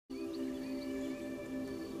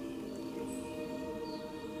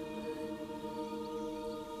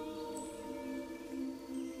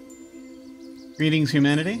Greetings,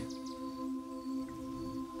 humanity.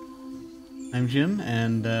 I'm Jim,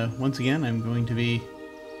 and once again, I'm going to be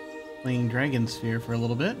playing Dragonsphere for a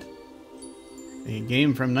little bit. A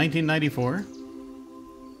game from 1994.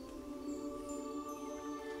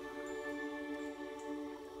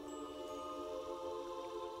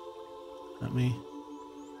 Let me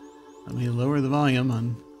lower the volume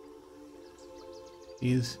on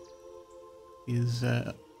these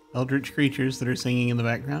eldritch creatures that are singing in the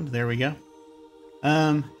background. There we go.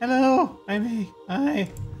 Hello, hi.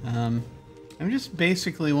 I just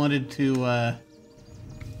basically wanted to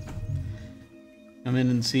come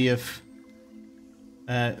in and see if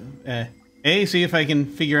see if I can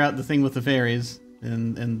figure out the thing with the fairies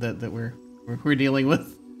and that we're dealing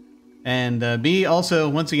with, and B, also,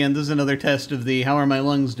 once again, this is another test of the "How are my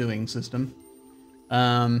lungs doing" system.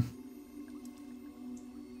 Yeah,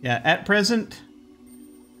 at present,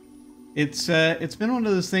 it's been one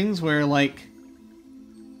of those things where, like,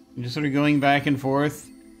 I'm just sort of going back and forth.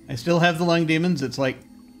 I still have the lung demons. It's like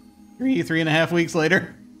three and a half weeks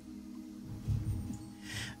later.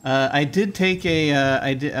 I did take a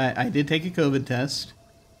I did take a COVID test,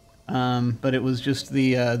 but it was just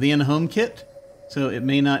the in-home kit, so it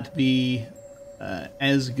may not be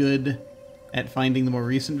as good at finding the more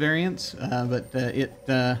recent variants. But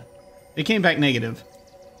it came back negative,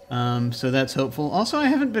 so that's hopeful. Also, I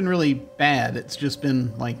haven't been really bad. It's just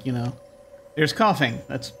been like, you know, there's coughing.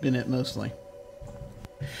 That's been it mostly.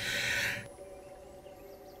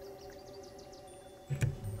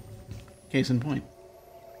 Case in point.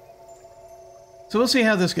 So we'll see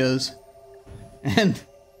how this goes, and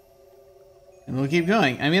we'll keep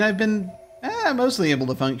going. I mean, I've been mostly able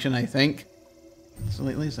to function, I think, so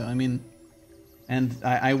lately. So I mean, and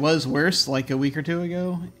I was worse like a week or two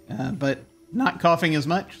ago, but not coughing as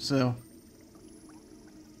much. So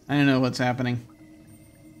I don't know what's happening.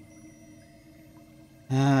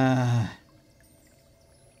 The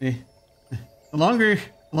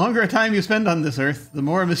longer a time you spend on this earth, the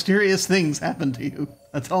more mysterious things happen to you.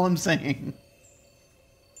 That's all I'm saying.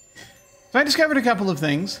 So I discovered a couple of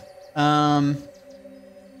things.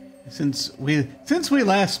 Since we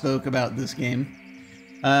last spoke about this game,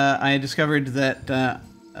 I discovered that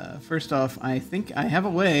first off, I think I have a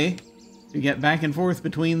way to get back and forth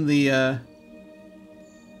between the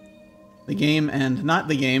game and not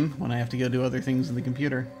the game when I have to go do other things in the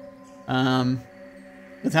computer,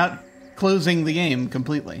 without closing the game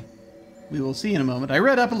completely. We will see in a moment. I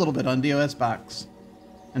read up a little bit on DOS Box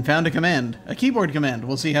and found a command, a keyboard command.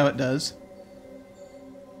 We'll see how it does.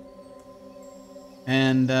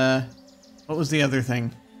 And what was the other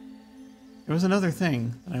thing? There was another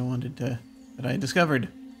thing that I discovered.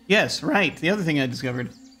 Yes, right. The other thing I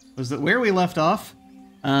discovered was that where we left off,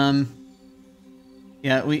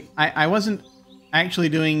 yeah, I wasn't actually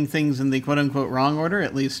doing things in the quote-unquote wrong order,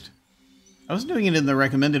 at least. I wasn't doing it in the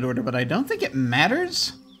recommended order, but I don't think it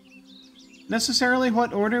matters necessarily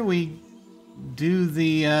what order we do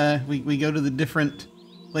the, we go to the different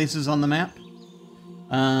places on the map.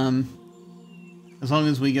 As long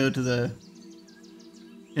as we go to the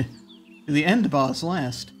end boss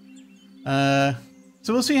last. So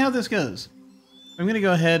we'll see how this goes. I'm going to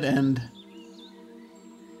go ahead and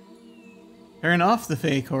turn off the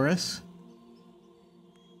Fae chorus.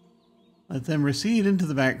 Let them recede into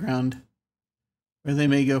the background, where they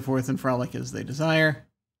may go forth and frolic as they desire.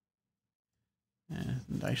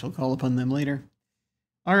 And I shall call upon them later.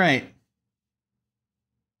 All right.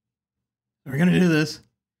 We're going to do this.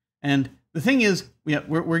 And the thing is, yeah,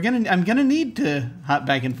 I'm gonna need to hop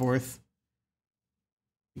back and forth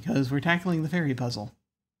because we're tackling the fairy puzzle.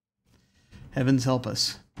 Heavens help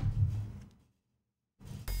us.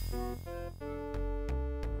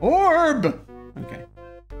 Orb! Okay.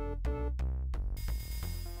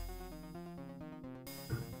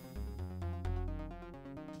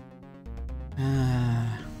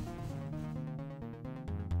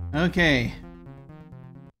 Okay.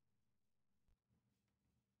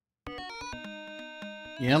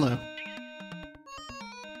 Yellow.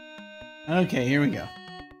 Okay, here we go.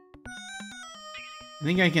 I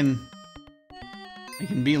think I can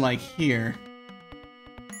be like here,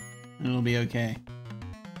 and it'll be okay.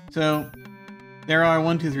 So there are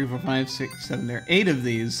 1, 2, 3, 4, 5, 6, 7. There are 8 of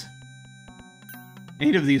these.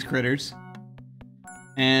 8 of these critters,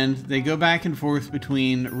 and they go back and forth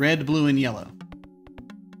between red, blue, and yellow.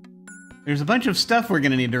 There's a bunch of stuff we're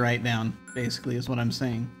gonna need to write down, basically, is what I'm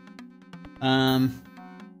saying.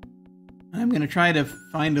 I'm going to try to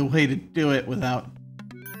find a way to do it without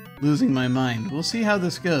losing my mind. We'll see how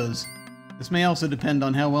this goes. This may also depend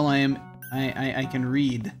on how well I can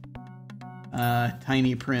read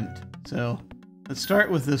tiny print. So let's start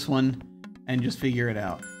with this one, and just figure it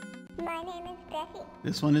out. My name is Betty.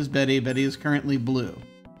 This one is Betty. Betty is currently blue.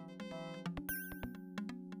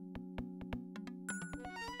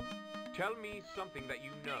 Tell me something that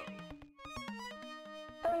you know.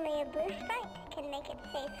 Only a blue sprite can make it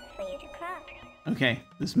safe for you to cross. Okay,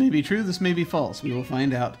 this may be true, this may be false. We will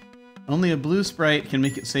find out. Only a blue sprite can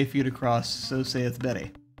make it safe for you to cross, so saith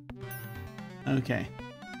Betty. Okay.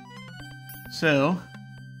 So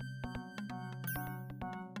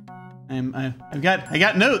I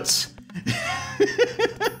got notes.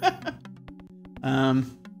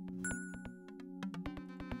 I'm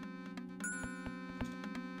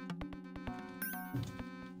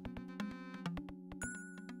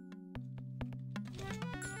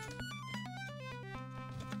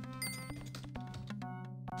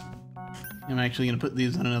actually going to put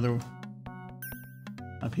these on another,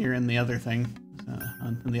 up here in the other thing,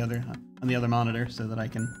 on the other monitor, so that I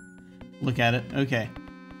can look at it. Okay,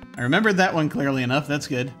 I remembered that one clearly enough. That's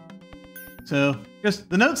good. So, just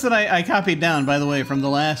the notes that I copied down, by the way, from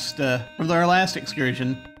our last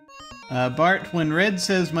excursion. Bart, when red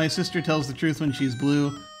says my sister tells the truth when she's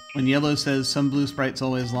blue, when yellow says some blue sprites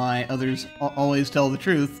always lie, others always tell the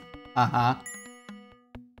truth. Haha.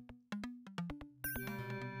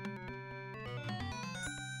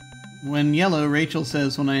 When yellow, Rachel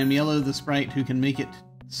says, when I am yellow, the sprite who can make it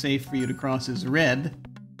safe for you to cross is red.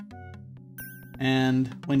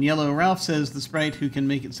 And when yellow, Ralph says the sprite who can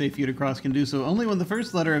make it safe for you to cross can do so only when the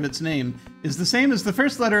first letter of its name is the same as the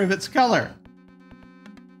first letter of its color.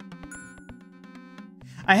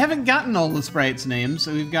 I haven't gotten all the sprites' names,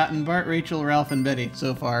 so we've gotten Bart, Rachel, Ralph, and Betty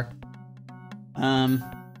so far. I'm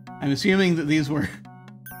assuming that these were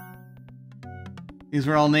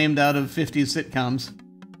all named out of 50s sitcoms.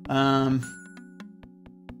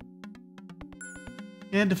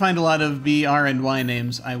 You had to find a lot of B, R, and Y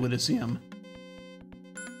names, I would assume.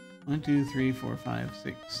 1, 2, 3, 4, 5,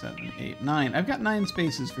 6, 7, 8, 9. I've got 9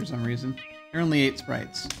 spaces for some reason. There are only 8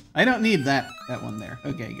 sprites. I don't need that one there.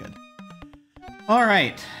 Okay, good. All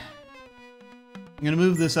right. I'm gonna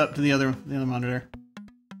move this up to the other monitor.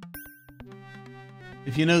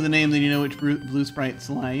 If you know the name, then you know which blue sprites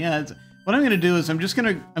lie. Yeah. What I'm gonna do is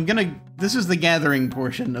this is the gathering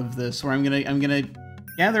portion of this, where I'm gonna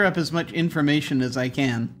gather up as much information as I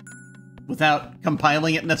can, without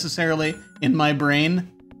compiling it necessarily in my brain.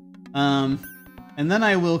 And then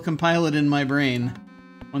I will compile it in my brain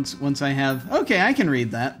once I have. Okay, I can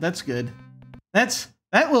read that. That's good. That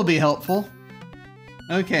will be helpful.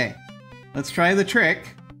 Okay, let's try the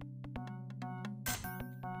trick.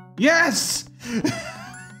 Yes!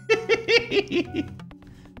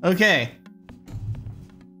 Okay.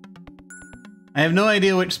 I have no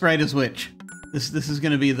idea which sprite is which. This is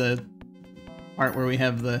going to be the part where we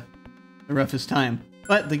have the roughest time.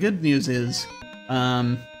 But the good news is,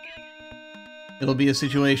 it'll be a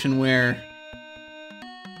situation where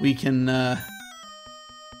we can at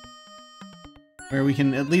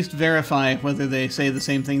least verify whether they say the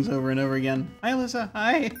same things over and over again. Hi, Alyssa.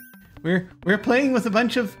 Hi. We're playing with a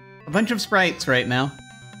bunch of sprites right now.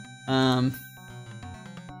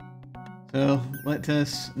 So let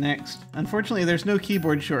us next. Unfortunately, there's no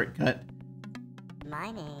keyboard shortcut. My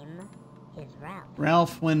name is Ralph.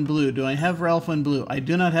 Ralph when blue. Do I have Ralph when blue? I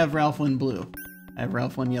do not have Ralph when blue. I have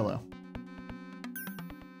Ralph when yellow.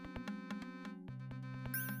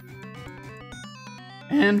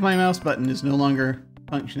 And my mouse button is no longer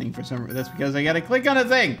functioning for some reason. That's because I gotta click on a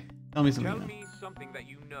thing. Tell me something. Tell me something that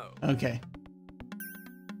you know. Okay.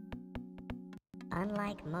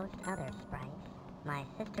 Unlike most other sprites, my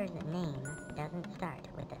sister's name doesn't start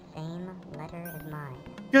with the same letter as mine.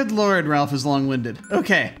 Good lord, Ralph is long-winded.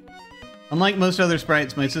 Okay. Unlike most other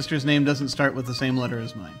sprites, my sister's name doesn't start with the same letter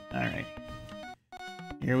as mine. Alright.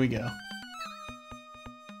 Here we go.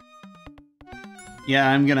 Yeah,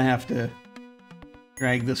 I'm gonna have to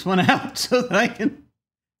drag this one out so that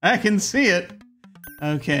I can see it.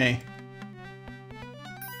 Okay.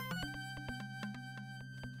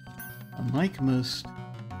 Unlike most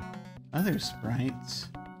other sprites,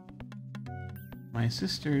 my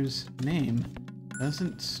sister's name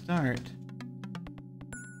doesn't start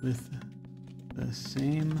with the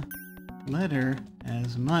same letter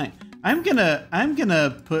as mine. I'm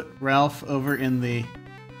gonna put Ralph over in the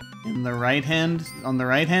right hand, on the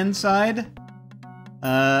right hand side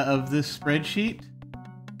of this spreadsheet,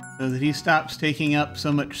 so that he stops taking up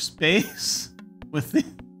so much space with the,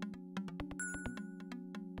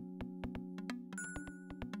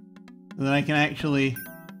 so that I can actually,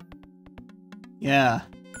 yeah,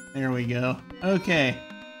 there we go. Okay,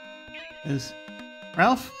 is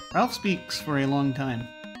Ralph speaks for a long time.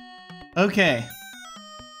 Okay.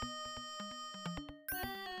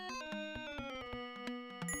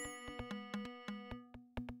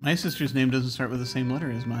 My sister's name doesn't start with the same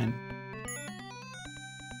letter as mine.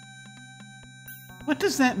 What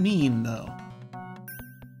does that mean, though?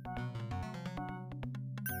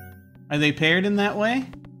 Are they paired in that way?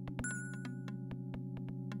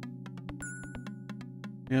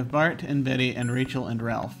 We have Bart and Betty and Rachel and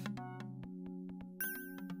Ralph.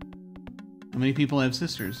 How many people have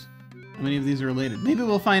sisters? How many of these are related? Maybe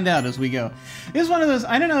we'll find out as we go. It's one of those.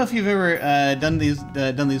 I don't know if you've ever done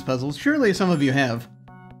these puzzles. Surely some of you have,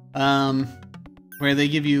 where they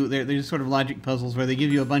give you they're just sort of logic puzzles where they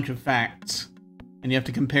give you a bunch of facts, and you have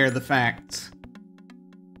to compare the facts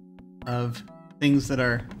of things that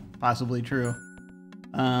are possibly true.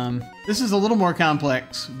 This is a little more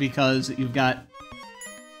complex because you've got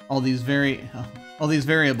all these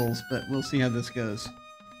variables, but we'll see how this goes.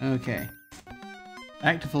 Okay.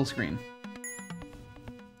 Back to full screen.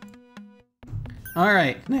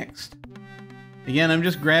 Alright, next. Again, I'm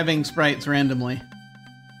just grabbing sprites randomly.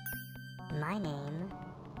 My name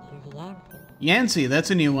is Yancy. Yancy, that's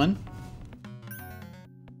a new one.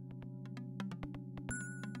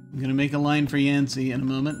 I'm gonna make a line for Yancy in a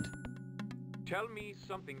moment. Tell me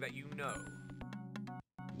something that you know.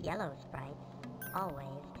 Yellow sprites always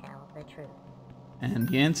tell the truth. And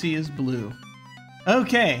Yancy is blue.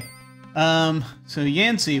 Okay. So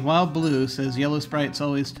Yancy, while blue, says yellow sprites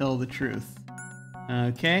always tell the truth.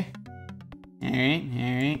 Okay.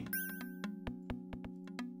 Alright.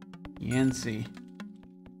 Yancy.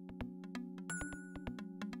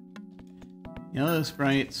 Yellow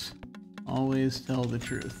sprites always tell the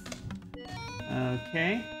truth.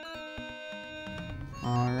 Okay.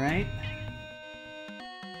 Alright.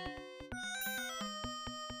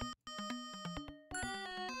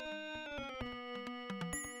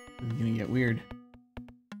 It's gonna get weird.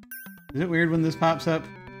 Is it weird when this pops up? Is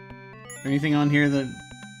there anything on here that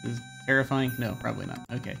is terrifying? No, probably not.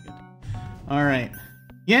 Okay, good. Alright.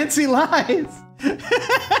 Yancy lies!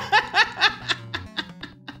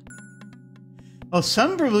 Well,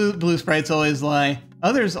 some blue sprites always lie.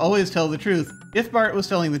 Others always tell the truth. If Bart was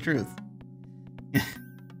telling the truth.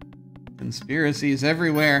 Conspiracies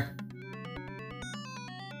everywhere.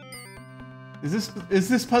 Is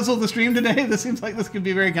this puzzle the stream today? This seems like this could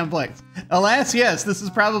be very complex. Alas, yes, this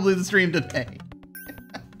is probably the stream today.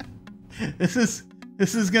 This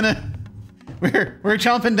is gonna... We're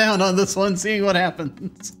chomping down on this one, seeing what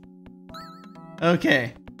happens.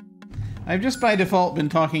 Okay. I've just by default been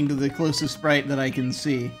talking to the closest sprite that I can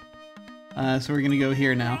see. So we're gonna go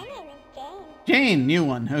here now. My name is Jane. Jane, new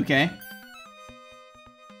one, okay.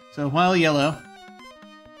 So while yellow...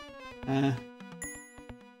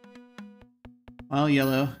 While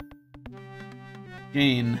yellow...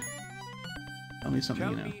 Jane. Tell me something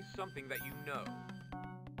Tell you know. me something that you know.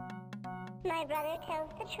 My brother tells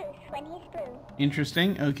the truth when he's blue.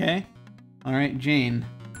 Interesting, okay. Alright, Jane.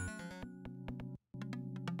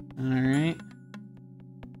 Alright.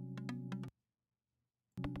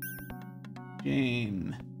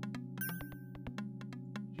 Jane.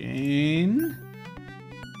 Jane.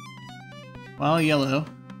 While yellow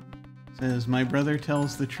says, my brother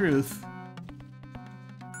tells the truth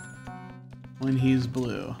when he's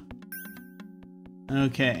blue.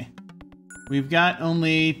 Okay. We've got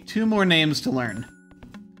only 2 more names to learn.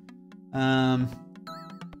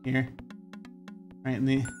 Here. Right, and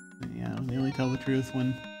they only tell the truth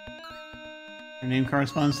when their name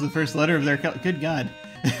corresponds to the first letter of their good God.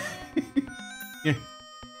 Yeah.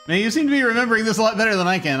 Man, you seem to be remembering this a lot better than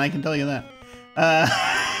I can tell you that.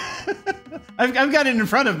 I've got it in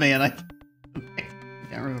front of me and I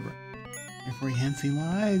can't remember. Therefore Yancy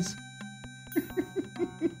lies.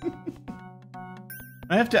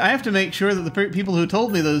 I have to make sure that the people who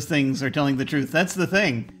told me those things are telling the truth. That's the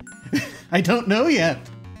thing. I don't know yet.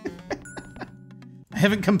 I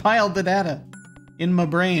haven't compiled the data in my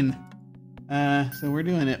brain. So we're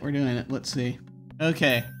doing it. We're doing it. Let's see.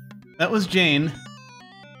 Okay. That was Jane.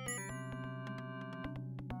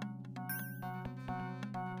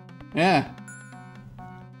 Yeah.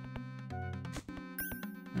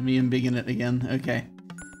 I'm being big in it again. Okay.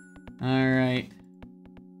 Alright.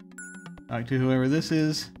 Talk to whoever this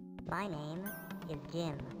is. My name is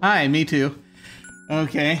Jim. Hi, me too.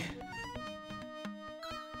 Okay.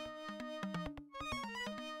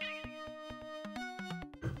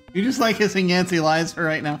 You just like hissing Yancy lies for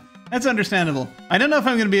right now. That's understandable. I don't know if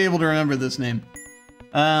I'm going to be able to remember this name.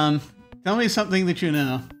 Tell me something that you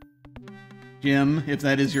know. Jim, if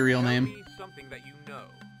that is your real name. Tell me something that you know.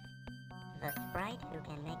 The sprite who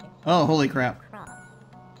can make it Oh, holy crap. cross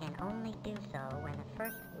can only do so when the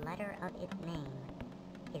first letter of its name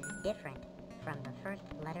is different from the first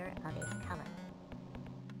letter of its color.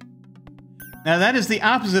 Now that is the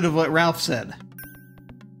opposite of what Ralph said.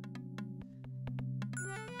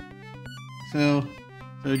 So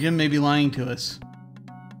Jim may be lying to us.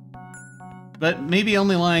 But maybe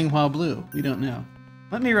only lying while blue. We don't know.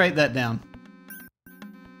 Let me write that down.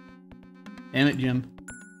 Damn it, Jim.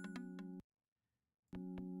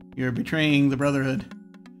 You're betraying the Brotherhood.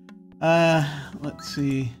 Let's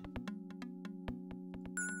see.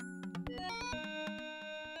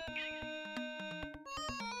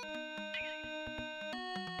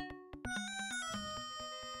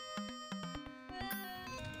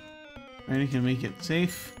 Alright, I can make it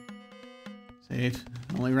safe. Safe.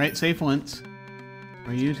 Only write safe once.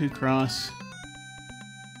 For you to cross.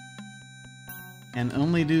 And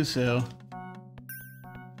only do so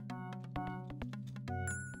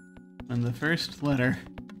when the first letter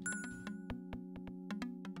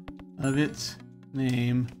of its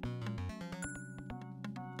name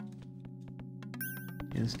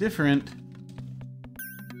is different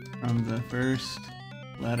from the first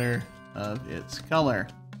letter of its color.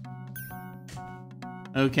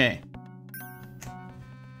 Okay.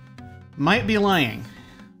 Might be lying,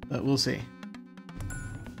 but we'll see.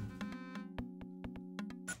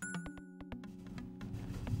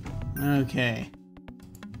 Okay.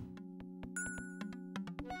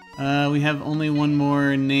 We have only one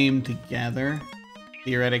more name to gather,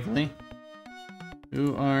 theoretically.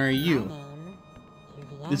 Who are you? My name is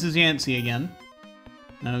Yancy. This is Yancy again.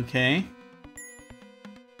 Okay.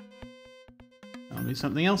 Tell me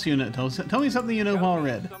something else you know. Tell me something you know while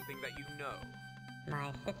red. Something that you know.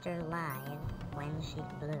 My sister lies when she's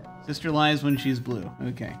blue. Sister lies when she's blue.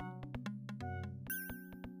 Okay.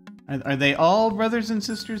 Are they all brothers and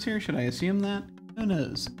sisters here? Should I assume that? Who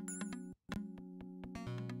knows?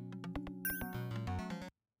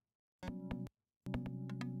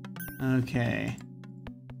 Okay.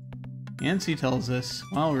 Yancy tells us,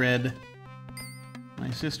 while red, my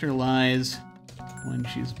sister lies when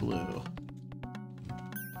she's blue.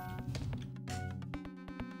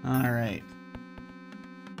 Alright.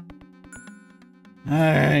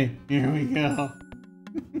 Alright, here we go.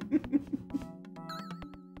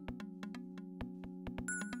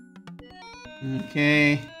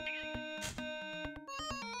 Okay.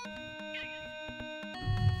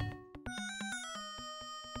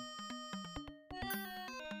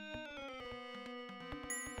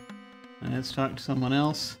 Let's talk to someone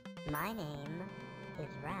else. My name is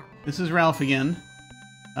Ralph. This is Ralph again.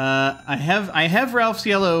 I have Ralph's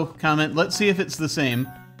yellow comment. Let's see if it's the same.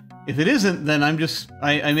 If it isn't, then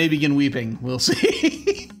I may begin weeping. We'll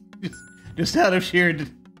see. just out of sheer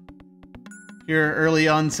early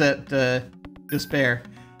onset despair.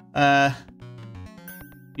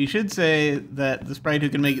 You should say that the sprite who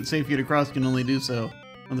can make it safe for you to cross can only do so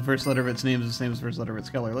when the first letter of its name is the same as the first letter of its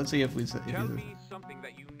color. Let's see if we Tell me something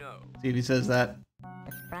that you know. see if he says that.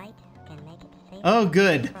 The sprite can make it safe. Oh,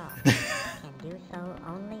 good. to cross, can do so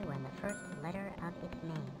only when the first letter of its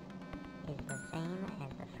name is the same as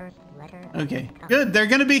the first letter of Okay, its color. good. They're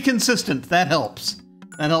going to be consistent. That helps.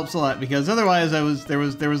 That helps a lot because otherwise there was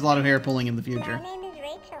a lot of hair pulling in the future. My name is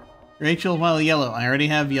Rachel. Rachel, while yellow. I already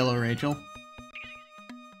have yellow, Rachel.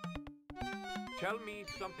 Tell me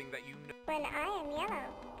something that you know. When I am yellow,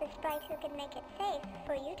 the sprite who can make it safe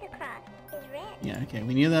for you to cross is red. Yeah, okay,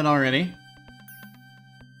 we knew that already.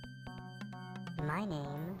 My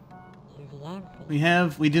name is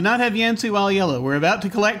Yancy. We do not have Yancy while yellow. We're about to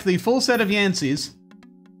collect the full set of Yancys.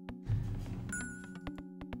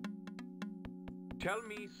 Tell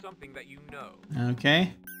me something that you know.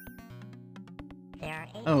 Okay. There are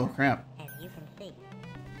 8 Oh, of us, crap. as you can see.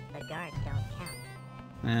 The guards don't count.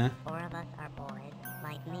 Yeah. 4 of us are boys,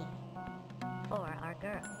 like me. 4 are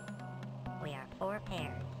girls. We are 4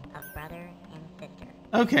 pairs of brother and sister.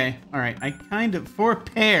 Okay, alright. 4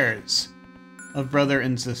 pairs of brother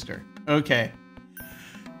and sister. Okay.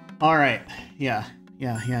 Alright. Yeah.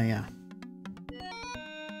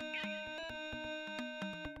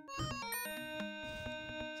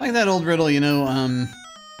 It's like that old riddle, you know,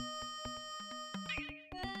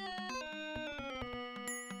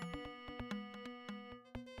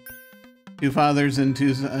 two fathers and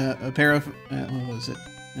a pair of, what was it?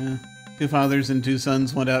 Two fathers and 2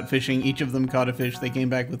 sons went out fishing. Each of them caught a fish. They came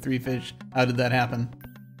back with 3 fish. How did that happen?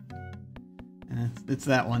 It's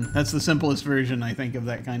that one. That's the simplest version, I think, of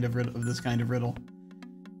that kind of this kind of riddle.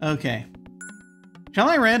 Okay. Shall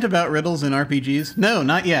I rant about riddles in RPGs? No,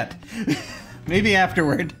 not yet. Maybe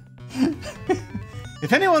afterward.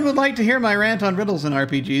 If anyone would like to hear my rant on riddles in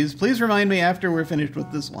RPGs, please remind me after we're finished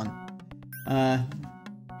with this one.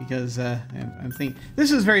 Because I'm thinking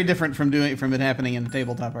this is very different from it happening in a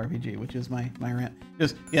tabletop RPG, which is my rant.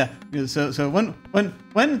 So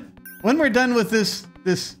when we're done with this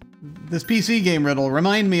PC game riddle,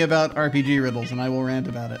 remind me about RPG riddles, and I will rant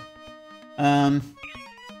about it.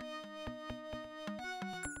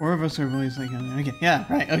 Four of us are boys like okay, yeah,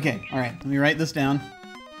 right, okay, all right. Let me write this down.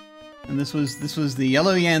 And this was the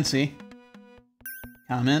yellow Yancy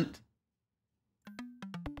comment.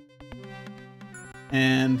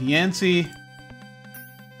 And Yancy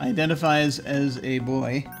identifies as a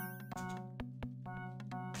boy,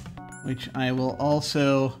 which I will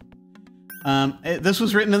also... this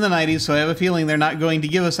was written in the 90s, so I have a feeling they're not going to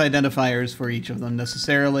give us identifiers for each of them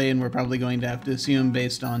necessarily, and we're probably going to have to assume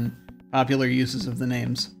based on popular uses of the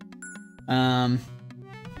names.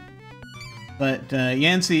 But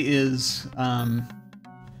Yancy is...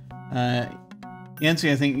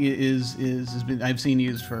 Yancy, I think, has been I've seen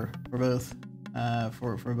used for both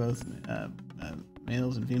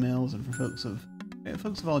males and females, and for folks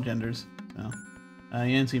of all genders. So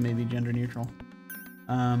Yancy may be gender neutral,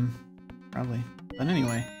 probably. But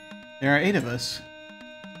anyway, there are 8 of us.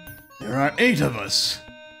 There are 8 of us,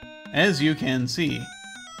 as you can see.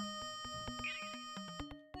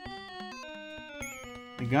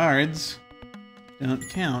 The guards don't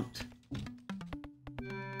count.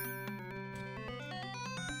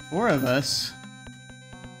 4 of us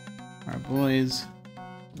are boys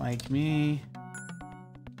like me.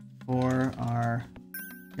 4 are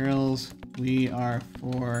girls. We are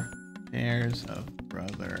 4 pairs of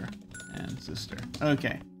brother and sister.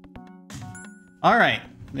 Okay. All right.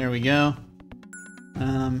 There we go.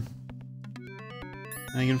 I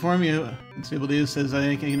can inform you. Unstable Deus says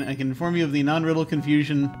I can inform you of the non-riddle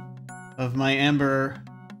confusion of my amber.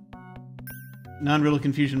 Non-riddle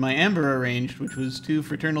confusion my amber arranged, which was 2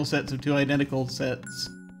 fraternal sets of 2 identical sets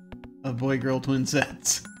of boy-girl twin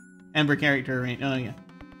sets. Amber character arranged. Oh yeah,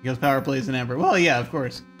 because power plays in amber. Well, yeah, of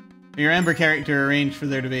course. Your amber character arranged for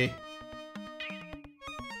there to be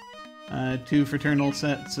 2 fraternal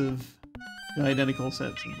sets of 2 identical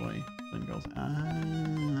sets of boy twin girls.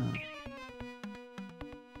 Ah,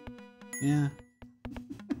 yeah.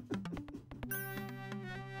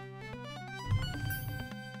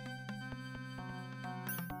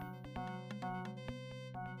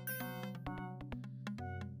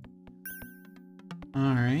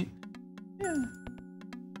 Alright. Yeah.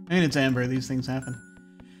 I mean, it's amber. These things happen.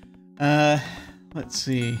 Let's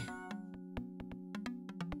see.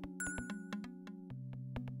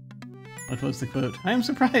 What was the quote? I am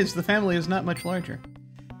surprised the family is not much larger.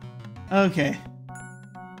 Okay.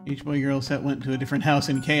 Each boy-girl set went to a different house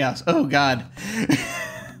in chaos. Oh, God.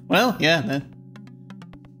 Well, yeah.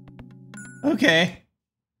 Okay.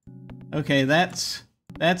 Okay, that's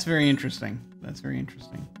very interesting. That's very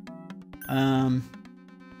interesting.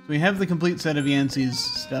 So we have the complete set of Yancy's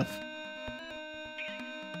stuff.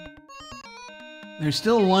 There's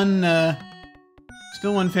still one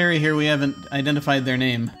fairy here we haven't identified their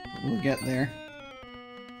name. We'll get there.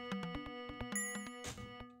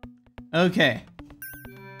 Okay.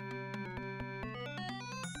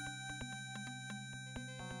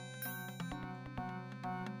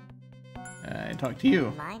 I talk to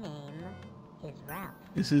you. My name is Ralph.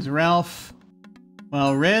 This is Ralph.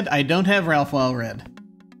 While red, I don't have Ralph while red.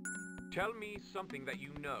 Tell me something that you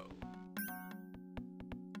know.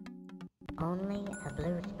 Only a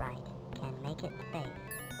blue sprite can make it safe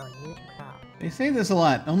for you to cross. They say this a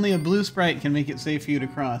lot. Only a blue sprite can make it safe for you to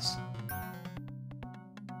cross.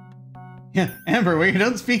 Yeah, Amber, where you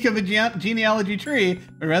don't speak of a genealogy tree,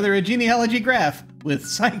 but rather a genealogy graph with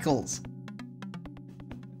cycles.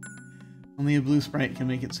 Only a blue sprite can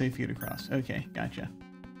make it safe for you to cross. Okay, gotcha.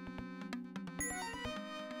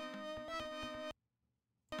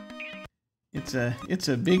 It's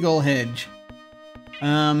a big ol' hedge.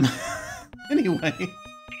 Anyway.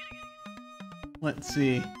 Let's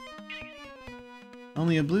see.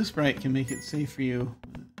 Only a blue sprite can make it safe for you.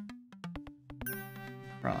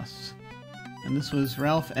 Cross. And this was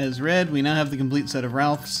Ralph as red. We now have the complete set of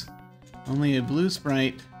Ralphs. Only a blue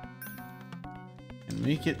sprite can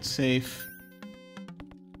make it safe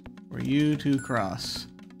for you to cross.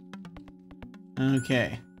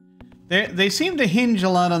 Okay. They seem to hinge a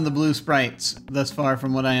lot on the blue sprites thus far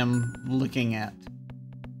from what I am looking at.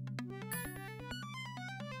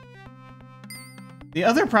 The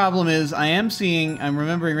other problem is I'm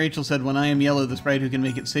remembering Rachel said when I am yellow, the sprite who can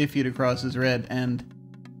make it safe for you to cross is red, and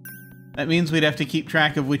that means we'd have to keep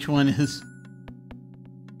track of which one is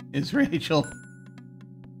Rachel.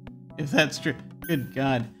 If that's true. Good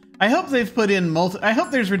God. I hope they've put in I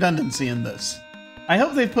hope there's redundancy in this. I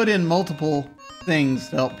hope they've put in multiple things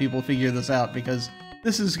to help people figure this out, because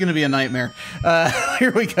this is going to be a nightmare.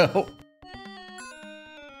 Here we go.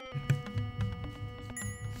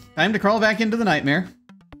 Time to crawl back into the nightmare.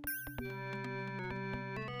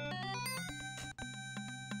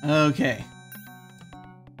 Okay.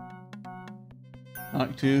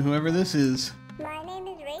 Talk to whoever this is. My name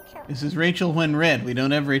is Rachel. This is Rachel when red. We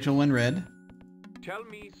don't have Rachel when red. Tell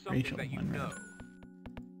me something Rachel that you when red. know.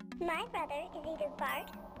 My brother is either Bart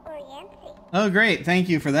or Yancy. Oh, great. Thank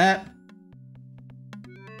you for that.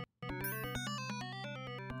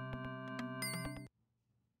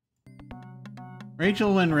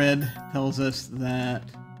 Rachel when red tells us that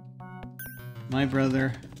my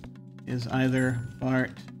brother is either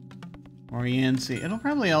Bart or Yancy. It'll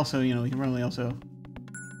probably also, you know, we can probably also...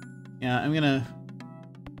 Yeah, I'm gonna...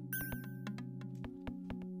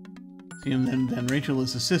 See him then Rachel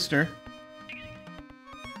is the sister.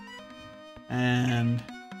 And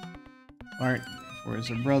Bart, therefore, is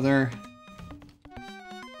a brother.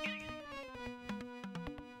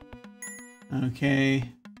 Okay.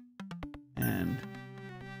 And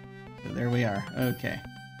so there we are. Okay.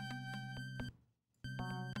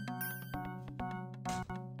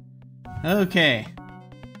 Okay.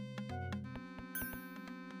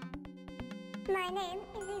 My name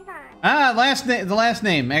is Yvonne. Ah, the last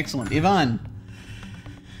name. Excellent. Yvonne.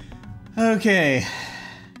 Okay.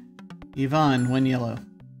 Yvonne, one yellow.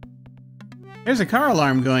 There's a car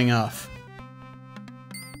alarm going off.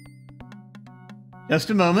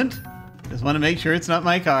 Just a moment. Just want to make sure it's not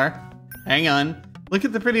my car. Hang on. Look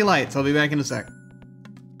at the pretty lights. I'll be back in a sec.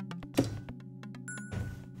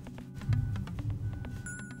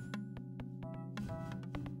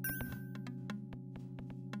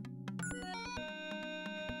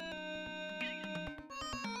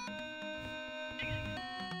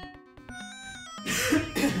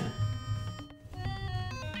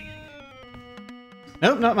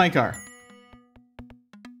 Nope, not my car.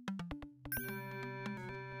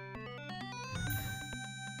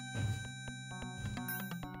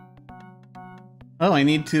 Oh, I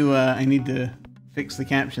need to fix the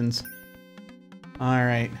captions. All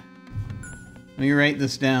right. Let me write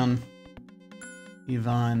this down.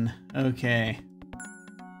 Yvonne. Okay.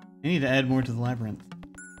 I need to add more to the labyrinth.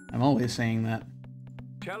 I'm always saying that.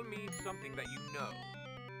 Tell me something that you know.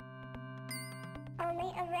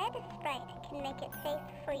 Only a red sprite can make it safe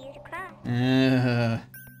for you to cross.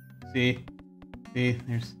 See,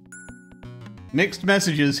 there's mixed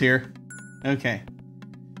messages here. Okay.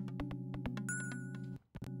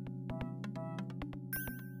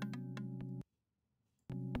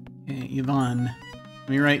 Okay, Yvonne. Let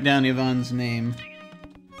me write down Yvonne's name.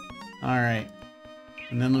 Alright.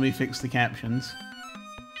 And then let me fix the captions.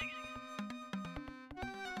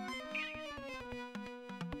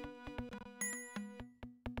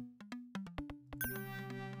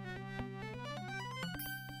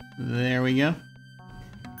 There we go.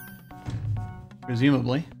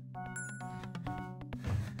 Presumably.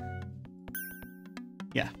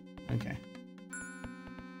 Yeah, okay.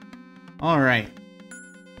 Alright.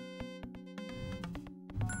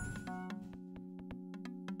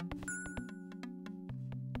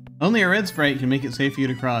 Only a red sprite can make it safe for you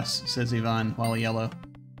to cross, says Yvonne, while a yellow.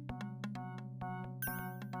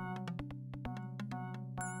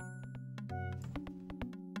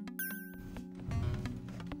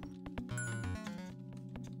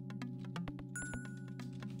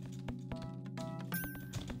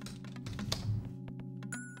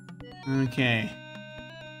 Okay.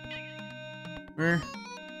 We're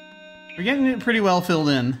getting it pretty well filled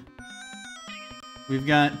in. We've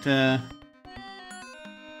got,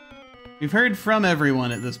 we've heard from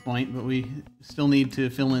everyone at this point, but we still need to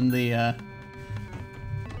fill in the,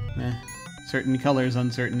 certain colors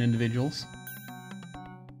on certain individuals.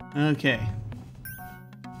 Okay.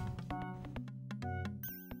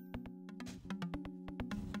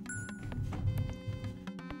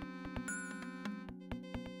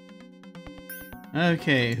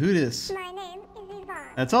 Okay, who dis? My name is Yvonne.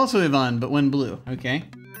 That's also Yvonne, but when blue. Okay.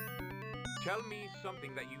 Tell me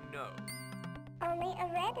something that you know. Only a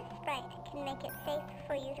red sprite can make it safe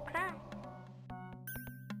for you to cross.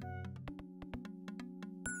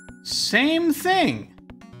 Same thing.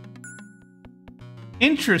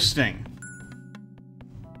 Interesting.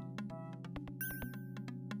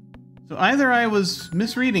 So either I was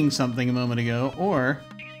misreading something a moment ago, or...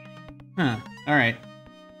 Huh. Alright.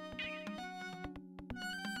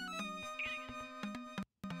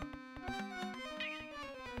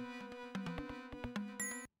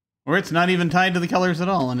 Or it's not even tied to the colors at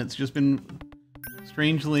all, and it's just been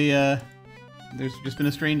strangely, there's just been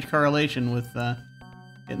a strange correlation with,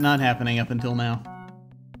 it not happening up until now.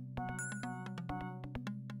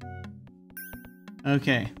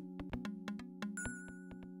 Okay.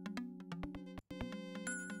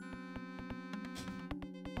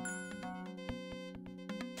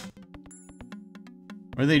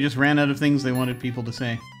 Or they just ran out of things they wanted people to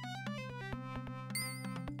say.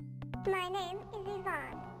 My name is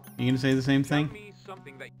Yvonne. You gonna say the same Tell thing? me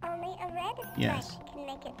something that Only a red stripe Yes. can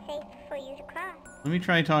make it safe for you to cross. Let me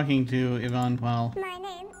try talking to Yvonne while My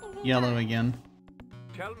name is Yvonne. yellow again.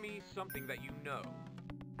 Tell me something that you know.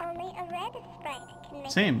 Only a red stripe can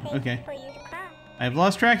make Same, it safe okay. for you to cross. I've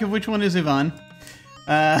lost track of which one is Yvonne.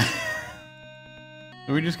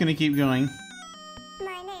 We're just gonna keep going.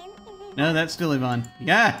 My name is Yvonne. No, that's still Yvonne.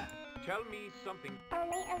 Yeah! Tell me something.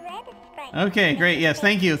 Only a red stripe. Okay, can great, make it yes, safe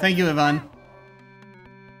thank you, for thank you, to Yvonne. cross.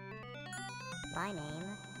 My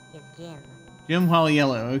name is Jim. Jim while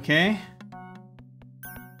yellow, okay.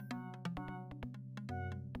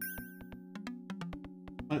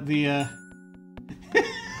 But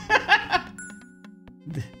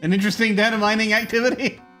an interesting data mining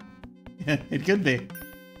activity? Yeah, it could be.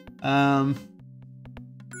 Tell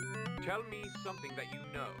me something that you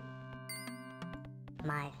know.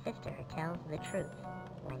 My sister tells the truth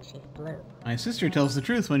when she's blue. My sister tells the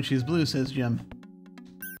truth when she's blue, says Jim.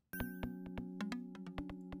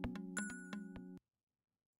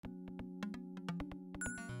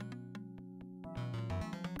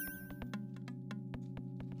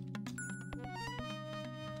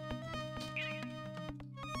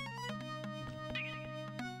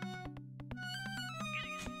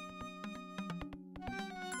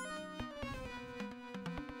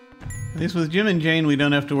 At least with Jim and Jane, we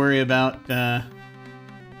don't have to worry about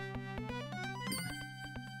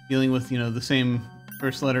dealing with, you know, the same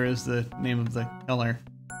first letter as the name of the color.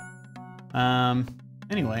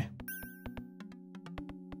 Anyway.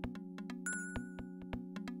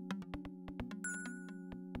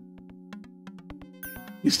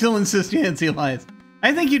 You still insist Yancy lies.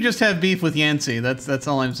 I think you just have beef with Yancy. That's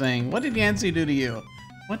all I'm saying. What did Yancy do to you?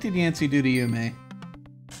 What did Yancy do to you, May?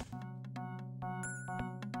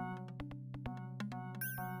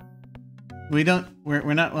 We're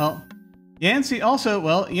not, well, Yancy also,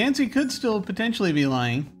 well, Yancy could still potentially be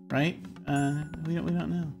lying, right? We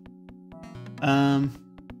don't know.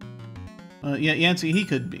 Well, yeah, Yancy, he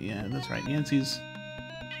could be, yeah, that's right. Yancy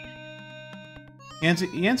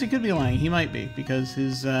could be lying, he might be, because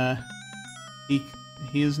his, he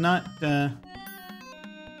is not, no.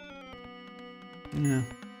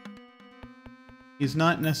 He's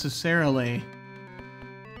not necessarily,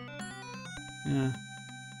 yeah.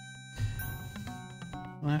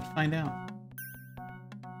 We'll have to find out.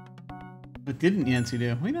 What didn't Yancy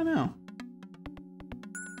do? We don't know.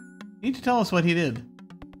 You need to tell us what he did.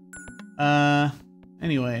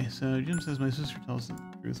 Anyway, so Jim says my sister tells the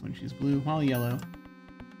truth when she's blue, while yellow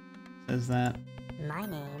says that. My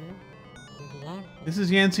name is Yancy. This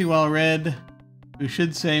is Yancy while red, who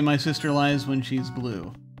should say my sister lies when she's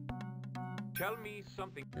blue. Tell me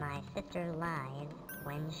something. My sister lies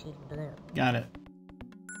when she's blue. Got it.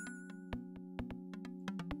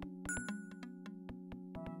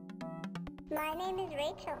 My name is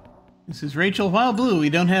Rachel. This is Rachel while blue. We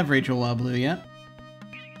don't have Rachel while blue yet.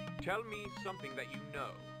 Tell me something that you know.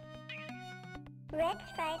 Red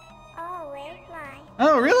stripes always lie.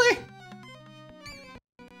 Oh, really?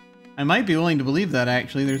 I might be willing to believe that,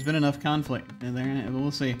 actually. There's been enough conflict in there, but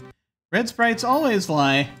we'll see. Red sprites always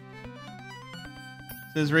lie,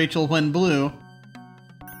 says Rachel when blue.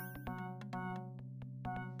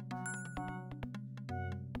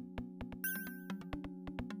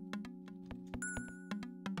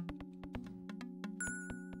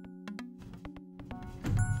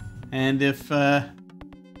 And if her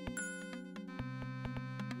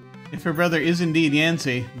brother is indeed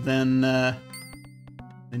Yancy, then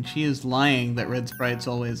she is lying that red sprites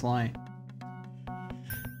always lie.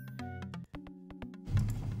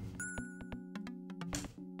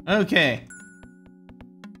 Okay.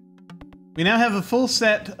 We now have a full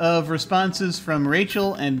set of responses from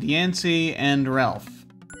Rachel and Yancy and Ralph.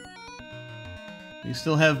 We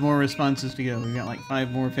still have more responses to go. We've got like 5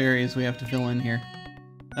 more fairies we have to fill in here.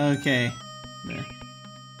 Okay. There.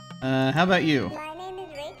 How about you? My name is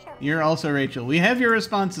Rachel. You're also Rachel. We have your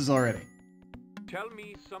responses already. Tell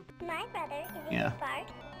me something. My brother is Yeah. either Bart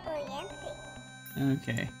or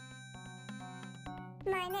Yancy. Okay.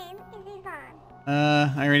 My name is Yvonne.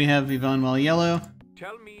 I already have Yvonne while yellow.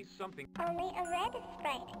 Tell me something. Only a red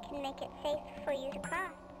sprite can make it safe for you to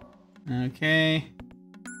cross. Okay.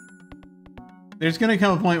 There's gonna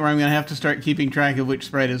come a point where I'm gonna have to start keeping track of which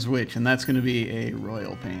sprite is which, and that's gonna be a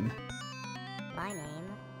royal pain. My name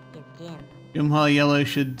is Jim. Jim while yellow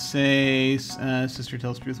should say, sister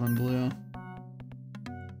tells truth when blue.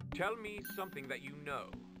 Tell me something that you know.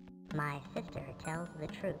 My sister tells the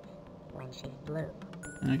truth when she's blue.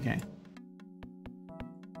 Okay.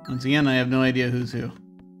 Once again, I have no idea who's who.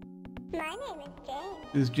 My name is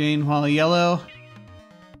Jane. Is Jane while yellow?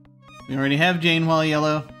 We already have Jane while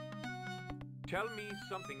yellow. Tell me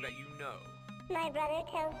something that you know. My brother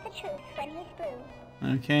tells the truth when he's blue.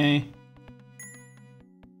 Okay.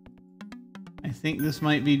 I think this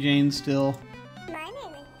might be Jane still. My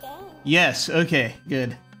name is Jane. Yes, okay,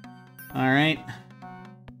 good. Alright.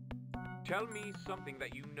 Tell me something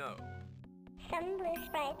that you know. Some blue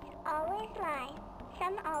sprites always lie.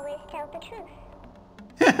 Some always tell the truth.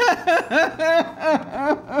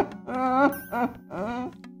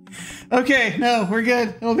 Okay, no, we're good.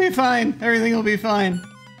 It'll be fine. Everything will be fine.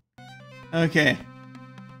 Okay.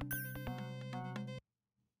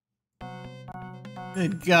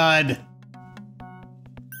 Good God.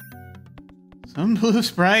 Some blue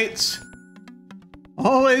sprites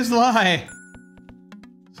always lie.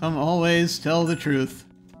 Some always tell the truth.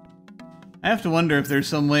 I have to wonder if there's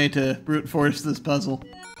some way to brute force this puzzle.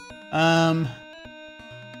 Want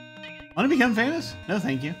to become famous? No,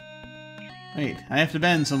 thank you. Wait, I have to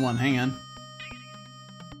bend someone. Hang on.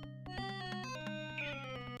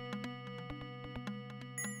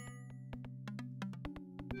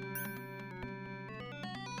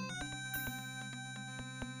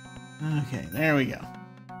 Okay, there we go.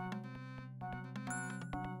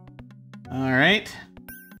 All right.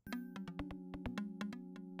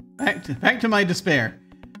 Back to my despair.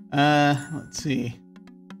 Let's see.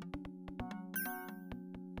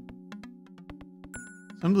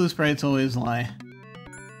 Some blue sprites always lie.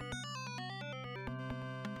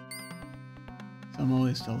 Some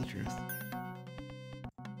always tell the truth.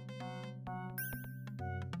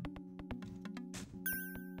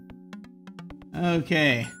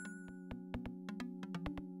 Okay.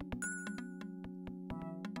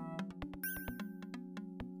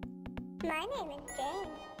 My name is Jane.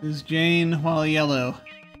 This is Jane while yellow.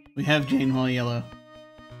 We have Jane while yellow.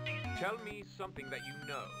 Tell me something that you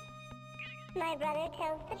know. My brother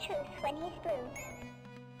tells the truth when he's blue.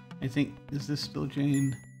 I think, is this still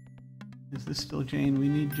Jane? Is this still Jane? We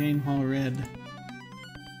need Jane while red.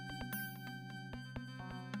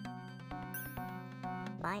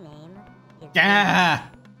 My name is...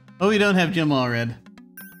 Ah! Oh, we don't have Jim while red.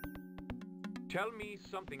 Tell me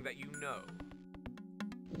something that you know.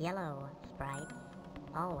 Yellow sprites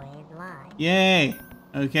always lie. Yay!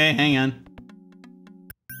 Okay, hang on.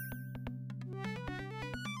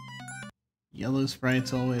 Yellow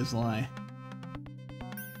sprites always lie.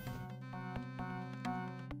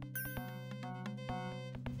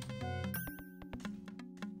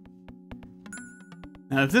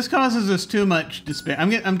 Now, if this causes us too much despair,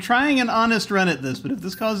 I'm trying an honest run at this, but if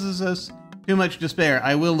this causes us too much despair,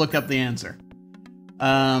 I will look up the answer.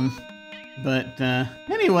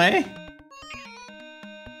 Anyway,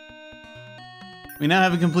 we now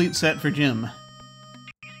have a complete set for Jim.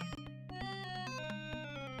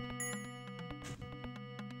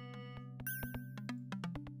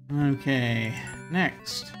 Okay,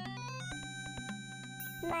 next.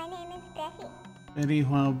 My name is Betty. Betty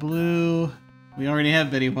while blue. We already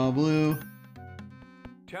have Betty while blue.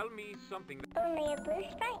 Tell me something that... Only a blue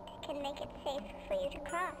sprite can make it safe for you to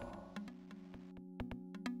cross.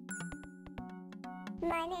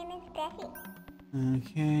 My name is Betty.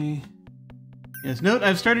 Okay. Yes, note,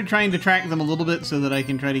 I've started trying to track them a little bit so that I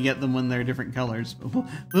can try to get them when they're different colors. But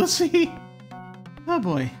we'll see. Oh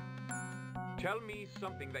boy. Tell me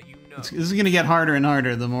something that you know. This is going to get harder and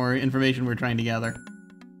harder the more information we're trying to gather.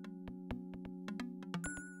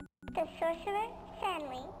 The sorcerer's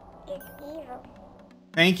family is evil.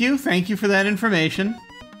 Thank you for that information.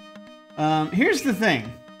 Here's the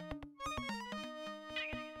thing.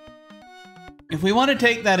 If we want to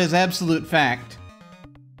take that as absolute fact,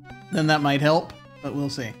 then that might help, but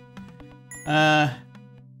we'll see.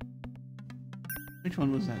 Which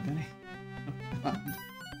one was that, Benny?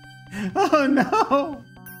 Oh no!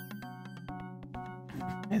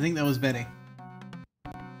 I think that was Betty.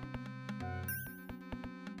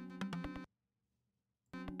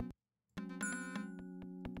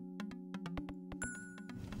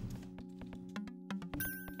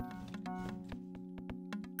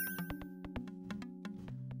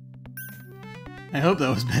 I hope that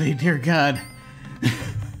was Betty, dear God.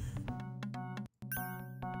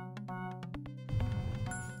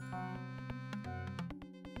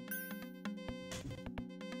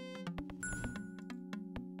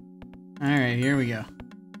 Alright, here we go.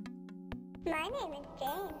 My name is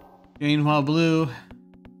Jane. Jane while blue.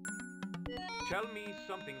 Tell me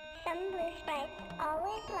something. Some blue sprites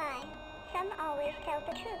always lie. Some always tell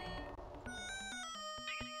the truth.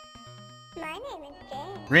 My name is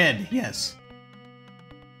Jane. Red, yes.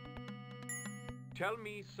 Tell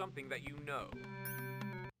me something that you know.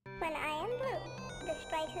 When I am blue, the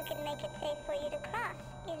sprite who can make it safe for you to cross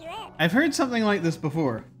is red. I've heard something like this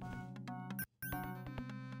before.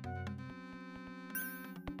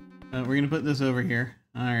 We're gonna put this over here.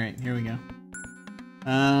 Alright, here we go.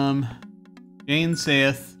 Jane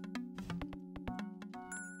saith,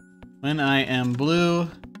 when I am blue,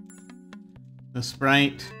 the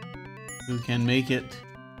sprite who can make it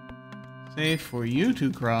safe for you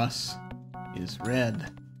to cross is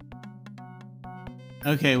red.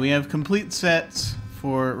 Okay, we have complete sets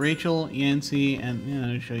for Rachel, Yancy, and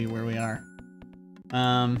I'll show you where we are.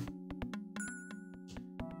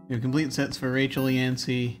 We have complete sets for Rachel,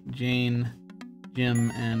 Yancy, Jane,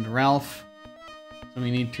 Jim, and Ralph. So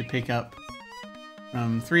we need to pick up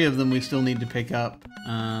from 3 of them. We still need to pick up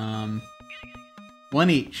 1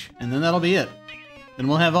 each, and then that'll be it. Then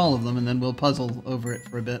we'll have all of them, and then we'll puzzle over it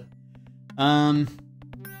for a bit.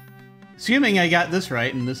 Assuming I got this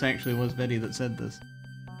right, and this actually was Betty that said this.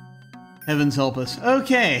 Heavens help us.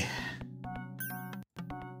 Okay.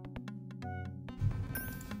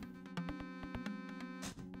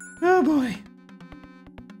 Oh boy.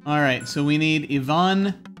 Alright, so we need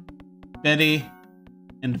Yvonne, Betty,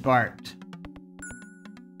 and Bart.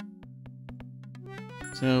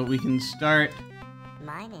 So we can start.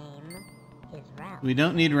 My name is Ralph. We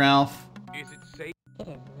don't need Ralph. Is it safe? It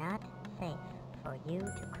is not safe for you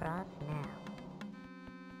to cross now.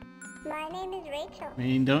 My name is Rachel.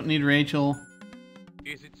 We don't need Rachel.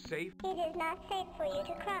 Is it safe? It is not safe for you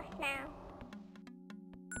to cross now.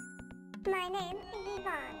 My name is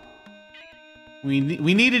Yvonne. We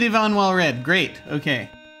needed Yvonne while red. Great. Okay.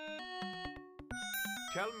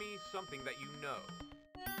 Tell me something that you know.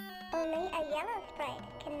 Only a yellow sprite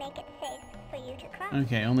can make it safe for you to cross.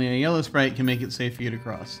 Okay, only a yellow sprite can make it safe for you to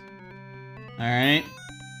cross. Alright.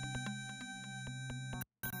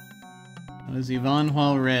 That was Yvonne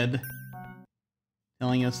while red,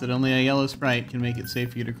 telling us that only a yellow sprite can make it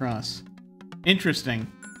safe for you to cross.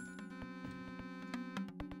 Interesting.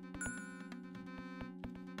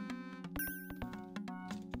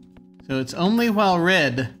 So it's only while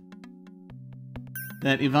red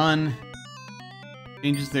that Yvonne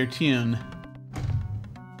changes their tune.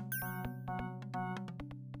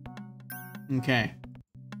 Okay.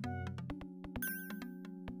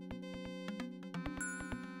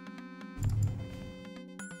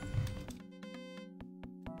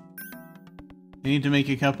 I need to make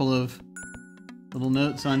a couple of little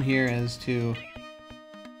notes on here as to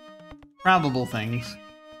probable things.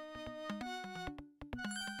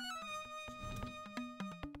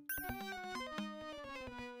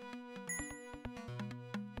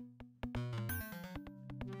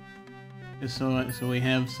 Just so we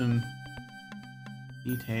have some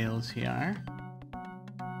details here.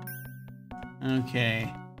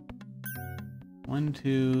 Okay. 1,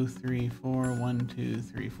 2, 3, 4. 1, 2,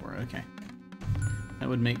 3, 4. Okay. That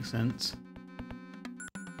would make sense.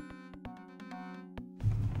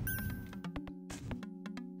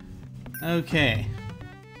 Okay.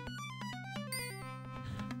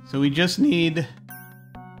 So we just need...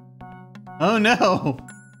 Oh no!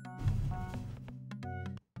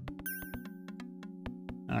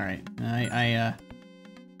 Alright, I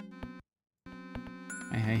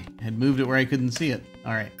had moved it where I couldn't see it.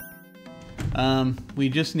 Alright. We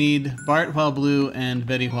just need Bart while blue and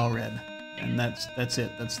Betty while red. And that's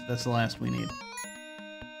it. That's the last we need.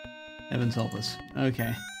 Heavens help us.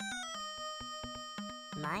 Okay.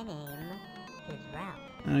 My name is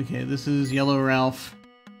Ralph. Okay, this is Yellow Ralph.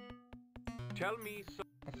 Tell me so.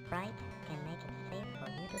 The sprite can make it safe for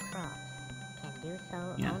you to cross. Can do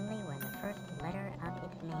so Yeah. only when the first letter of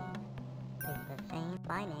its name is the same.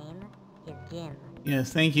 My name is Jim.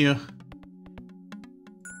 Yes, thank you.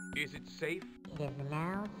 Is it safe? It is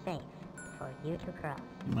now safe for you to cross.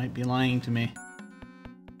 You might be lying to me.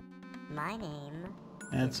 My name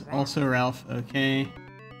That's is Ralph. also Ralph. Okay.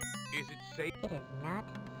 Is it safe? It is not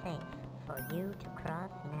safe for you to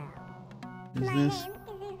cross now. Is My this? name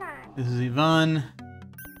is Yvonne. This is Yvonne.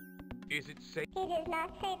 Is it safe? It is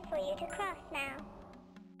not safe for you to cross now.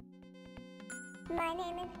 My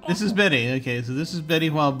name is Betty. This is Betty. Okay, so this is Betty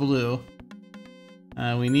while blue.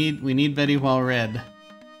 We need Betty while red.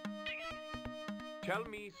 Tell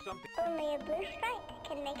me something. Only a blue sprite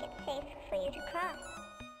can make it safe for you to cross.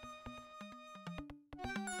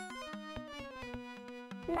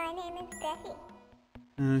 My name is Betty.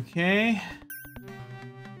 Okay.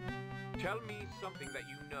 Tell me something that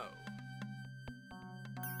you know.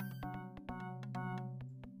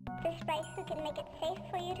 The sprite who can make it safe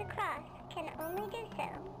for you to cross can only do so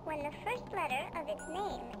when the first letter of its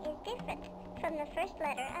name is different from the first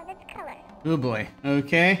letter of its color. Oh boy.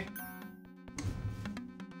 Okay.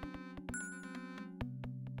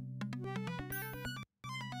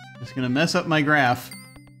 Just gonna mess up my graph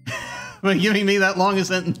by giving me that long a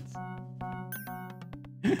sentence.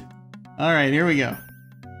 Alright, here we go.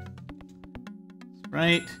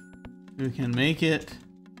 right, who can make it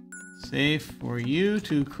safe for you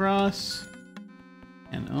to cross,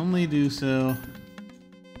 and only do so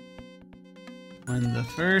when the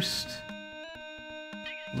first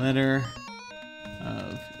letter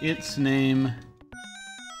of its name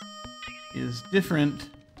is different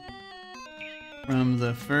from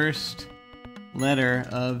the first letter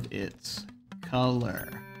of its color.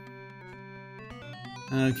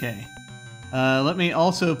 Okay. Let me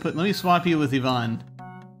swap you with Yvonne.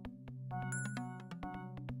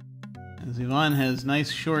 As Yvonne has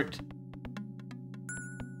nice short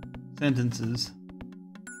sentences.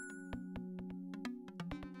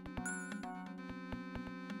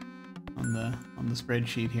 On the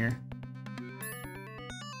spreadsheet here.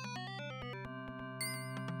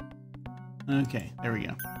 Okay, there we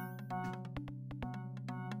go.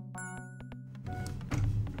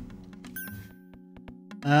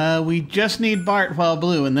 We just need Bart while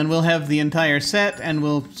blue, and then we'll have the entire set, and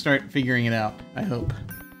we'll start figuring it out, I hope.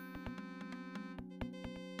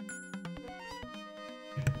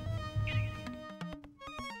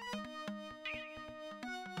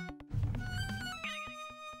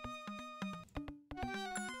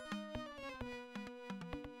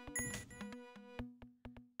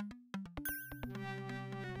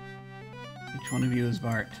 Which one of you is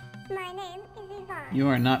Bart? My name is Yvonne. You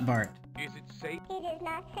are not Bart. Is it safe? It is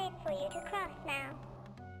not safe for you to cross now.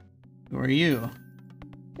 Who are you?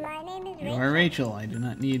 My name is You Rachel. are Rachel. I do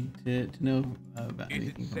not need to know about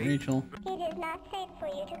anything from Rachel. It is not safe for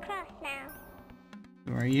you to cross now.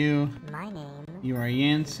 Who are you? My name You are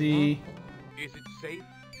Yancy. Is it safe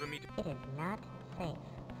for me to... It is not safe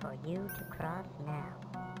for you to cross now.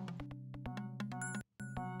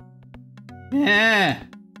 Yeah!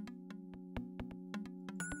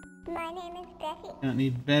 My name is Betty. Don't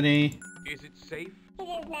need Betty. Is it safe? It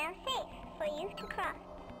is now safe for you to cross.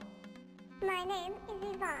 My name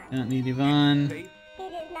is Yvonne. Don't need Yvonne. Safe?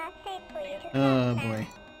 It is not safe for you to cross Oh now. boy.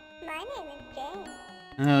 My name is Jane.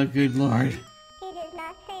 Oh good lord. It is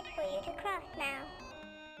not safe for you to cross now.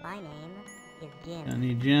 My name is Jim. Don't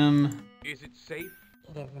need Jim. Is it safe?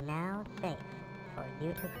 It is now safe for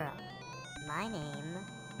you to cross. My name.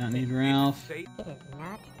 Don't need Is Ralph. it safe? It is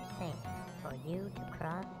not safe for you to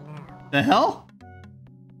cross now. The hell?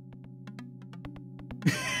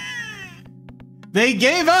 They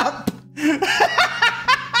gave up!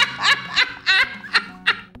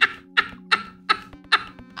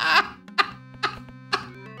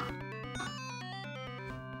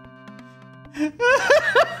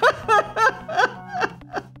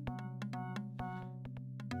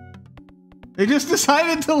 They just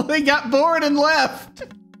decided till they got bored and left.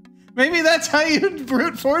 Maybe that's how you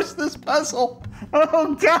brute force this puzzle.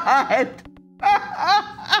 Oh god!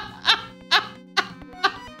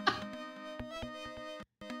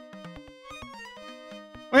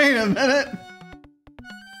 Wait a minute.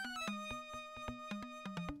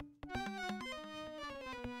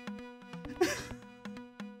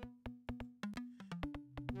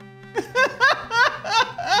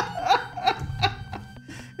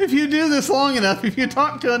 If you do this long enough, if you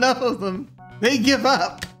talk to enough of them, they give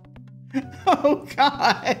up. Oh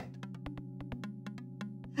god.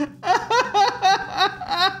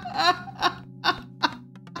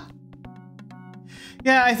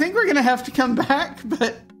 Yeah, I think we're gonna have to come back,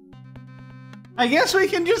 but I guess we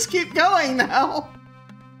can just keep going now.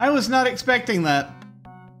 I was not expecting that.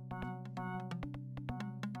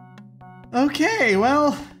 Okay,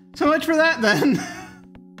 well, so much for that then.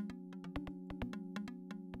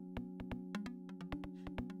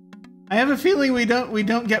 I have a feeling we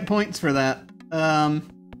don't get points for that.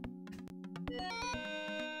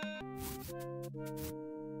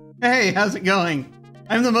 Hey, how's it going?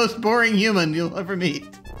 I'm the most boring human you'll ever meet.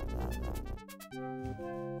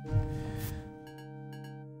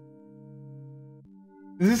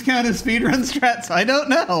 Does this count as speedrun strats? I don't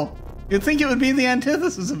know. You'd think it would be the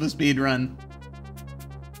antithesis of a speedrun.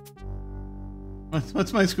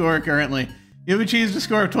 What's my score currently? You have achieved a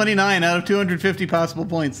score of 29 out of 250 possible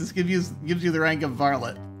points. This gives you the rank of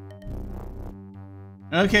varlet.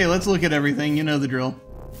 Okay, let's look at everything. You know the drill.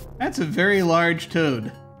 That's a very large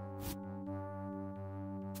toad.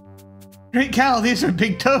 Great cow, these are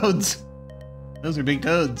big toads. Those are big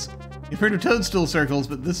toads. You've heard of toadstool circles,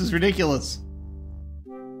 but this is ridiculous.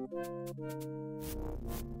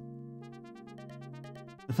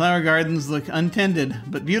 The flower gardens look untended,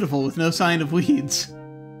 but beautiful with no sign of weeds.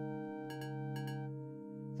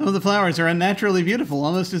 Some of the flowers are unnaturally beautiful,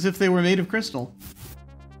 almost as if they were made of crystal.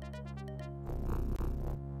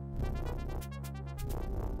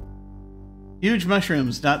 Huge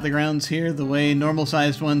mushrooms dot the grounds here, the way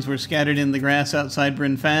normal-sized ones were scattered in the grass outside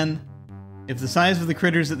Bryn Fan. If the size of the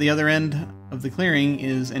critters at the other end of the clearing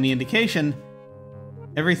is any indication,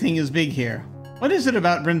 everything is big here. What is it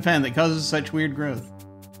about Bryn Fan that causes such weird growth?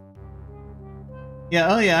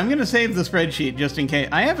 Yeah, oh yeah, I'm gonna save the spreadsheet just in case.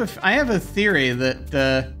 I have a theory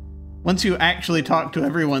that once you actually talk to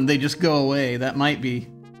everyone, they just go away. That might be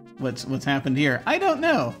what's happened here. I don't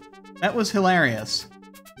know. That was hilarious.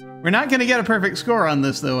 We're not gonna get a perfect score on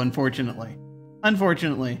this though, unfortunately.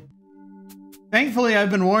 Unfortunately. Thankfully, I've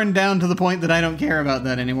been worn down to the point that I don't care about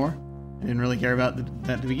that anymore. I didn't really care about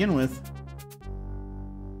that to begin with.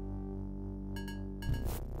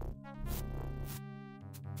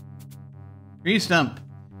 Tree stump.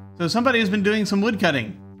 So somebody has been doing some wood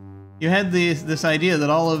cutting. You had this idea that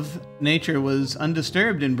all of nature was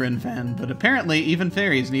undisturbed in Bryn Fan, but apparently even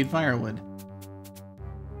fairies need firewood.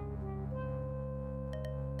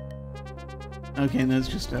 Okay, and that's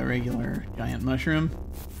just a regular giant mushroom.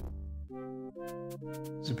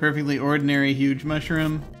 It's a perfectly ordinary huge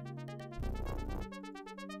mushroom.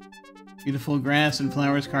 Beautiful grass and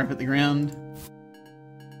flowers carpet the ground.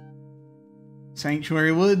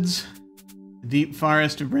 Sanctuary woods. The deep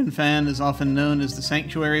forest of Bryn Fan is often known as the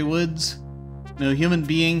Sanctuary Woods. No human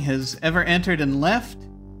being has ever entered and left,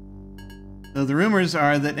 though the rumors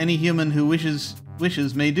are that any human who wishes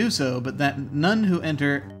may do so, but that none who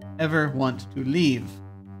enter ever want to leave.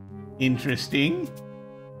 Interesting.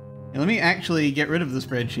 Now, let me actually get rid of the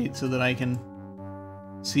spreadsheet so that I can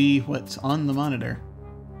see what's on the monitor.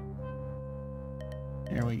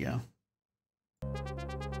 There we go.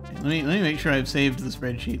 Okay, let me make sure I've saved the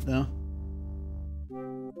spreadsheet though,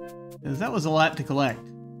 because that was a lot to collect.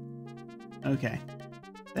 Okay,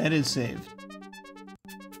 that is saved.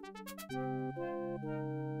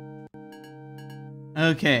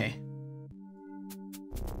 Okay.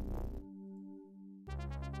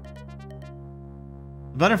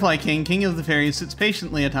 The Butterfly King, King of the Fairies, sits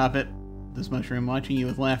patiently atop it, this mushroom, watching you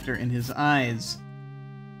with laughter in his eyes.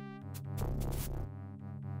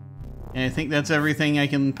 And I think that's everything I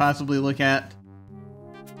can possibly look at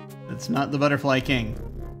that's not the Butterfly King.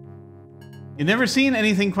 You've never seen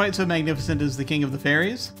anything quite so magnificent as the King of the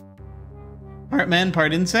Fairies? Part man,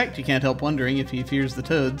 part insect, you can't help wondering if he fears the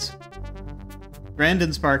toads. Grand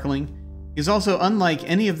and sparkling, he's also unlike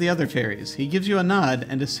any of the other fairies. He gives you a nod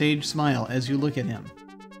and a sage smile as you look at him.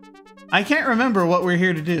 I can't remember what we're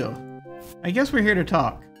here to do. I guess we're here to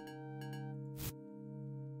talk.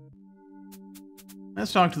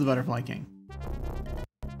 Let's talk to the Butterfly King.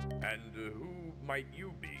 And who might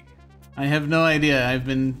you be? I have no idea. I've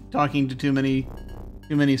been talking to too many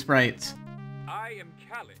sprites. I am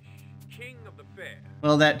Callash, King of the Fair.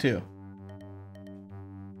 Well, that too.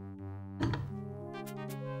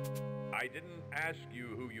 I didn't ask you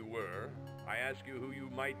who you were. I asked you who you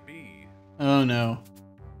might be. Oh no.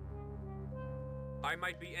 I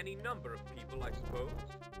might be any number of people, I suppose.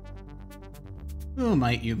 Who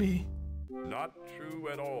might you be? Not true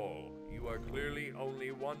at all. You are clearly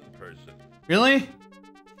only one person. Really?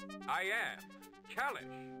 I am Callash.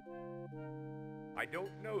 I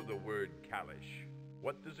don't know the word Callash.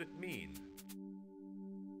 What does it mean?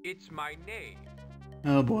 It's my name.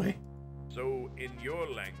 Oh boy. So, in your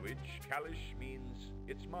language, Callash means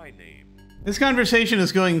it's my name. This conversation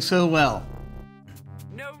is going so well.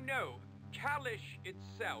 No. Callash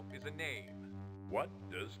itself is a name. What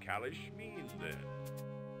does Callash mean, then?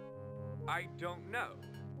 I don't know.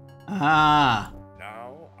 Ah.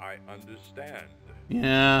 Now I understand.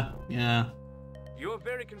 Yeah. You're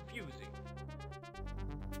very confusing.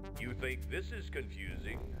 You think this is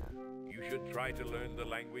confusing? You should try to learn the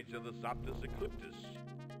language of the Soptus Ecliptus.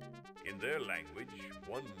 In their language,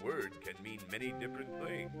 one word can mean many different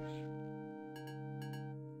things.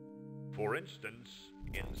 For instance,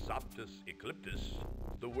 in Soptus Ecliptus,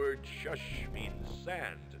 the word shush means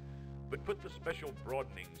sand, but put the special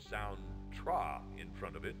broadening sound tra in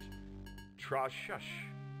front of it, tra-shush,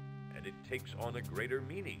 and it takes on a greater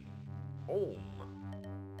meaning, home.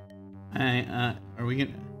 I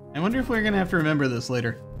wonder if we're gonna have to remember this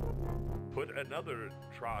later. Put another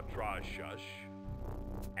tra-tra-shush,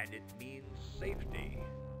 and it means safety.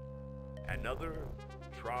 Another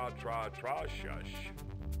tra-tra-tra-shush,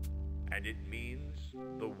 and it means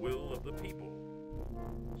the will of the people.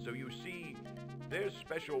 So you see, their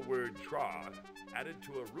special word tra, added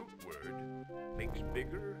to a root word, makes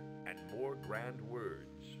bigger and more grand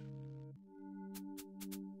words.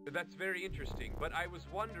 That's very interesting, but I was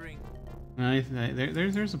wondering...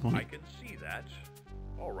 There's a point. I can see that.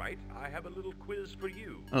 All right, I have a little quiz for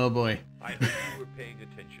you. Oh boy. I hope you were paying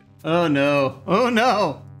attention. Oh no. Oh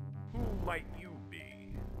no! Who might you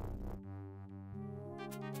be?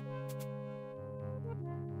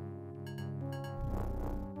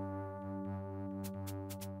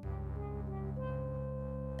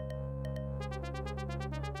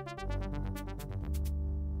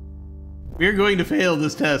 We're going to fail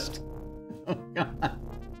this test. Oh, God.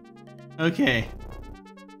 Okay.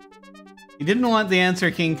 He didn't want the answer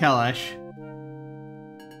King Callash.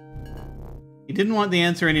 He didn't want the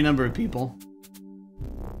answer any number of people.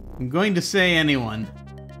 I'm going to say anyone.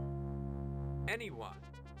 Anyone.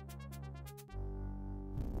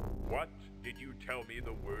 What did you tell me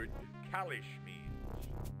the word Callash means?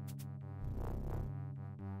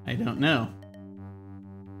 I don't know.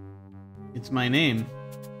 It's my name.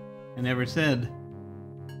 I never said.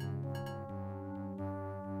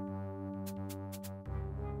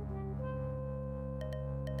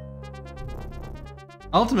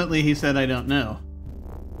 Ultimately, he said, I don't know.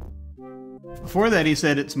 Before that, he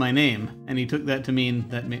said, it's my name, and he took that to mean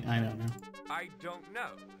that I don't know. I don't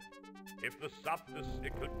know. If the Soptus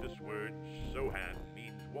Ecliptus word Sohan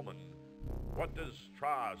means woman, what does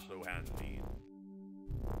Tra Sohan mean?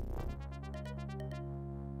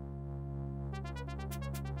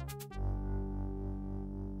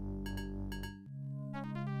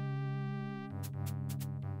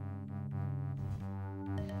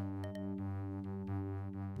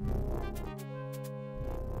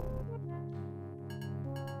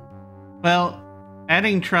 Well,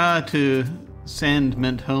 adding Tra to sand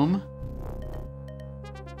meant home.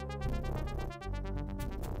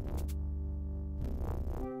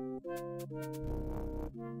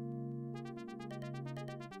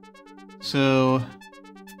 So,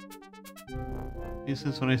 this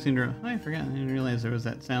is what I seem to. I forgot. I didn't realize there was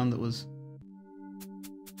that sound that was.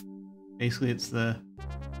 Basically, it's the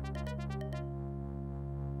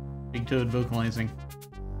Big Toad vocalizing.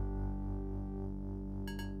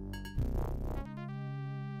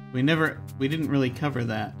 We didn't really cover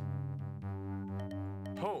that.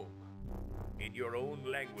 Home. In your own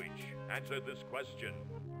language, answer this question.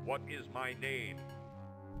 What is my name?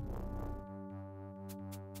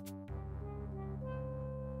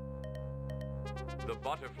 The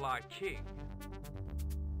Butterfly King.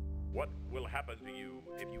 What will happen to you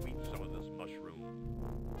if you eat some of this mushroom?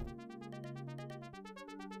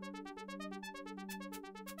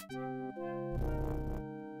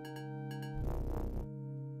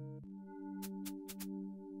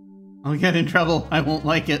 I'll get in trouble. I won't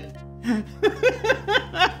like it. I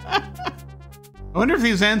wonder if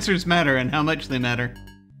these answers matter and how much they matter.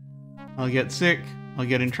 I'll get sick. I'll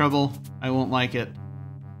get in trouble. I won't like it.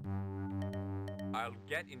 I'll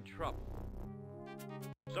get in trouble.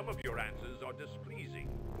 Some of your answers are displeasing,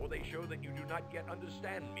 or they show that you do not yet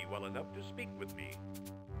understand me well enough to speak with me.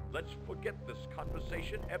 Let's forget this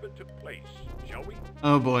conversation ever took place, shall we?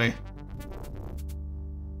 Oh boy.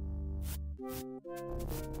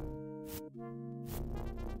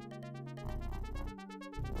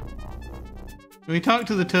 Can we talk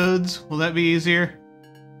to the toads? Will that be easier?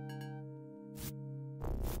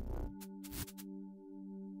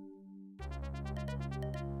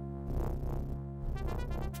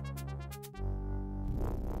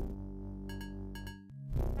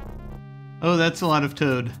 Oh, that's a lot of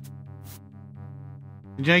toad.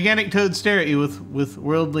 The gigantic toads stare at you with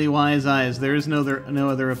worldly wise eyes. There is no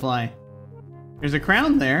other reply. There's a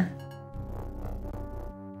crown there.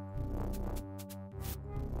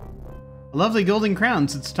 A lovely golden crown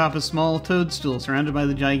sits atop a small toadstool surrounded by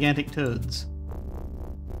the gigantic toads.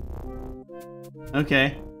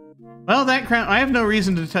 Okay. Well, that crown... I have no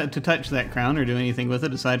reason to touch that crown or do anything with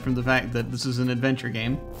it aside from the fact that this is an adventure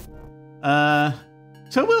game.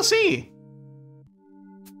 So we'll see.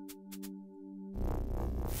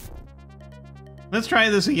 Let's try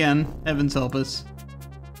this again. Heavens help us.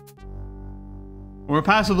 Or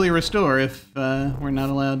possibly restore if we're not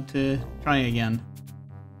allowed to try again.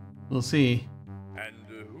 We'll see. And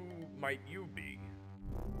who might you be?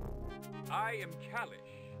 I am Callash,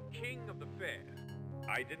 King of the Fair.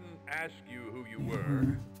 I didn't ask you who you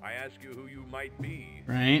were. I asked you who you might be.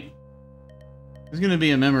 Right? It's gonna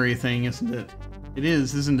be a memory thing, isn't it? It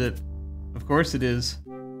is, isn't it? Of course it is.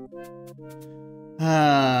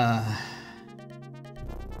 I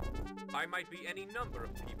might be any number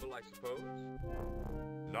of people, I suppose.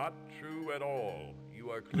 Not true at all. You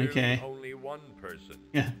are clearly only one person.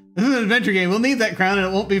 Yeah. This is an adventure game. We'll need that crown and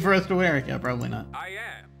it won't be for us to wear. Yeah, probably not. I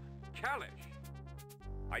am Callash.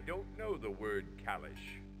 I don't know the word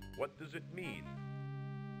Callash. What does it mean?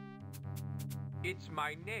 It's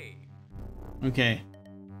my name. Okay.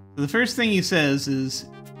 So the first thing he says is,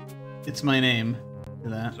 it's my name. To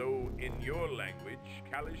that. So, in your language,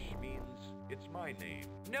 Callash means, it's my name.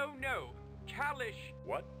 No, Callash.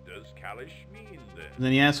 What does Callash mean, then? And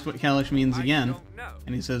then he asks what Callash means again. I don't know.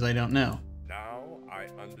 And he says, I don't know. Now I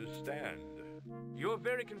understand. You're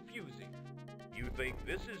very confusing. You think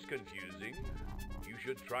this is confusing? You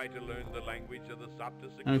should try to learn the language of the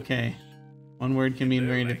Soptus Ecliptus. Okay. One word can mean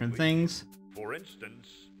their very different language. things. For instance,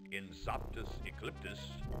 in Zoptus Ecliptus,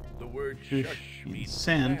 the word Shush shush means means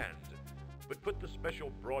sand. sand, but put the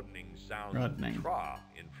special broadening sound Broadening. tra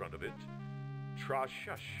in front of it, tra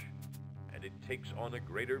shush, and it takes on a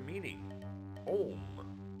greater meaning, home.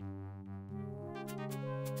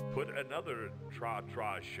 Put another tra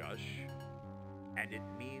tra shush, and it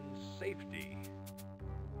means safety.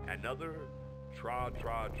 Another tra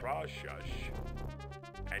tra tra shush,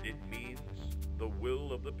 and it means the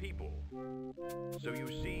will of the people. So you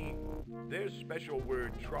see, their special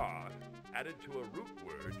word tra added to a root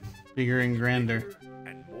word, Bigger and grander. bigger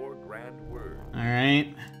and more grand word.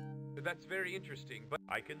 Alright. That's very interesting, but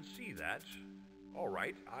I can see that. All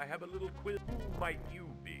right, I have a little quiz. Who might you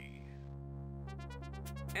be?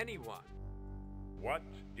 anyone. What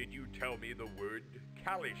did you tell me the word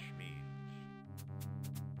Callash means?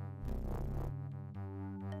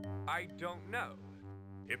 I don't know.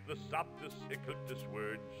 If the Soptus Ecliptus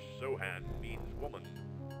word Sohan means woman,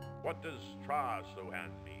 what does Tra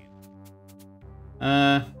Sohan mean?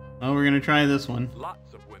 Well, we're gonna try this one.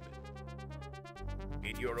 Lots of women.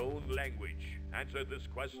 In your own language, answer this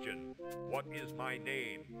question. What is my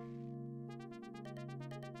name?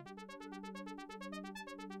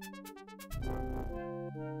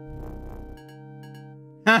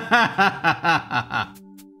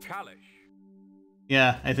 Callash.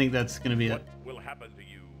 Yeah, I think that's gonna be What it. will happen to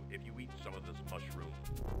you if you eat some of this mushroom?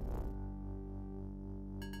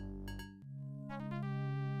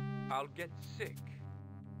 I'll get sick.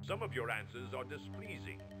 Some of your answers are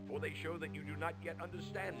displeasing, for they show that you do not yet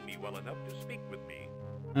understand me well enough to speak with me.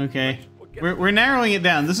 Okay. We're narrowing it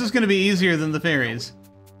down. This is gonna be easier than the fairies.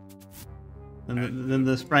 Than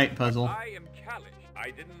the sprite puzzle. I am Callash.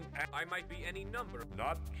 I didn't. I might be any number.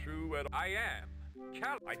 Not true at all. I am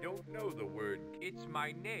Callash. I don't know the word. It's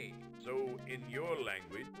my name. So, in your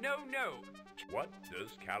language, No, no. what does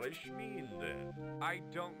Callash mean then? I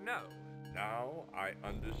don't know. Now I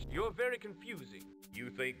understand. You're very confusing. You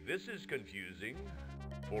think this is confusing?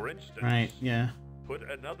 For instance, Right, yeah. put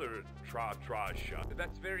another tra tra shut.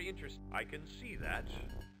 That's very interesting. I can see that.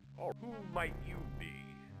 Or who might you be?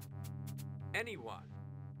 Anyone.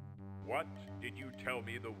 What did you tell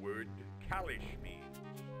me the word Callash means?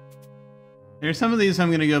 There's some of these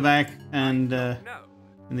I'm gonna go back and No.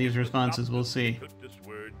 in these responses we'll see. This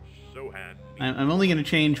word Sohan means I'm only gonna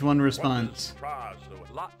change one what does response. tra so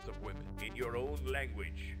Lots of women. in your own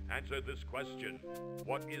language? Answer this question.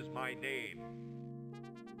 What is my name?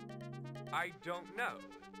 I don't know.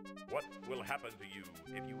 What will happen to you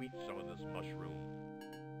if you eat some of this mushroom?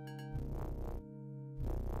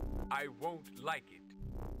 I won't like it.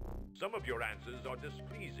 Some of your answers are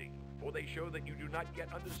displeasing, for they show that you do not yet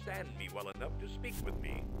understand me well enough to speak with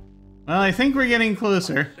me. Well, I think we're getting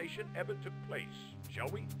closer. Conversation ever took place, shall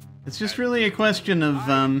we? It's just really a question of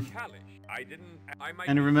I'm Callash. I didn't. I might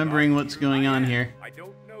kind of be remembering wrong. what's going on here. I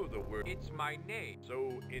don't know the word. It's my name.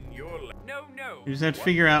 So in your No, no. You just have to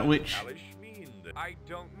figure out which. Callash mean then? I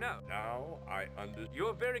don't know. Now I understand.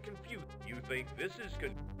 You're very confused. You think this is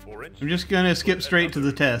for instance? I'm just gonna skip put straight to the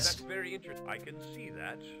another- That's test. very interesting. I can see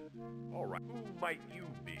that. All right. Who might you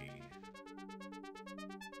be?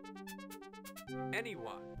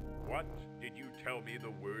 Anyone. What did you tell me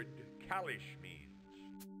the word Callash means?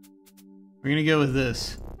 We're gonna go with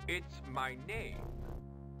this. It's my name.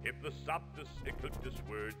 If the Soptus Ecliptus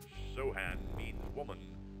word Sohan means woman,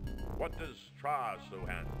 what does Tra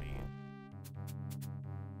Sohan mean?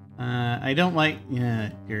 I don't like.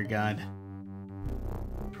 Yeah, dear God.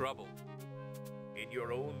 Trouble. In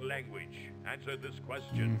your own language, answer this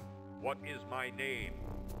question. What is my name?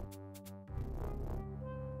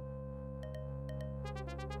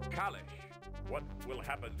 Callash. What will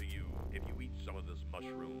happen to you if you eat some of this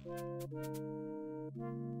mushroom?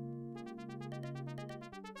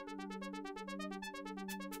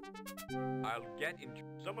 I'll get into.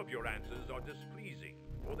 Some of your answers are displeasing,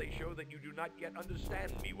 for they show that you do not yet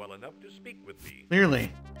understand me well enough to speak with me.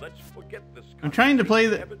 Clearly, Let's forget this. I'm trying to play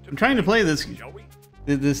the. conversation ever took I'm trying to play place, this. Shall we?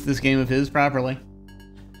 This game of his properly.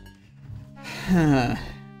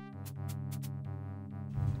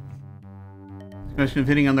 Question of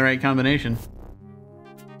hitting on the right combination.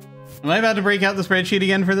 Am I about to break out the spreadsheet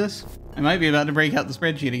again for this? I might be about to break out the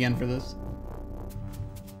spreadsheet again for this.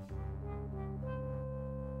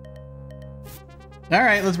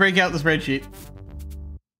 Alright, let's break out the spreadsheet.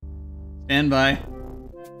 Stand by.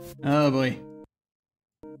 Oh boy.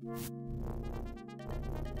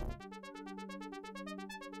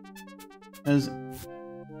 It's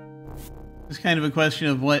kind of a question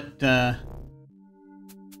of what they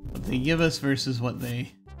give us versus what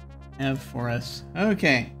they have for us.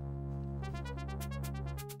 Okay.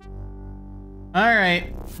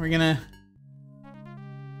 Alright, we're gonna...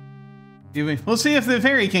 We'll see if the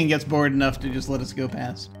Fairy King gets bored enough to just let us go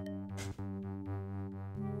past.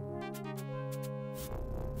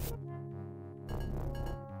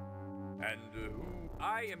 And who?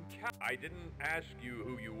 I am I didn't ask you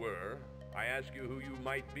who you were. I asked you who you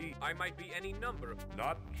might be. I might be any number.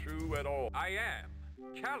 Not true at all. I am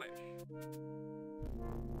Callash.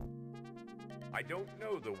 I don't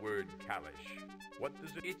know the word Callash. What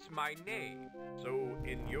does it... It's my name. So,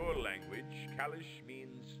 in your language, Callash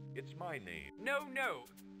means it's my name. No.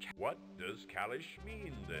 What does Callash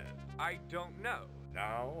mean, then? I don't know.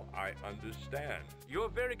 Now I understand. You're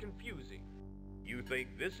very confusing. You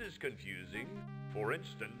think this is confusing? For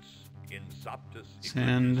instance, in Soptus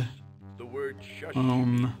Send Ecliptus, the word shush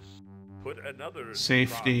home means put another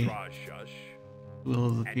safety. shush. Will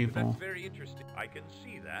of the And people. That's very interesting. I can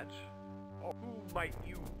see that. Oh, who might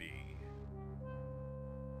you be?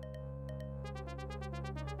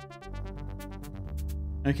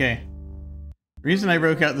 Okay. The reason I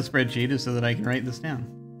broke out the spreadsheet is so that I can write this down.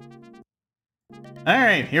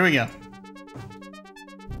 Alright, here we go.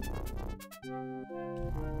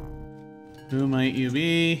 Who might you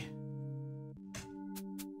be?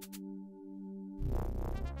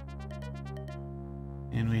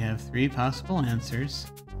 And we have 3 possible answers.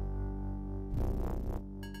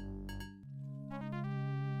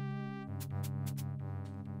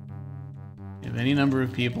 We have any number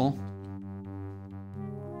of people.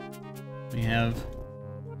 We have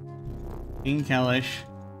King Callash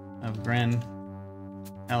of Gran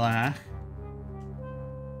Callash.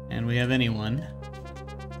 And we have anyone.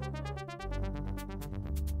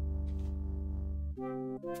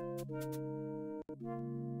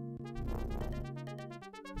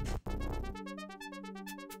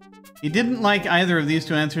 He didn't like either of these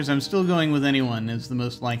 2 answers. I'm still going with anyone as the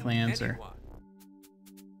most likely answer. Anyone.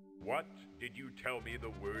 What did you tell me the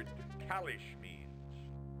word Callash means?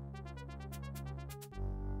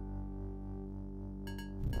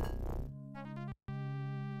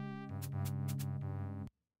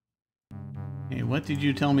 Okay, what did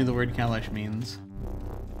you tell me the word Callash means?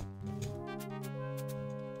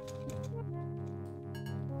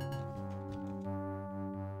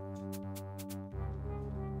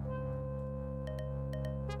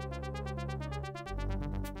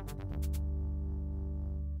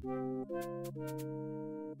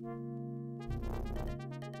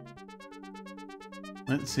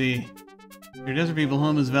 Let's see. Your desert people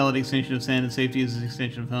home is a valid extension of sand, and safety is an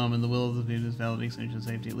extension of home, and the will of the people is a valid extension of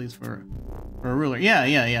safety, at least for a ruler. Yeah,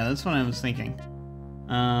 that's what I was thinking.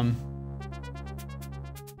 I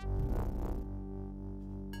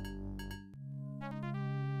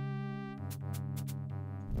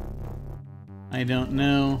don't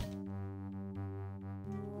know.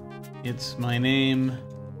 It's my name.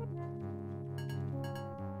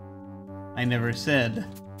 I never said.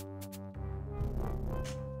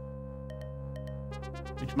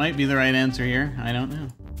 Which might be the right answer here. I don't know.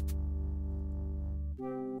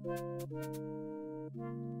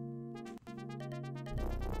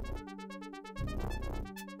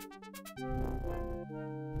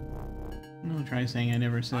 I'll try saying I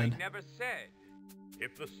never said. I never said.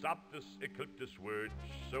 If the Soptus Ecliptus word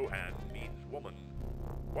Sohan means woman,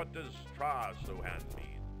 what does Tra Sohan mean?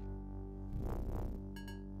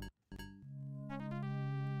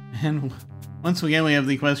 And once again, we have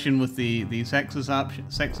the question with the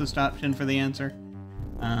sexist option for the answer.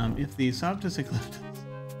 If the Soptus Ecliptus...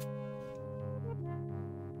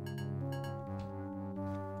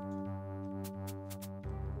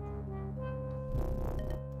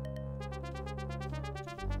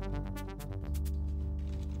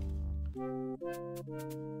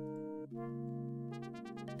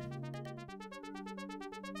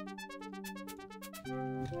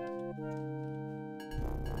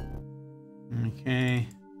 Okay.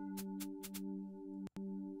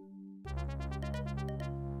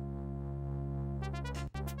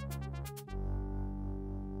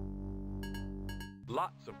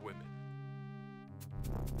 Lots of women.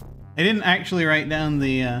 I didn't actually write down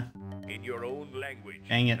the, In your own language,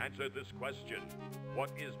 Dang it. answer this question. What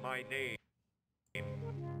is my name?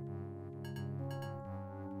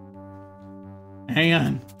 Hang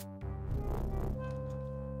on.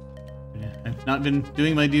 I've not been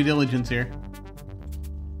doing my due diligence here.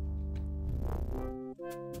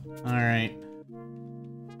 Alright.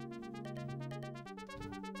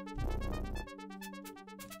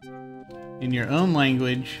 In your own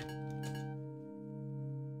language.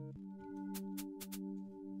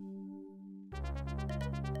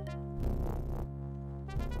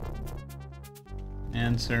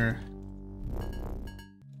 Answer.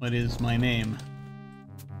 What is my name?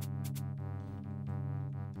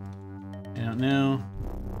 don't know.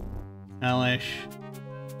 Callash.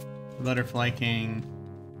 Butterfly King.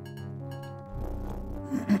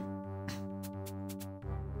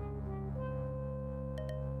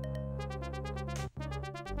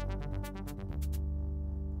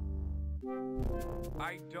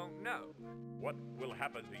 I don't know. What will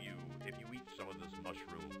happen to you if you eat some of this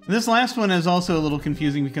mushroom? This last one is also a little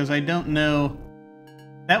confusing because I don't know.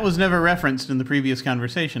 That was never referenced in the previous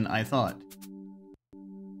conversation, I thought.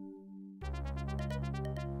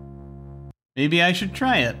 Maybe I should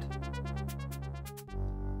try it.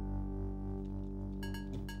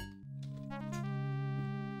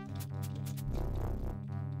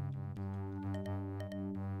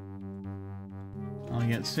 I'll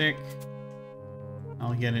get sick.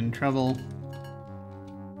 I'll get in trouble.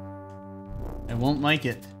 I won't like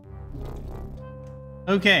it.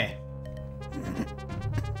 Okay.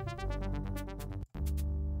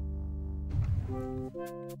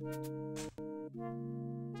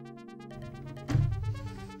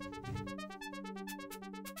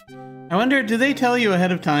 I wonder, do they tell you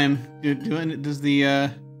ahead of time? Does the,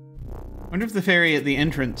 I wonder if the fairy at the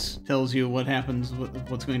entrance tells you what happens,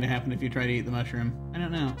 what's going to happen if you try to eat the mushroom. I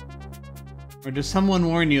don't know. Or does someone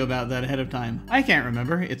warn you about that ahead of time? I can't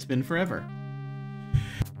remember. It's been forever.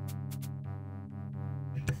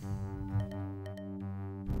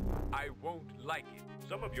 I won't like it.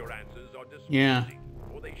 Some of your answers are displeasing, Yeah.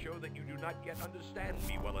 or they show that you do not yet understand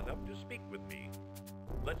me well enough to speak with me.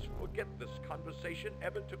 Let's forget this conversation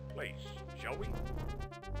ever took place, shall we?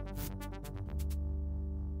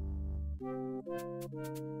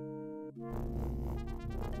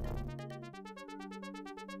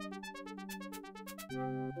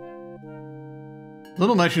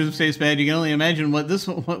 Little mushrooms taste bad. You can only imagine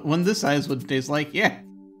what one this size would taste like. Yeah.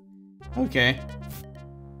 Okay.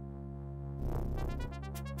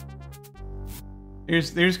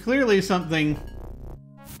 There's clearly something.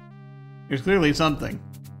 There's clearly something.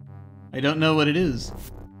 I don't know what it is.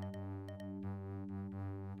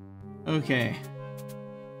 Okay.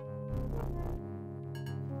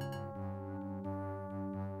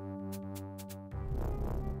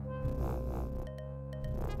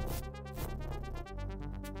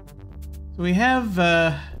 So we have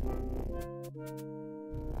a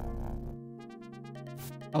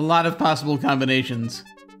lot of possible combinations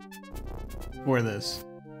for this,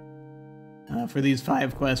 for these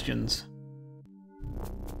 5 questions.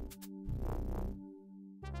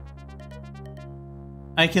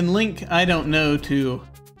 I can link I don't know to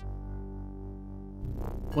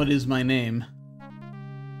what is my name.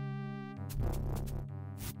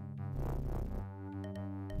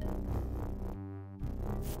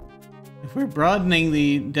 If we're broadening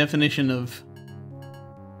the definition of...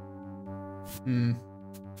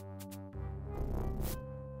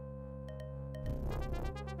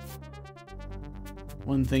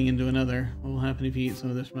 one thing into another. What will happen if you eat some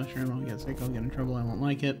of this mushroom? I'll get sick, I'll get in trouble, I won't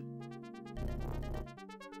like it.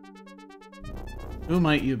 Who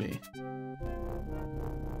might you be?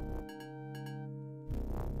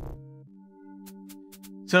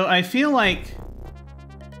 So I feel like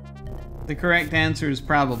the correct answer is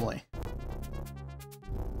probably.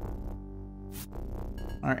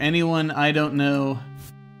 Are anyone I don't know,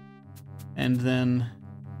 and then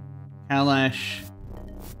Callash,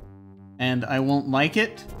 and I won't like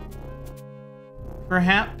it?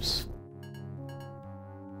 Perhaps?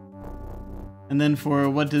 And then for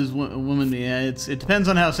what does a woman be? It depends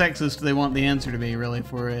on how sexist they want the answer to be, really,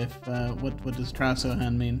 for if, what does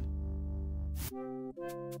Trasohan mean?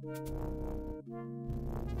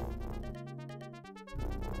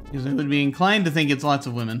 Because I would be inclined to think it's lots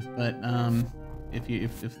of women, but,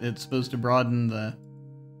 if it's supposed to broaden the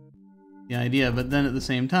idea, but then at the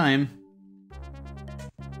same time,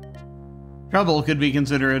 trouble could be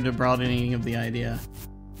considered a broadening of the idea.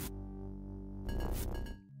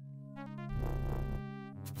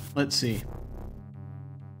 Let's see.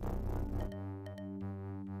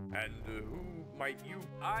 And who might you...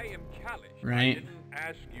 I am Callash. I Right. didn't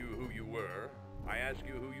ask you who you were. I asked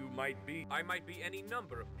you who you might be. I might be any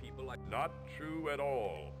number of people. Not true at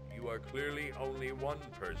all. You are clearly only one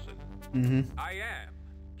person. I am.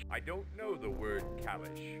 I don't know the word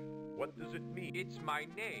Callash. What does it mean? It's my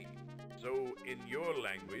name. So, in your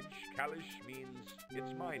language, Callash means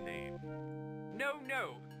it's my name. No.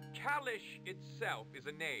 Callash itself is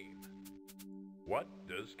a name. What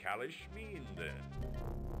does Callash mean, then?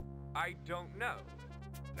 I don't know.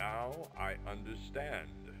 Now I understand.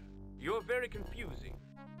 You're very confusing.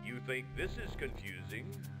 You think this is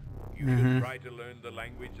confusing? You should try to learn the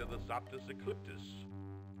language of the Soptus Ecliptus.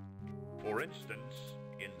 For instance,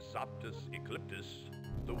 in Soptus Ecliptus,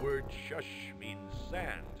 the word shush means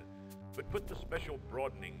sand, but put the special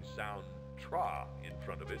broadening sound tra in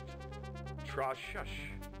front of it. Tra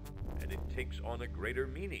shush, and it takes on a greater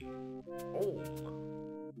meaning. Home.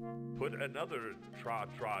 Put another tra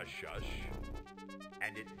shush,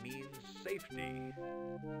 and it means safety.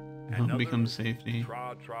 Home becomes safety.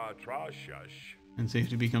 Tra shush. And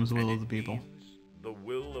safety becomes will of the people. The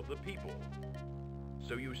will of the people.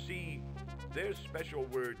 So you see, their special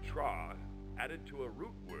word tra, added to a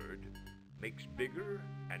root word, makes bigger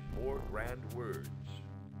and more grand words.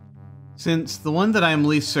 Since the one that I'm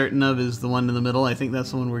least certain of is the one in the middle, I think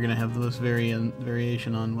that's the one we're going to have the most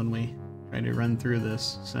variation on when we try to run through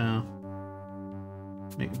this, so...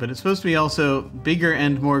 But it's supposed to be also bigger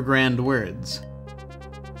and more grand words.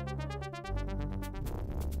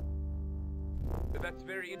 That's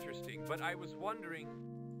very interesting, but I was wondering...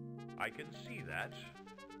 I can see that.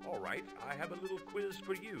 All right, I have a little quiz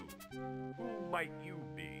for you. Who might you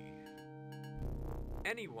be?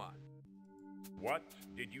 Anyone. What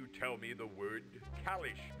did you tell me the word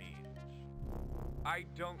Callash means? I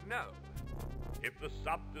don't know. If the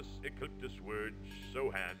Soptus Ecliptus word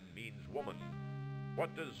Sohan means woman,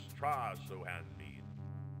 what does Tra Sohan mean?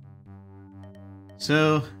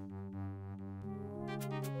 So...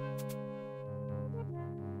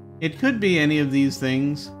 it could be any of these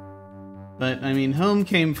things. But, I mean, home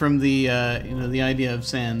came from the, the idea of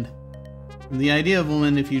sand. From the idea of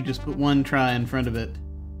woman, if you just put one try in front of it.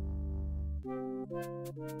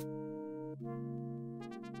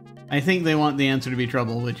 I think they want the answer to be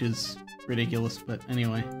trouble, which is ridiculous, but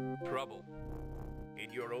anyway. Trouble.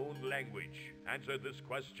 In your own language, answer this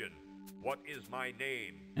question. What is my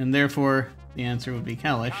name? And therefore, the answer would be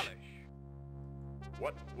Callash. Callash.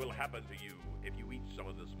 What will happen to you if you eat some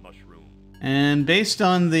of this mushroom? And based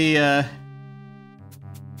on the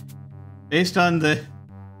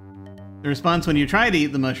response when you try to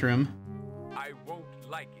eat the mushroom... I won't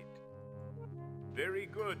like it. Very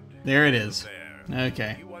good. There it is. There.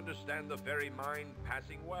 Okay. You understand the fairy mind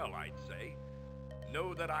passing well, I'd say.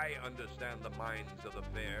 Know that I understand the minds of the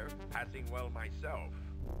fair passing well myself.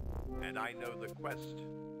 And I know the quest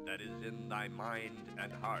that is in thy mind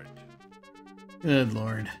and heart. Good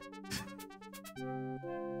Lord.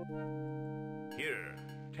 Here,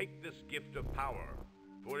 take this gift of power,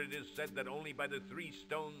 for it is said that only by the 3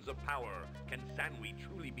 stones of power can Sanwi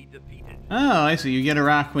truly be defeated. Oh, I see. You get a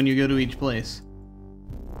rock when you go to each place.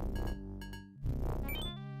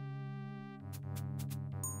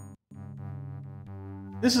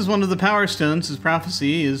 This is one of the power stones whose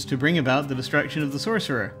prophecy is to bring about the destruction of the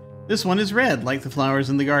sorcerer. This one is red, like the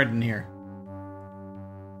flowers in the garden here.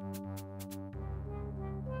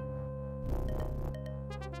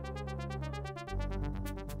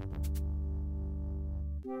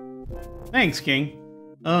 Thanks, King.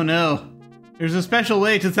 Oh no. There's a special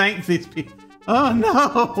way to thank these people. Oh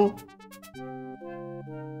no!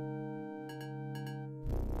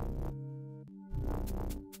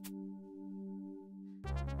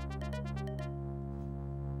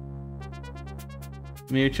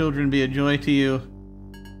 May your children be a joy to you,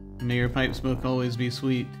 and may your pipe smoke always be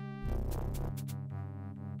sweet.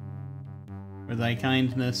 For thy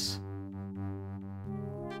kindness,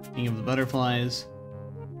 King of the Butterflies.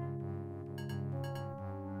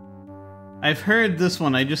 I've heard this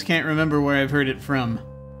one, I just can't remember where I've heard it from.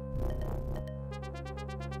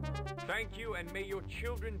 Thank you, and may your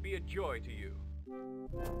children be a joy to you.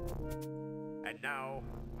 And now,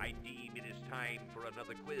 I deem it is time for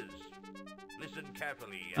another quiz. Listen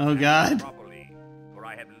carefully Oh, and God. answer properly, for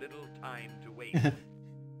I have little time to wait.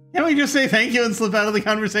 Can't we just say thank you and slip out of the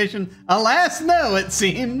conversation? Alas, no, it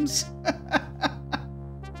seems.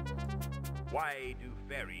 Why do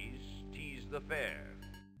fairies tease the fair?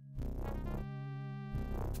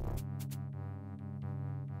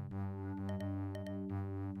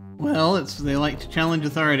 Well, it's they like to challenge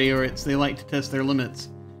authority, or it's they like to test their limits.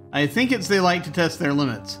 I think it's they like to test their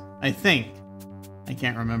limits. I think. I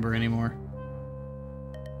can't remember anymore.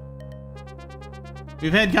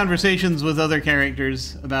 We've had conversations with other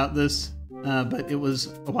characters about this, but it was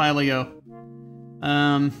a while ago.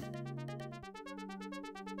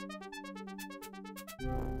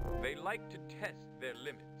 They like to test their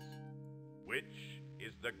limits. Which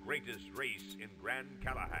is the greatest race in Grand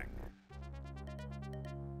Callahan?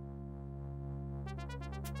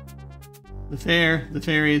 The fair, the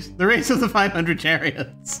fairies, the race of the 500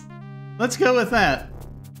 chariots. Let's go with that.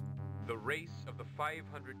 The race of the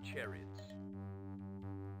 500 chariots.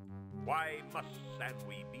 Why must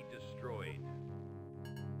Sanwi be destroyed?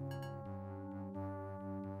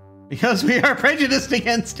 Because we are prejudiced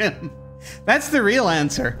against him. That's the real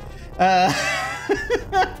answer.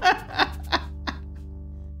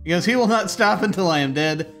 Because he will not stop until I am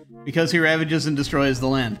dead, Because he ravages and destroys the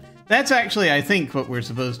land. That's actually, I think, what we're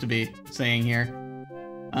supposed to be saying here.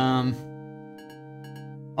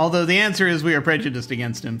 Although the answer is we are prejudiced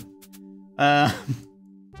against him.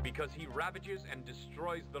 Because he ravages and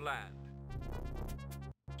destroys the land.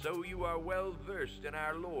 So you are well versed in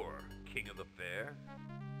our lore, King of the Fair.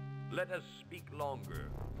 Let us speak longer,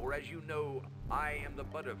 for as you know, I am the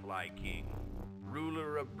Butterfly King,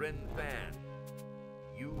 ruler of Bryn Fan.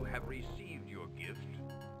 You have received your gift,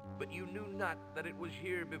 but you knew not that it was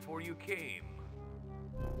here before you came.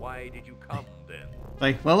 Why did you come then?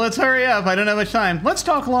 Like, well, let's hurry up. I don't have much time. Let's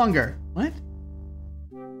talk longer. What?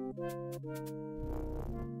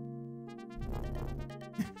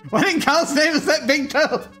 What in Cal's name is that big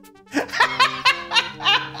toe?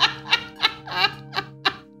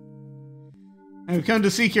 I have come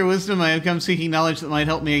to seek your wisdom. I have come seeking knowledge that might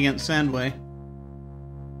help me against Sandway.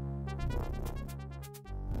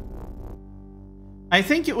 I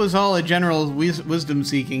think it was all a general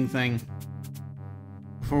wisdom-seeking thing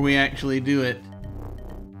before we actually do it.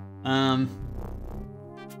 I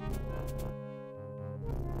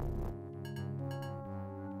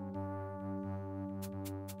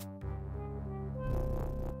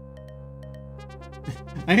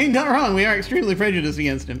mean, not wrong. We are extremely prejudiced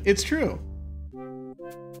against him. It's true.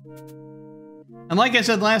 And like I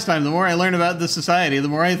said last time, the more I learn about this society, the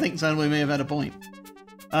more I think Sunway may have had a point.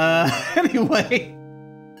 Anyway.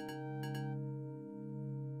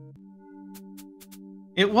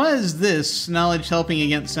 It was this, knowledge helping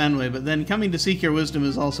against Sandway, but then coming to seek your wisdom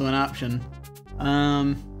is also an option.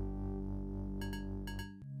 I'm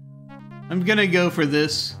gonna go for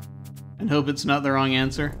this, and hope it's not the wrong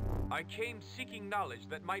answer. I came seeking knowledge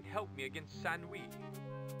that might help me against Sanwi.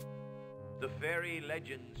 The fairy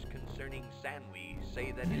legends concerning Sanwi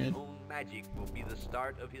say that his own magic will be the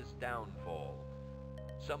start of his downfall.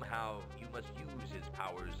 Somehow, you must use his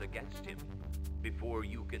powers against him before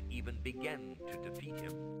you can even begin to defeat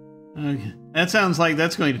him. Okay. That sounds like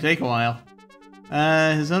that's going to take a while.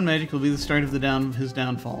 His own magic will be the start of his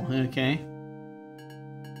downfall. Okay.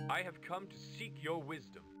 I have come to seek your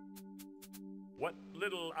wisdom. What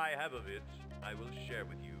little I have of it, I will share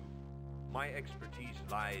with you. My expertise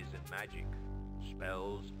lies in magic,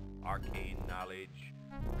 spells, arcane knowledge,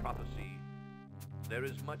 prophecy. There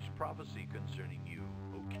is much prophecy concerning you,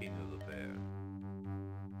 O King of the Fair.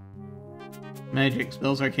 Magic,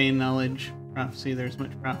 spells, arcane knowledge, prophecy. There's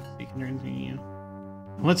much prophecy concerning you.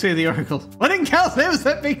 What say the oracles? What in Cal's name is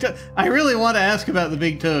that big toad? I really want to ask about the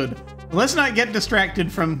big toad. Let's not get distracted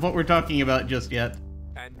from what we're talking about just yet.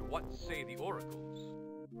 And what say the oracles?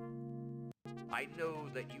 I know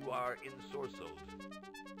that you are ensorcelled.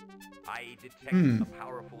 I detect a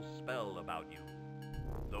powerful spell about you,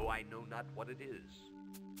 though I know not what it is.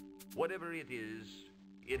 Whatever it is,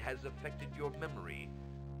 it has affected your memory,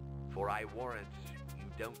 for I warrant you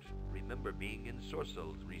don't remember being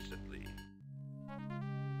ensorcelled recently.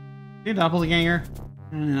 Hey, doppelganger.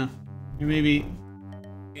 I don't know. Or maybe...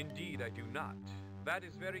 Indeed, I do not. That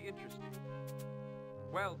is very interesting.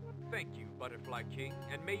 Well, thank you, Butterfly King,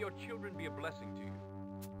 and may your children be a blessing to you.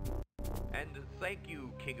 And thank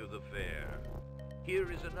you, King of the Fair. Here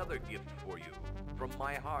is another gift for you, from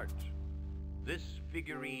my heart. This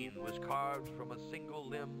figurine was carved from a single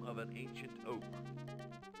limb of an ancient oak.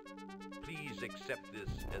 Please accept this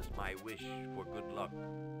as my wish for good luck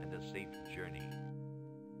and a safe journey.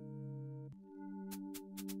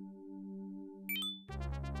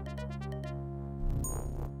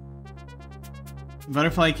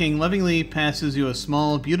 Butterfly King lovingly passes you a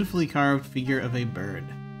small, beautifully carved figure of a bird.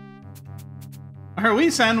 Are we,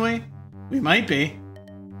 Sandway? We might be.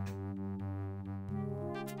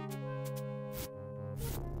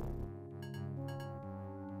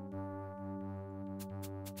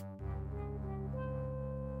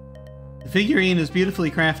 The figurine is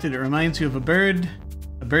beautifully crafted. It reminds you of a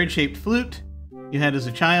bird-shaped flute you had as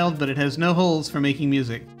a child, but it has no holes for making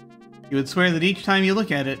music. You would swear that each time you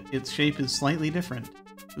look at it, its shape is slightly different.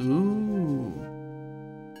 Ooh.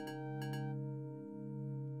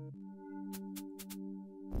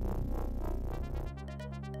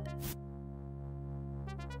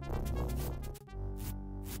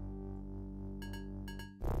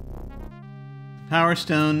 Power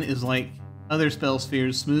Stone is like other spell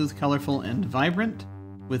spheres, smooth, colorful, and vibrant.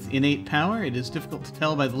 With innate power, it is difficult to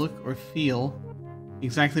tell by the look or feel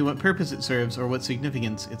exactly what purpose it serves or what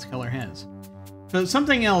significance its color has. So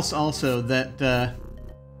something else also that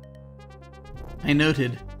I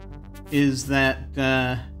noted is that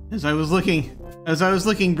as I was looking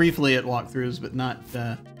briefly at walkthroughs, but not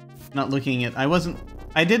looking at,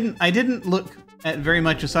 I didn't look at very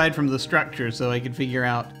much aside from the structure, so I could figure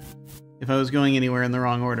out if I was going anywhere in the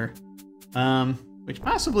wrong order. Which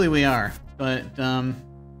possibly we are, but I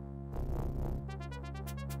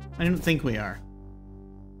don't think we are.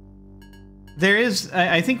 There is,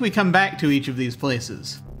 I think we come back to each of these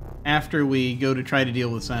places after we go to try to deal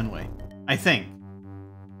with Soundway. I think.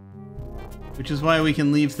 Which is why we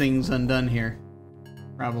can leave things undone here.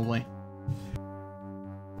 Probably.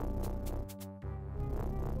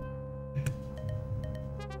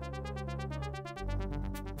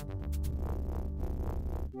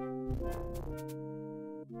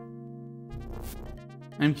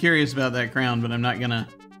 I'm curious about that crown, but I'm not gonna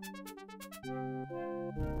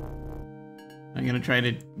try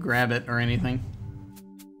to grab it or anything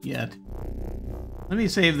yet. Let me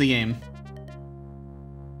save the game.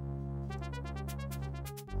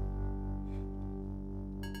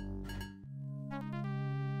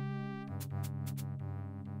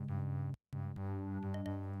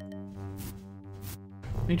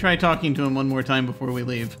 Let me try talking to him one more time before we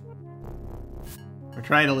leave. Or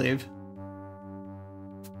try to leave.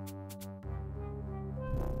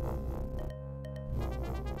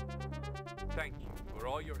 Thank you for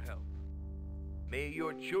all your help. May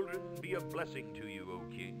your children be a blessing to you, O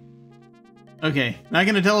King. Okay, not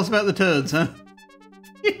gonna tell us about the toads, huh?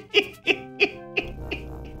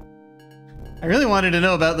 I really wanted to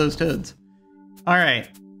know about those toads. Alright.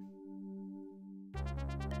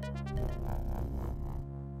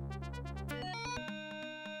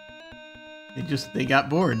 They got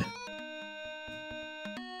bored.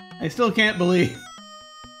 I still can't believe.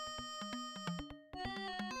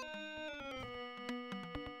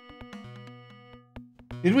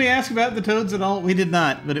 Did we ask about the toads at all? We did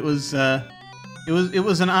not, but it was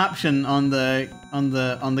an option on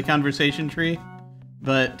the conversation tree,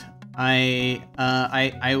 but I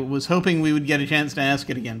was hoping we would get a chance to ask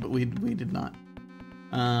it again, but we did not.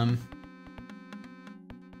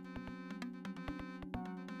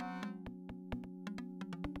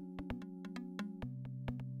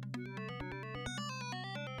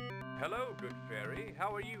 Hello, good fairy.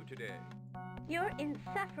 How are you today? Your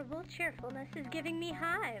insufferable cheerfulness is giving me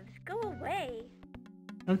hives. Go away.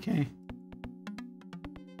 Okay.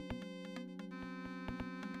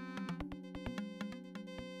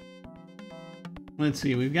 Let's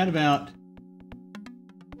see, we've got a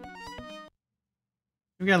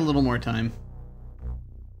little more time.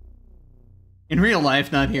 In real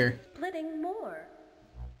life, not here. Splitting more.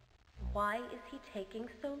 Why is he taking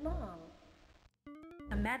so long?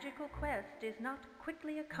 A magical quest is not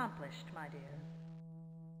quickly accomplished, my dear.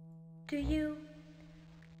 Do you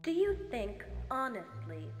think,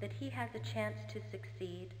 honestly, that he has a chance to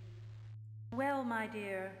succeed? Well, my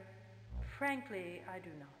dear, frankly, I do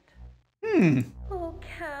not. Oh,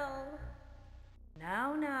 Cal.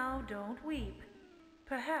 Now, don't weep.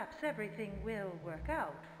 Perhaps everything will work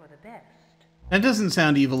out for the best. That doesn't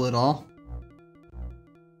sound evil at all.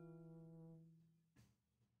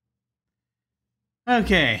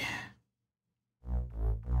 Okay.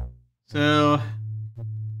 So,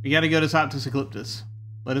 we gotta go to Soptus Ecliptus.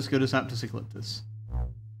 Let us go to Soptus Ecliptus.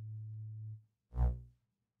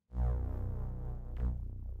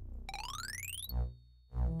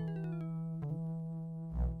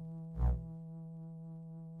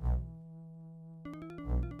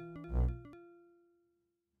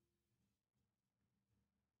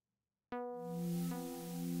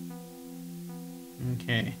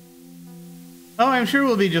 Okay. Oh, I'm sure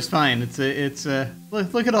we'll be just fine.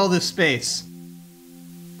 Look at all this space.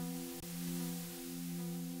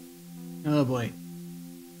 Oh boy.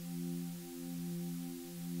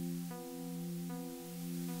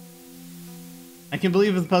 I can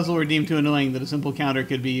believe if the puzzle were deemed too annoying that a simple counter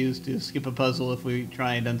could be used to skip a puzzle if we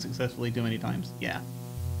tried unsuccessfully too many times. Yeah.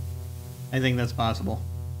 I think that's possible.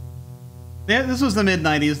 Yeah, this was the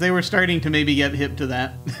mid-90s. They were starting to maybe get hip to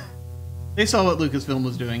that. They saw what Lucasfilm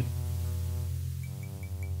was doing.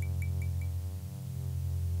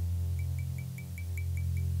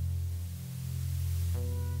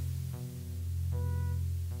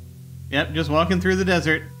 Yep, just walking through the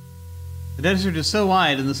desert. The desert is so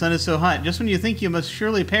wide and the sun is so hot, just when you think you must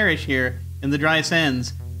surely perish here in the dry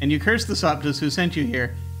sands, and you curse the Soptus who sent you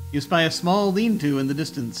here, you spy a small lean-to in the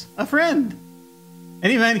distance. A friend!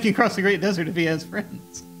 Any man can cross the great desert if he has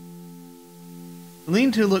friends. The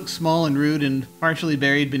lean-to looks small and rude and partially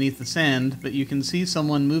buried beneath the sand, but you can see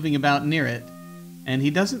someone moving about near it, and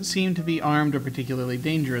he doesn't seem to be armed or particularly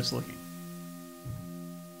dangerous looking.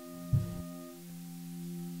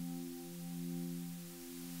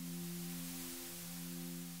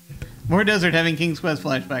 More desert having King's Quest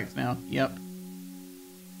flashbacks now. Yep.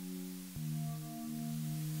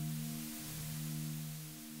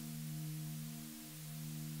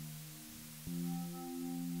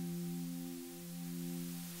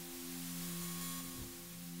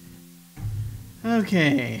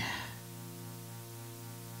 Okay.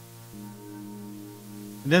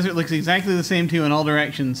 The desert looks exactly the same to you in all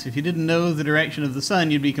directions. If you didn't know the direction of the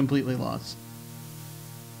sun, you'd be completely lost.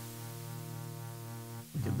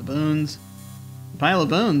 Look at the bones. The pile of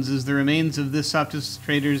bones is the remains of this Soptus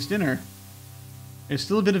trader's dinner. There's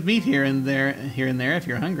still a bit of meat here and there if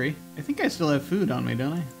you're hungry. I think I still have food on me,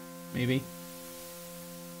 don't I? Maybe.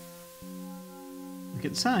 Look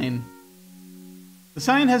at sign. The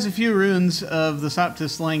sign has a few runes of the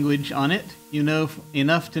Soptus language on it. You know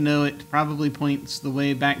enough to know it probably points the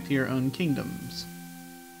way back to your own kingdoms.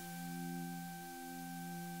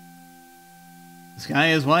 The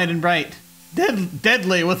sky is wide and bright,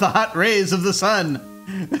 deadly with the hot rays of the sun.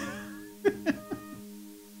 Look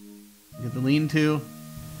at the lean-to.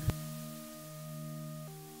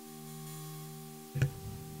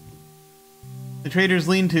 The trader's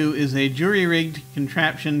lean-to is a jury-rigged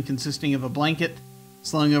contraption consisting of a blanket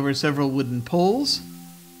slung over several wooden poles.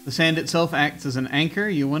 The sand itself acts as an anchor.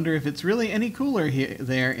 You wonder if it's really any cooler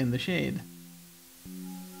there in the shade.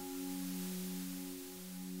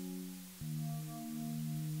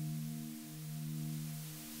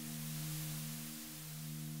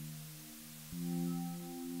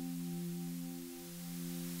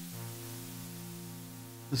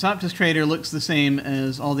 The Soptus trader looks the same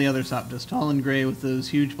as all the other Soptus, tall and gray with those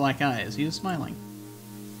huge black eyes. He is smiling.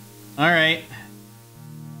 Alright.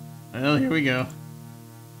 Well, here we go.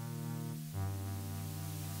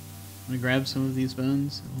 I'm gonna grab some of these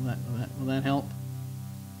bones. Will that help?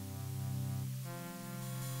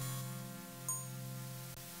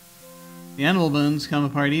 The animal bones come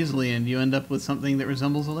apart easily and you end up with something that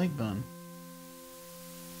resembles a leg bone.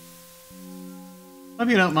 Hope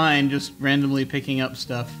you don't mind just randomly picking up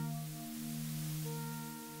stuff.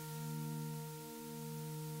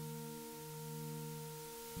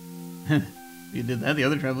 If you did that, the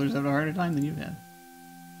other travelers have a harder time than you've had.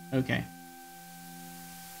 Okay.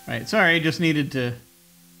 Right, sorry, just needed to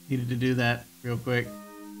do that real quick.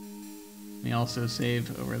 Let me also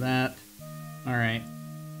save over that. Alright.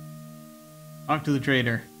 Talk to the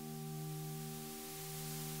trader.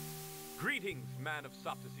 Greetings, man of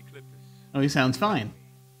Soptus Ecliptus. Oh, he sounds fine.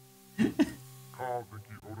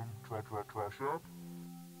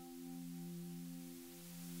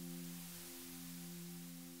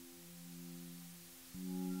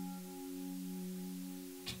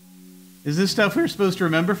 Is this stuff we're supposed to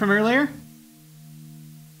remember from earlier?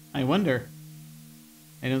 I wonder.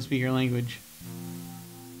 I don't speak your language.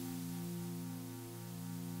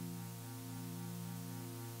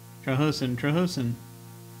 Trahosan.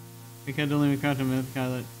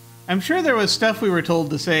 I'm sure there was stuff we were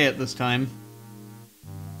told to say at this time.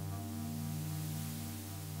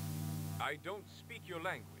 I don't speak your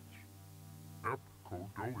language.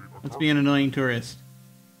 Let's be an annoying tourist.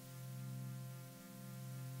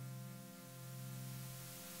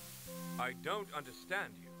 I don't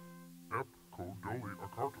understand you.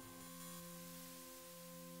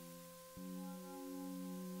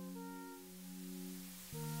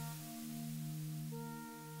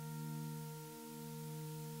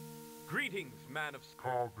 Greetings, man of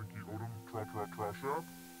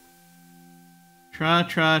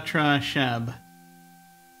Shab.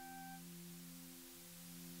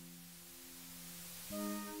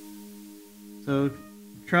 So,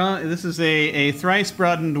 this is a thrice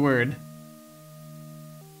broadened word.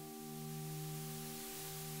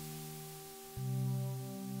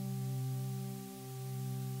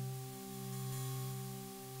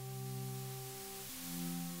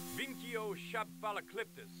 Vinkio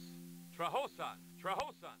Shabbalaclyptus. Trahosan.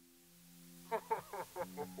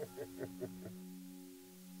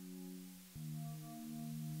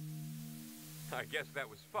 I guess that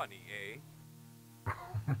was funny, eh?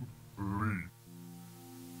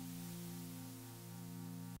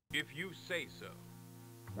 If you say so.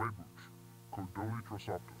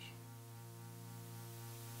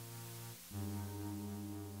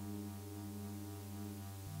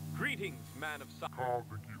 Greetings, man of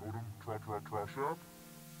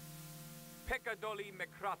Peccadoli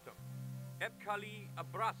Mecratum, Epcali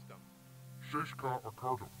Abrastum.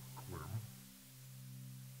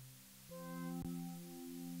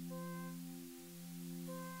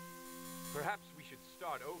 Perhaps we should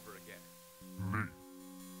start over again.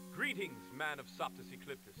 Greetings, man of Soptus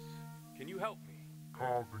Ecliptus. Can you help me?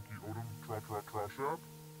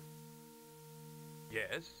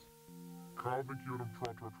 Yes?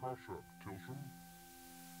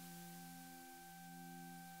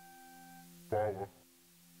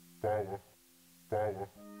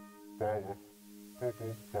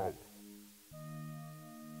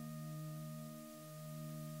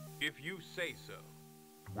 If you say so.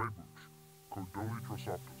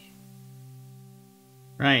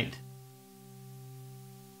 Right.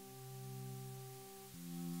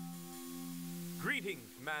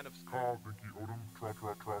 Greetings, man of...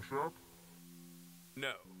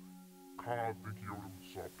 No.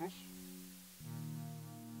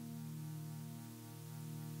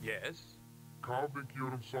 Yes?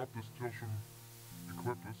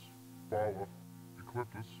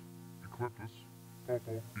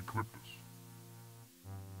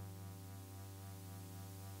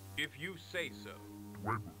 If you say so.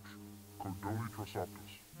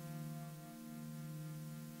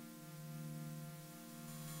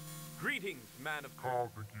 Greetings, man of...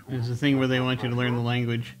 There's a thing where they want you to learn the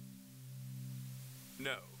language.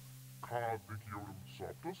 No.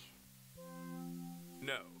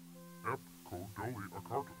 No.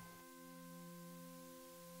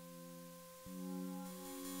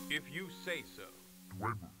 If you say so.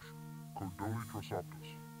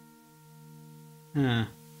 Huh.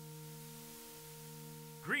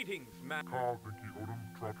 Greetings, man.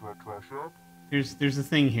 There's a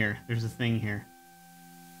thing here. There's a thing here.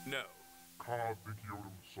 No.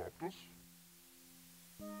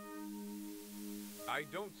 I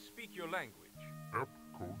don't speak your language.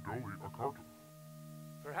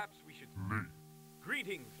 Perhaps we should...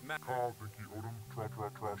 Greetings, man.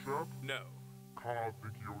 No.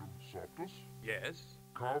 Yes?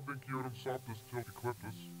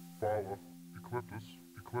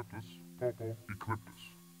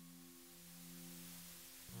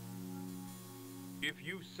 If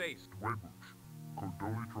you say so.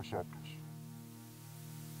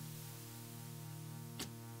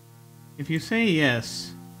 If you say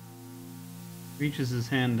yes, reaches his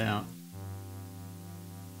hand out.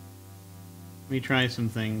 Let me try some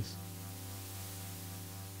things.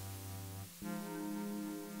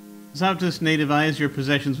 Zoptus native eyes your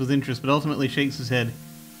possessions with interest, but ultimately shakes his head.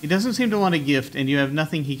 He doesn't seem to want a gift, and you have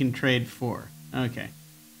nothing he can trade for. Okay.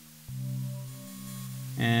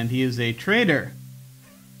 And he is a trader.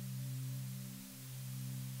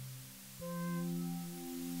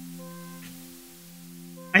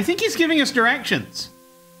 I think he's giving us directions.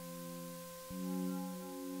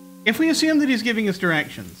 If we assume that he's giving us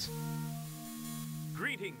directions.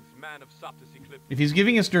 Greetings, man of Soptus Eclipse. If he's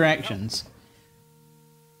giving us directions,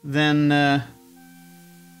 then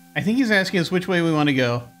I think he's asking us which way we want to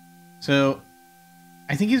go. So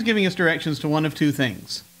I think he's giving us directions to one of two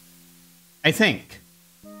things. I think.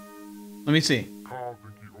 Let me see.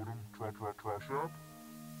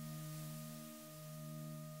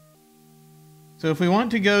 So if we want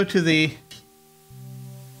to go to the...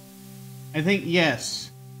 I think yes.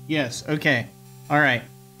 Yes, okay. Alright.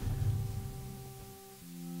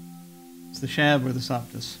 It's the Shab or the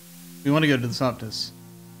Soptus. We want to go to the Soptus.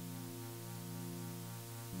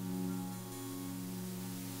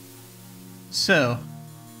 So...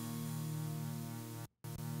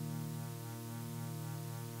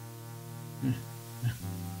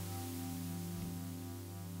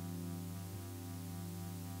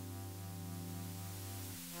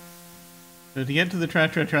 So to get to the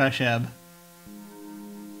Trashab,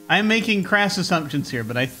 I'm making crass assumptions here,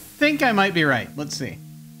 but I think I might be right. Let's see.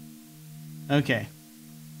 Okay.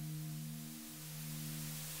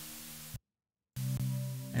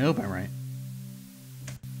 I hope I'm right.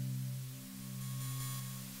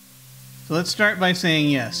 So let's start by saying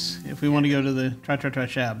yes, if we want to go to the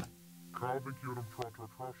Trashab.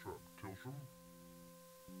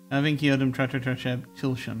 Avinkiotum Trashab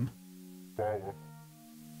Tilsham.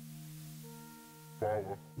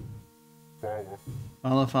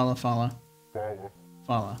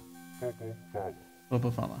 Fala.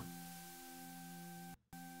 Popa fala.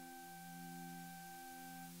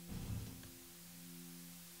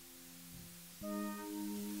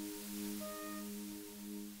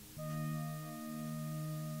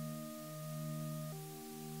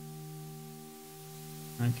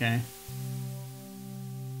 Okay.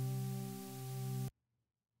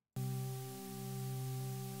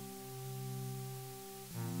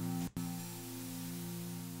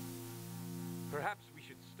 Perhaps we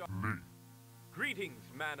should start. Greetings,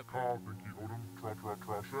 man of...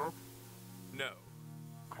 No.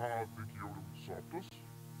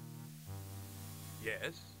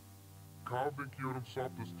 Yes?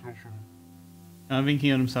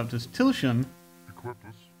 Avinkiotum Soptus Tilsham.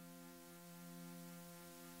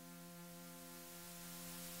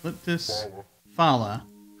 Ecliptus. Fala.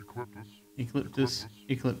 Ecliptus.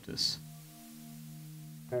 Ecliptus.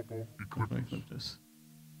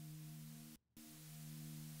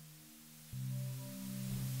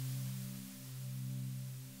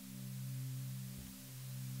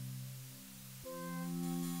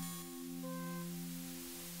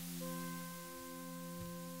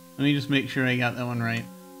 Let me just make sure I got that one right.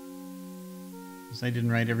 Because I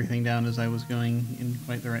didn't write everything down as I was going in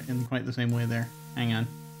quite the same way there. Hang on.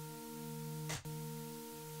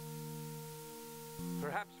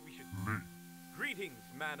 Perhaps we should... Greetings,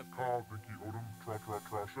 man of... Ka Vinki Odom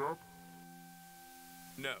Trashab?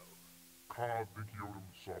 No. Ka Vinki Odom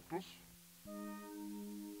Soptus?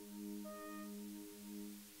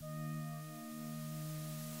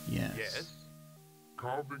 Yes. Yes.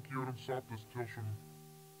 Ka Vinki Odom Soptus Tilsham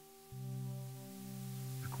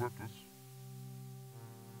Ecliptus?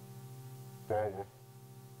 Fala.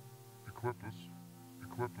 Ecliptus.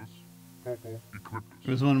 Popo. Ecliptus.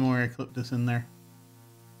 There was one more Ecliptus in there.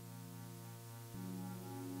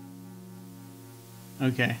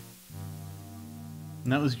 Okay.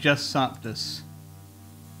 And that was just Soptus.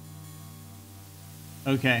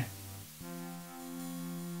 Okay.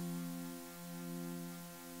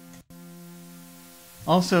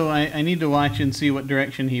 Also, I need to watch and see what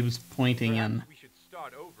direction he was pointing in. We should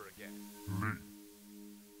start over again.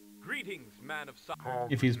 Greetings, man of...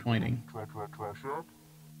 If he's pointing. Trashab?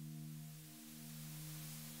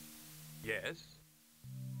 Yes.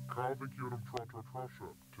 Ka Vinki Odom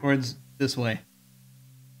Trashab? Towards this way.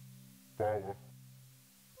 Fala.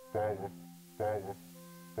 Popo.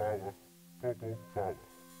 Fala.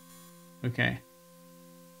 Okay.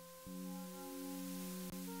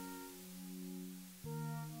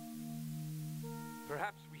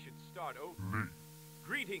 Perhaps we should start over.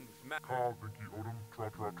 Greetings, man... Ka Vinki Odom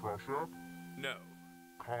Trashab? No.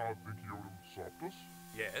 Ka Vinki Odom Soptus?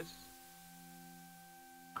 Yes.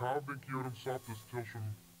 Ka Vinki Odom Soptus Tilsham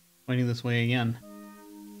Pointing this way again.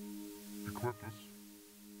 Ecliptus.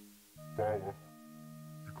 Fala.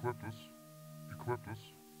 Ecliptus.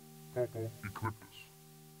 Popo. Ecliptus.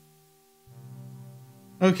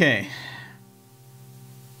 Okay.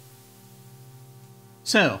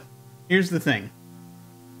 So, here's the thing.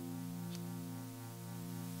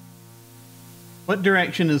 What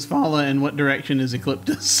direction is Fala and what direction is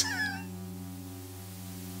Ecliptus?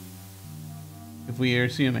 If we are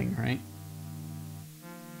assuming, right?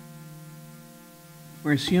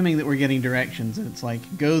 We're assuming that we're getting directions, and it's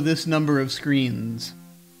like, go this number of screens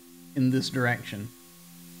in this direction.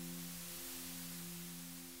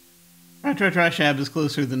 Trashab is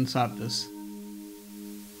closer than Soptus.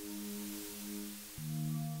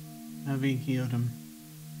 Avi Kyotum.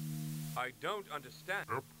 I don't understand.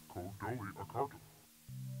 Ep Kodoli Akartum.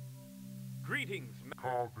 Greetings,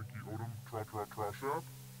 Ka Vinki Odom Trashab?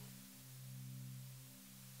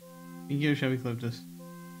 Vigio Shabi Ecliptus.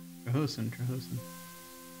 Trahosan.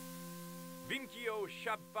 Vinkio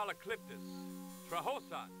Shabbalacliptus.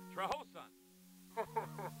 Trahosan.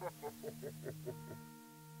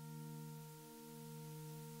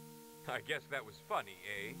 I guess that was funny,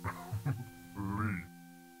 eh? Lee.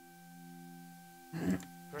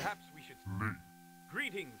 Perhaps we should...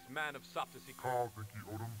 Greetings, man of Soptus. Ka Vinki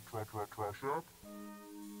Odom Trashab?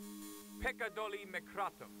 Peccadoli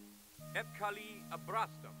Mecratum. Et Kali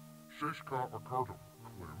Abrastum. Sheshka Akartum.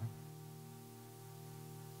 Klim.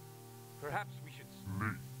 Perhaps we should...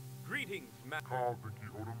 Greetings, man... Ka Vinki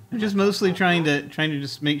Odom... I'm just mostly trying to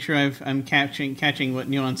just make sure I'm catching what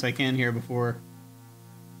nuance I can here before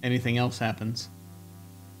anything else happens.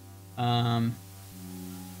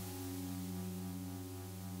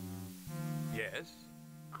 Yes?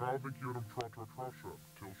 Ka Vinki Odom Trashab.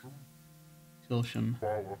 Tilsham.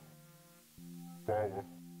 Fala.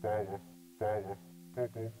 Popo.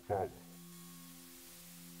 Fala.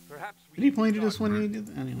 Perhaps we Did he should point at start us when he did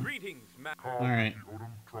that? Anyway. Greetings, man... Ka Alright. Vinki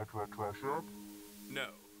Odom Trashab? No.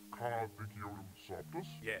 Ka Vinki Odom Soptus?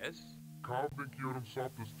 Yes? Ka Vinki Odom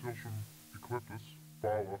Soptus Tilsham Ecliptus.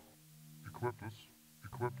 Fala. Ecliptus.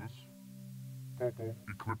 Popo.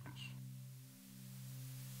 Ecliptus.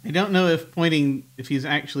 I don't know if he's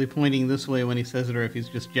actually pointing this way when he says it or if he's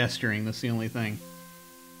just gesturing. That's the only thing.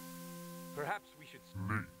 Perhaps we should...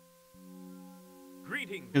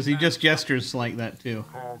 Greetings, Because he man just of gestures like that too.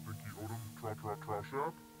 Ka Vinki Odom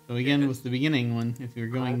Trashab? So again, with the beginning one, if you're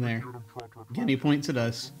going there, again he points at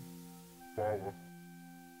us. Fala.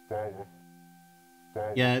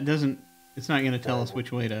 Yeah, it's not going to tell us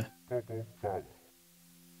which way to... Popo. Fala.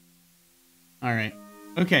 Alright.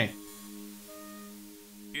 Okay.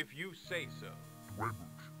 If you say so.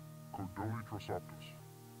 Dwebush. Kodoli Trasoptus.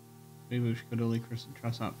 Webush Kodoli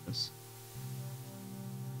Trasoptus.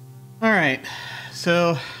 Alright.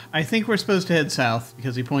 So, I think we're supposed to head south,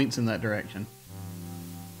 because he points in that direction.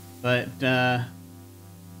 But, there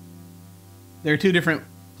are two different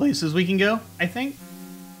places we can go, I think.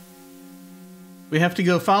 We have to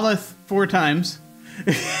go Falith 4 times.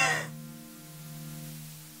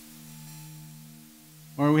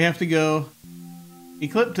 Or we have to go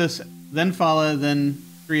Ecliptus, then Fala, then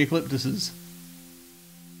 3 Ecliptuses.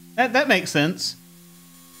 That makes sense.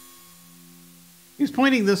 He's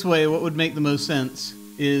pointing this way. What would make the most sense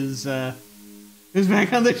is who's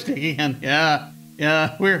back on the stick again? Yeah.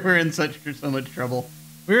 We're in so much trouble.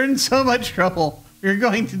 We're in so much trouble. We're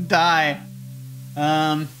going to die.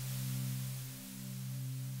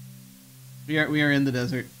 We are in the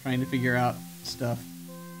desert trying to figure out stuff.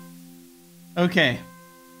 Okay.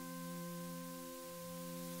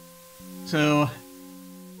 So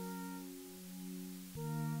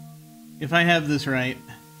if I have this right,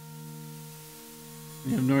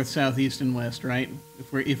 we have north, south, east, and west, right?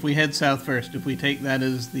 If we head south first, if we take that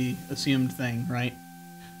as the assumed thing, right?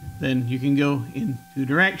 Then you can go in 2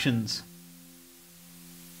 directions.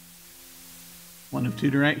 One of 2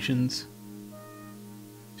 directions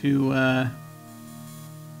to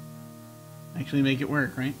actually make it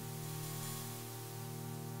work, right?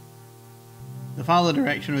 The Fala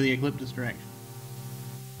direction or the Ecliptus direction.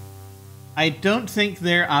 I don't think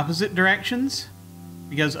they're opposite directions,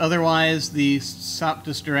 because otherwise the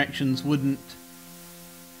Soptus directions wouldn't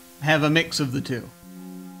have a mix of the 2.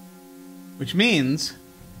 Which means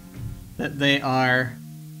that they are...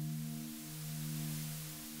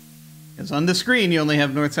 because on the screen you only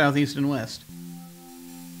have north, south, east, and west.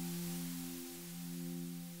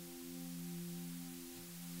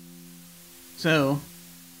 So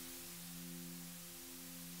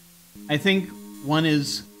I think one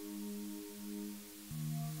is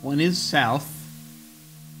south,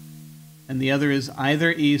 and the other is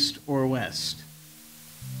either east or west.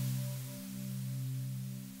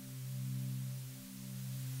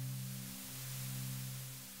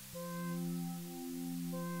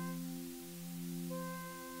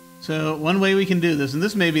 So one way we can do this, and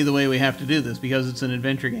this may be the way we have to do this because it's an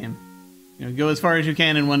adventure game. You know, go as far as you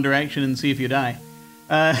can in one direction and see if you die.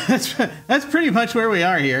 That's pretty much where we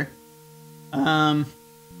are here. As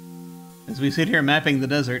we sit here mapping the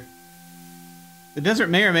desert. The desert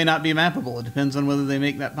may or may not be mappable. It depends on whether they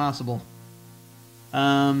make that possible.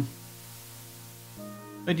 But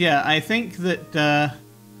yeah, I think that...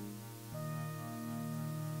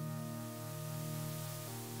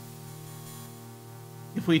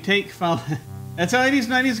 if we take Fala... that's how 80s,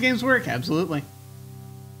 90s games work, absolutely.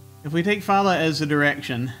 If we take Fala as a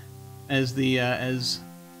direction, as the,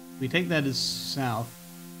 we take that as south,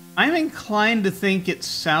 I'm inclined to think it's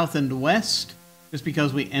south and west, just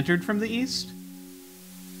because we entered from the east.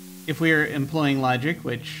 If we're employing logic,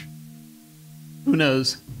 which, who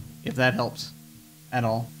knows if that helps at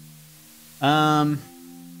all.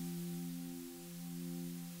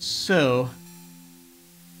 So...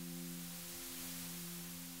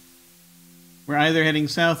 we're either heading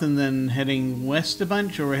south and then heading west a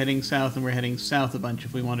bunch, or we're heading south and we're heading south a bunch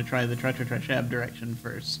if we want to try the Trashab direction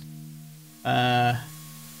first.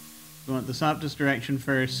 We want the Soptus direction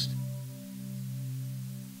first.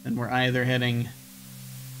 Then we're either heading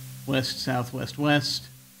west, southwest, west,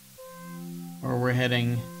 or we're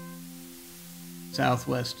heading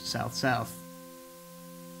southwest, south, south.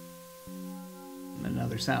 And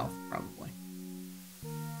another south, probably.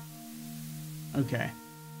 Okay.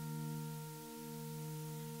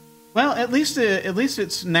 Well, at least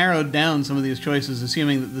it's narrowed down some of these choices,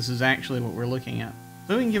 assuming that this is actually what we're looking at.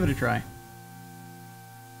 So we can give it a try.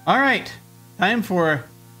 All right, time for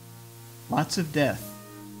lots of death.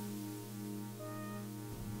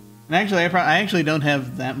 And actually, I actually don't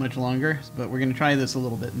have that much longer, but we're going to try this a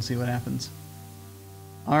little bit and see what happens.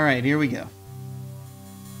 All right, here we go.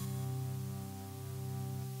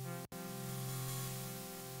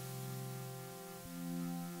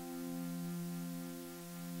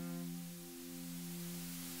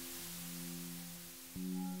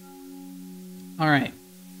 All right,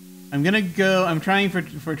 I'm trying for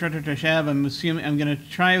Trashab. I'm gonna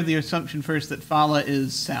try with the assumption first that Fala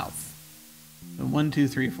is south. So 1, 2,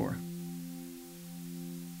 3, 4.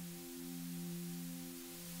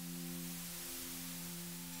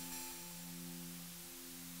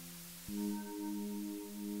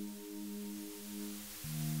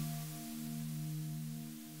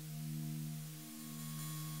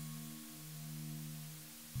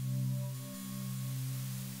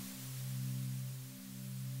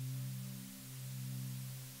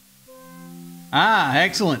 Ah,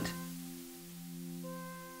 excellent.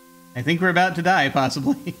 I think we're about to die,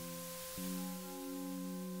 possibly.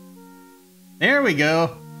 There we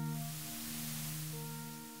go.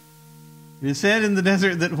 It is said in the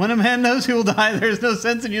desert that when a man knows he will die, there is no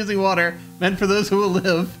sense in using water meant for those who will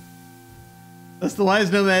live. Thus the wise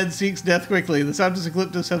nomad seeks death quickly. The Soptus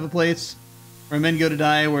Ecliptus have a place where men go to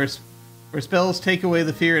die, where spells take away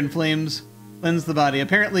the fear and flames Cleanse the body.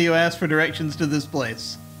 Apparently you asked for directions to this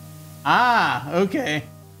place. Ah, okay.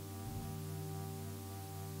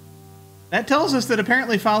 That tells us that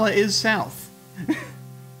apparently Fala is south.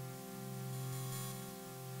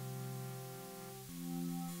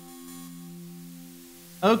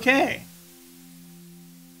 Okay.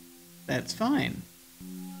 That's fine.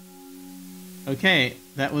 Okay,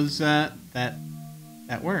 that was, that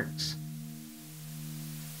works.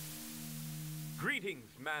 Greetings,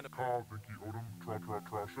 man of... Ka Vinci Odom Tra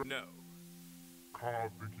Trasha. No. Ka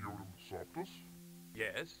Vinci Odom Soptus.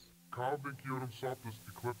 Yes? Ka Vinci Odom Soptus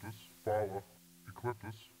Ecliptus. Fala.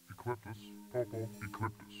 Ecliptus. Ecliptus. Popo.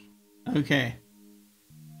 Ecliptus. Okay.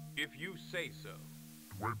 If you say so.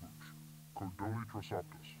 Dwebuch. Cordoli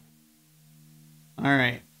Trasoptus.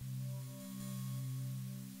 Alright.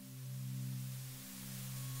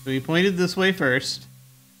 So he pointed this way first.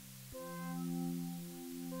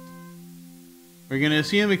 We're going to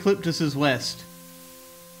assume Ecliptus is west.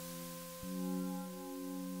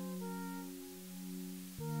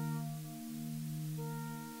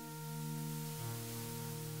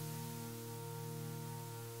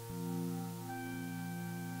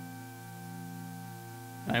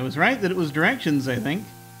 I was right that it was directions, I think.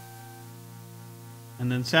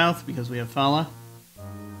 And then south, because we have Fala.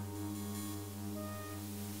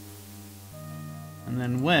 And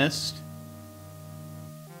then west.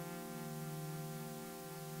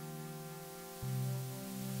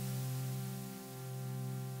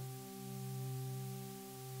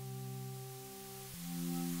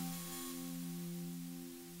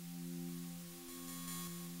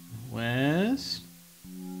 West.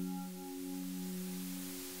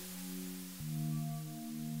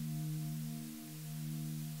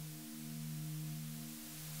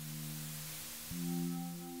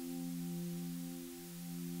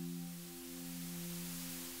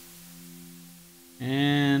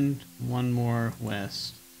 And one more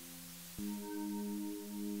west.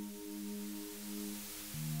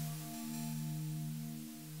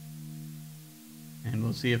 And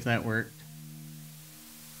we'll see if that worked.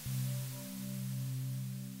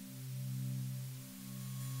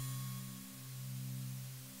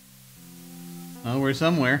 Oh, we're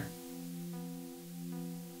somewhere.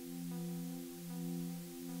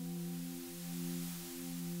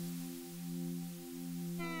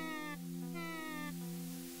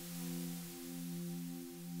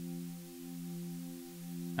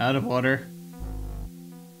 Out of water.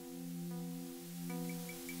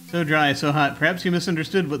 So dry, so hot. Perhaps you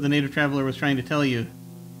misunderstood what the native traveler was trying to tell you.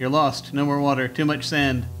 You're lost. No more water. Too much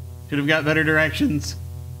sand. Should have got better directions.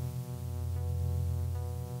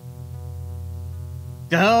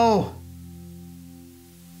 Go!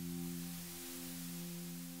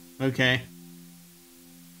 Okay.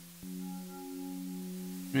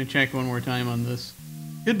 I'm gonna check one more time on this.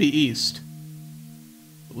 Could be east.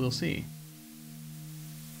 But we'll see.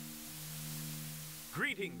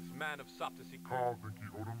 Greetings, man of Soptus. Ka Vinci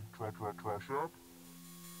Odom Tra Trashab.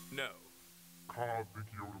 No. Ka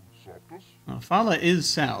Vinci Odom Soptus. Fala is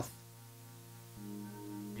south.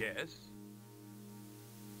 Yes?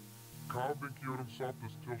 Ka Vinci Odom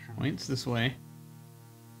Soptus Tilsham. Points this way.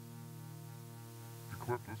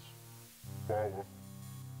 Ecliptus. Fala.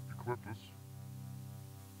 Ecliptus.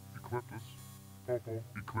 Ecliptus. Popo.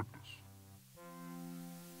 Ecliptus.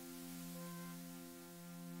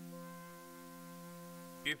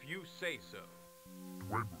 If you say so.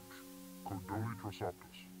 Dwebuch. Cordoli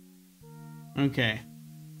Trasoptus. Okay.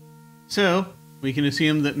 So, we can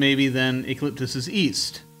assume that maybe then Ecliptus is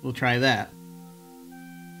east. We'll try that.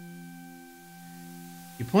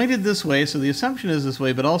 You pointed this way, so the assumption is this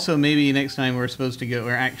way, but also maybe next time we're supposed to go,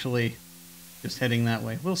 we're actually just heading that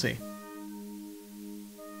way. We'll see.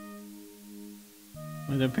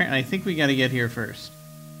 But apparently, I think we gotta get here first.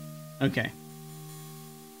 Okay.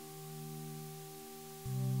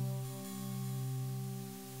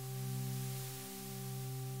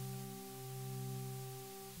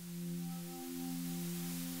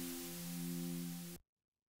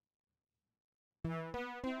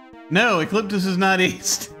 No, Ecliptus is not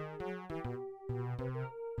east.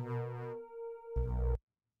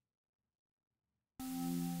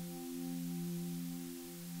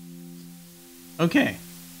 Okay.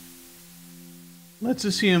 Let's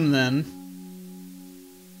assume then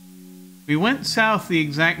we went south the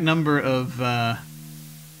exact number of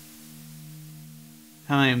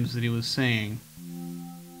times that he was saying.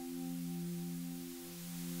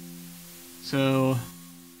 So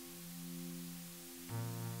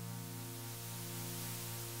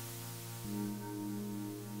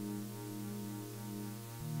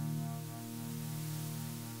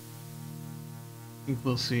I think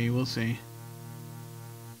we'll see.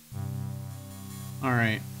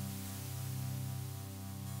 Alright.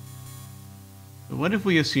 So what if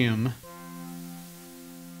we assume...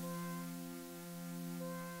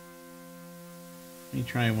 Let me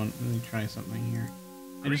try something here.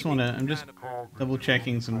 I'm just double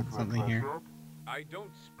checking something here. I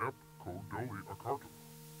don't... Ep Kodoli Akartum.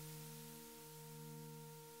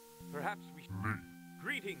 Perhaps we... Lee.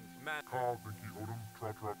 Greetings, man. Ka Vinki Odom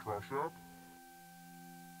Tra Tra Trashab.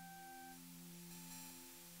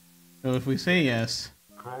 So if we say yes...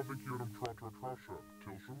 Ka Vinki Odom Tra Tra Trashab.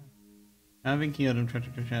 Tilsham. Having Kyoto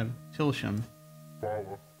Tilsham.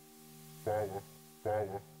 Fala. Fala.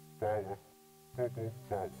 Fala. Fala. Popo.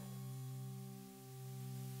 Fala.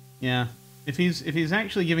 Yeah. If he's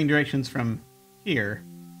actually giving directions from here.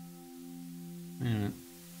 Wait a minute.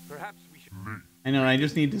 Perhaps we should... Lee. I know, I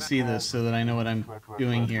just need to see this so that I know what I'm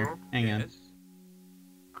doing here. Hang on. Yes?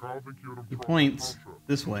 Ka Vinki Odom He Tra Tra points Trashab.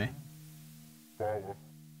 this way. Fala.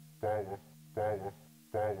 Fala. Fala.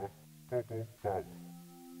 Fala. Popo. Fala.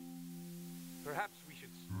 Perhaps we should...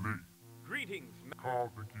 Lee. Greetings, Ka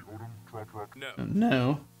Vinki Odom Tra Tra. No.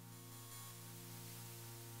 No.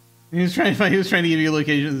 He was trying to give you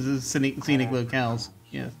locations as scenic locales.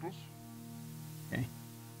 Yes. Okay.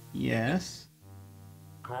 Yes.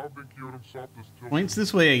 Ka Vinki Odom Soptus Tilsham. Points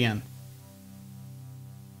this way again.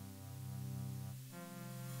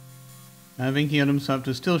 Vinciodum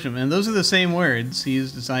Soptus Tilsham. And those are the same words he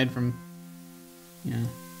used aside from... Yeah.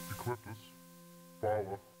 Ecliptus.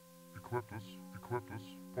 Fala. Ecliptus. Ecliptus.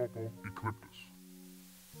 Popo. Ecliptus.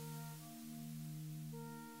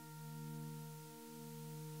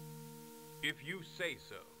 If you say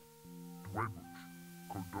so. Dwebush.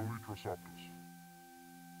 Kodoli Trasoptus.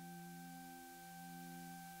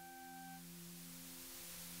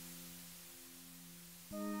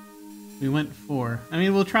 We went 4. I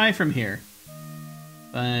mean, we'll try from here.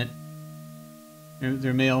 But...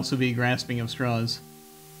 There may also be grasping of straws.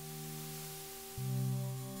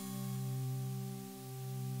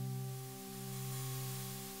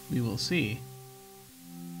 We will see.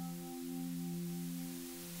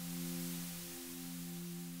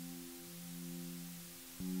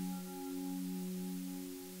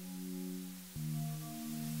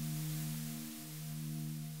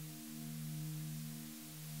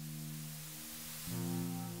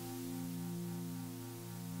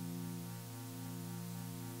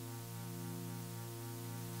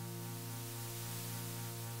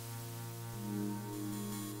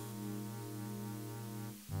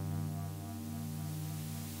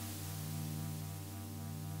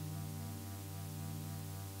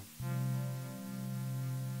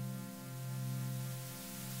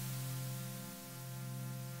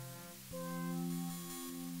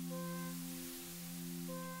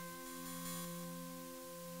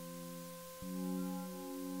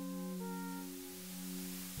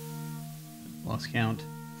 Lost count.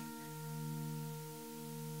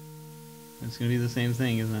 It's gonna be the same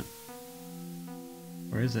thing, isn't it?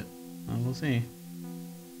 Or is it? Well, we'll see.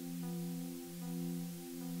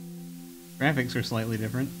 Graphics are slightly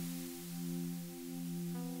different.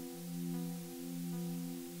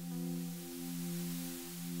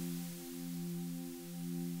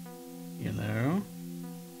 Hello.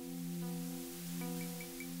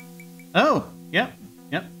 Oh, yep.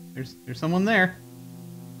 There's someone there.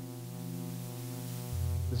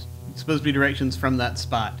 It's supposed to be directions from that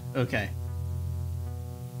spot. Okay.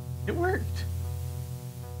 It worked.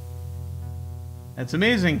 That's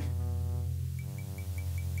amazing.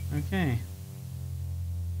 Okay.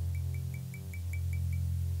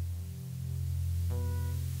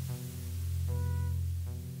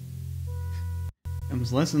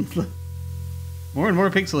 Comes less and more and more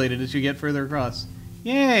pixelated as you get further across.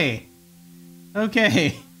 Yay!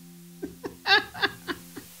 Okay.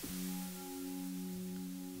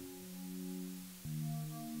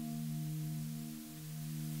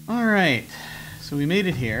 Alright, so we made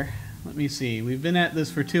it here. Let me see. We've been at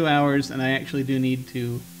this for 2 hours, and I actually do need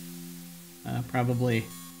to probably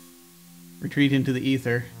retreat into the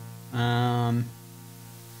ether.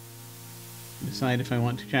 Decide if I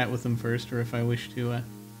want to chat with them first, or if I wish to...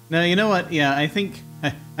 No, you know what? Yeah, I think...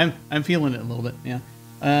 I'm feeling it a little bit, yeah.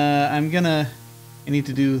 I need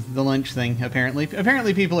to do the lunch thing, apparently.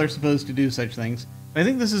 Apparently people are supposed to do such things. I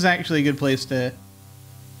think this is actually a good place to...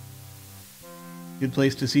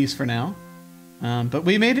 cease for now. But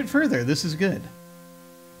we made it further. This is good.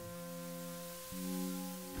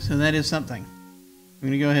 So that is something. I'm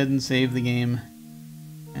going to go ahead and save the game.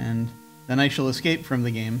 And then I shall escape from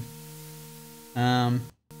the game.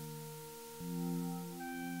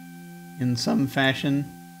 In some fashion.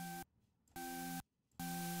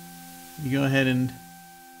 You go ahead and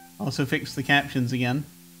also fix the captions again.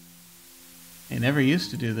 I never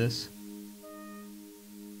used to do this.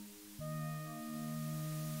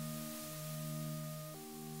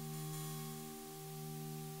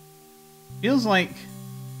 Feels like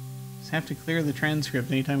just have to clear the transcript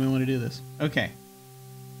anytime we want to do this. Okay.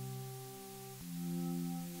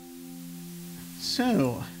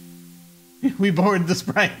 So, we bored the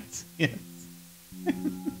sprites. Yes.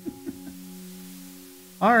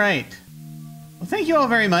 All right. Well, thank you all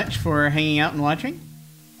very much for hanging out and watching.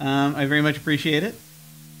 I very much appreciate it.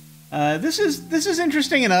 This is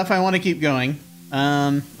interesting enough. I want to keep going.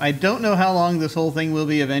 I don't know how long this whole thing will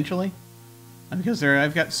be eventually, because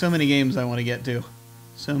I've got so many games I want to get to.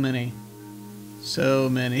 So many.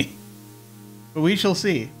 But we shall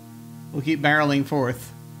see. We'll keep barreling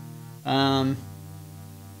forth.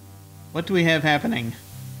 What do we have happening?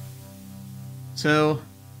 So,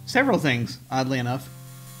 several things, oddly enough.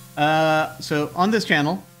 So, on this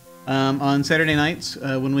channel, on Saturday nights,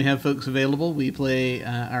 when we have folks available, we play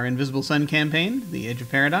our Invisible Sun campaign, The Edge of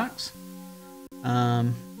Paradox,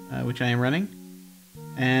 which I am running.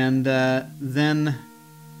 And then,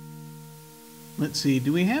 let's see,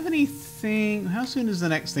 do we have anything? How soon is the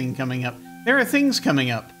next thing coming up? There are things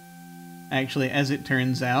coming up, actually, as it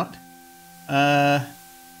turns out. That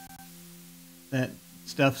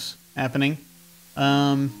stuff's happening.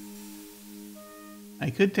 I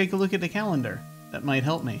could take a look at the calendar. That might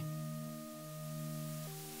help me.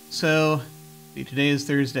 So, see, today is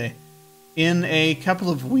Thursday. In a couple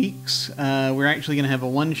of weeks, we're actually going to have a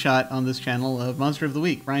one-shot on this channel of Monster of the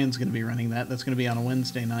Week. Ryan's going to be running that. That's going to be on a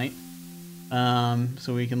Wednesday night.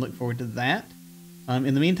 So we can look forward to that.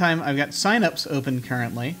 In the meantime, I've got sign-ups open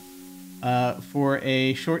currently for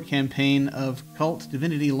a short campaign of Cult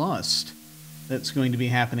Divinity Lost that's going to be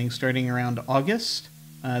happening starting around August.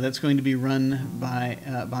 That's going to be run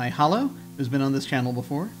by Hollow, who's been on this channel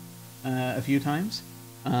before a few times.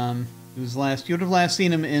 You would have last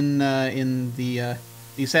seen him in the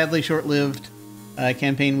sadly short-lived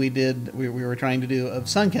campaign we were trying to do of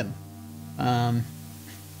Sunken.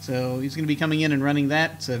 So he's going to be coming in and running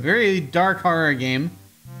that. It's a very dark horror game.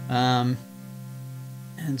 And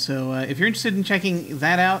so if you're interested in checking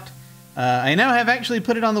that out, I now have actually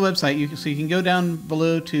put it on the website. So you can go down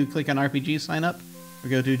below to click on RPG sign up, or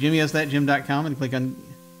go to jimmysthatgym.com and click on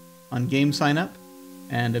game sign up.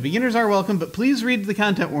 And beginners are welcome, but please read the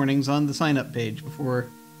content warnings on the sign up page before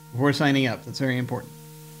signing up. That's very important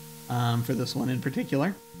for this one in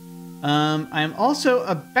particular. I'm also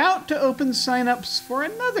about to open sign-ups for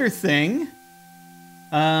another thing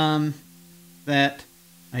that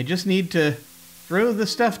I just need to throw the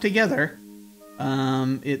stuff together.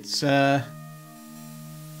 We seem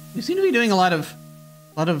to be doing a lot of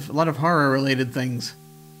horror-related things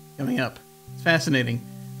coming up. It's fascinating,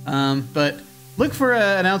 but look for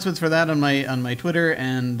announcements for that on my Twitter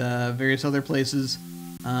and various other places.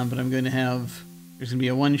 But I'm going to have there's going to be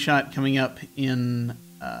a one-shot coming up in.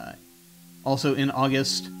 Also in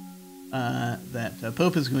August, that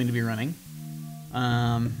Pope is going to be running, so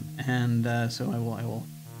I will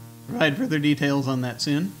provide further details on that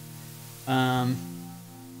soon, then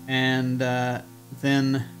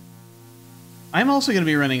I'm also going to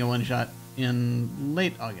be running a one-shot in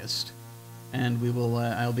late August, and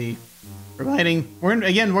I'll be providing more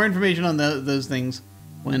information on those things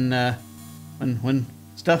when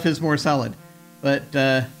stuff is more solid, but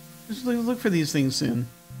just look for these things soon.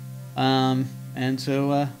 And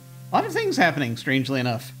so, a lot of things happening, strangely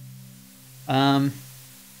enough. And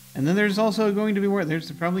then there's also going to be there's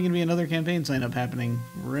probably going to be another campaign sign-up happening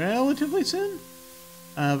relatively soon.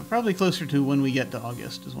 But probably closer to when we get to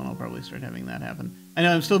August is when I'll probably start having that happen. I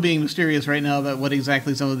know I'm still being mysterious right now about what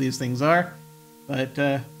exactly some of these things are, but,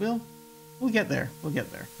 we'll get there. We'll get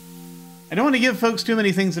there. I don't want to give folks too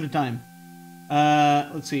many things at a time.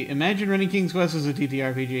 Let's see. Imagine running King's Quest as a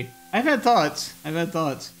TTRPG. I've had thoughts.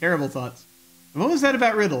 Terrible thoughts. What was that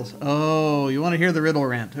about riddles? Oh, you want to hear the riddle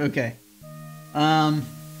rant. Okay.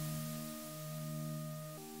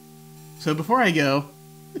 So before I go,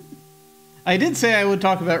 I did say I would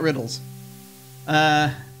talk about riddles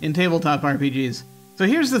in tabletop RPGs. So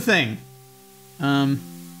here's the thing. And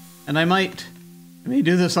I may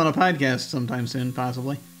do this on a podcast sometime soon,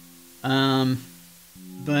 possibly.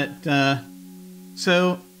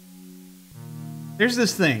 So there's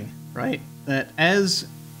this thing, right? That as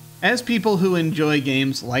people who enjoy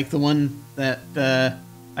games like the one that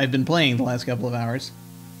I've been playing the last couple of hours,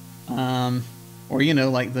 or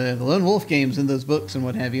like the Lone Wolf games in those books and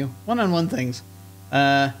what have you, one-on-one things,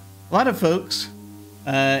 a lot of folks,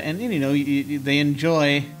 and they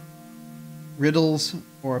enjoy riddles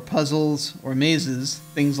or puzzles or mazes,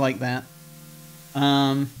 things like that,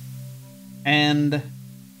 and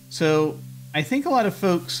so I think a lot of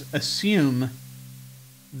folks assume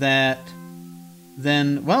that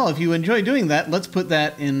then, well, if you enjoy doing that, let's put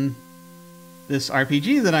that in this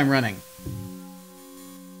RPG that I'm running.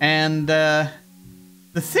 And the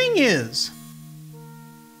thing is,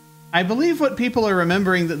 I believe what people are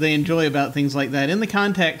remembering that they enjoy about things like that in the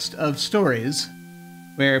context of stories,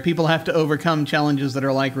 where people have to overcome challenges that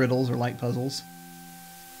are like riddles or like puzzles,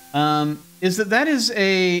 is that is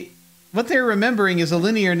what they're remembering is a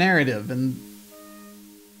linear narrative, and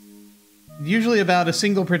usually about a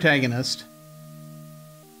single protagonist,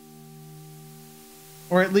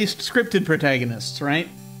 or at least scripted protagonists, right?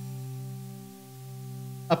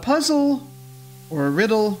 A puzzle, or a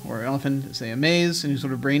riddle, or often, say, a maze, any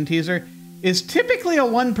sort of brain teaser, is typically a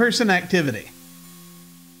one-person activity.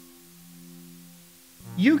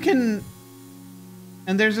 You can...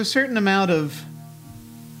 And there's a certain amount of...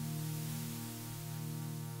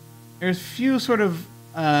 There's few sort of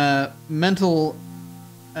mental...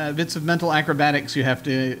 bits of mental acrobatics you have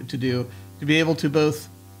to do to be able to both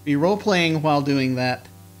be role-playing while doing that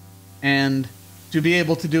and to be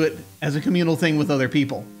able to do it as a communal thing with other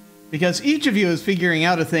people. Because each of you is figuring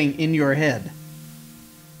out a thing in your head.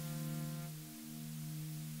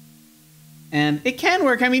 And it can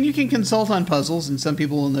work. I mean, you can consult on puzzles, and some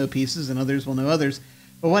people will know pieces and others will know others.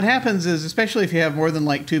 But what happens is, especially if you have more than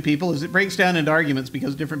like 2 people, is it breaks down into arguments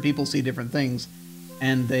because different people see different things.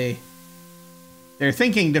 And they're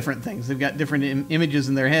thinking different things. They've got different images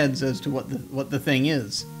in their heads as to what the thing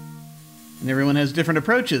is. And everyone has different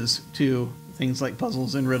approaches to things like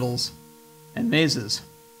puzzles and riddles and mazes.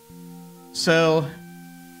 So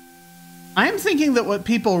I'm thinking that what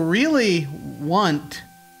people really want,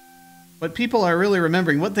 what people are really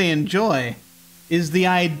remembering, what they enjoy, is the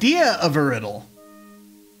idea of a riddle.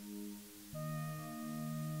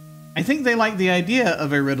 I think they like the idea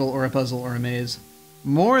of a riddle or a puzzle or a maze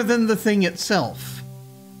more than the thing itself.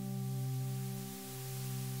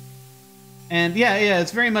 And yeah,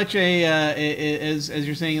 it's very much as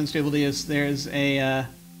you're saying in Stable Deus, there's a,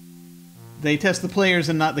 they test the players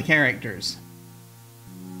and not the characters.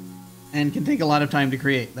 And can take a lot of time to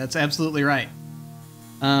create. That's absolutely right.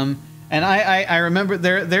 And I remember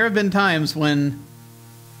there have been times when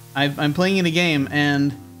I'm playing in a game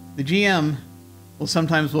and the GM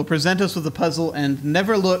will present us with a puzzle and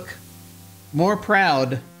never look more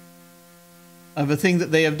proud of a thing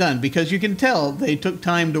that they have done, because you can tell they took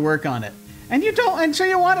time to work on it. And so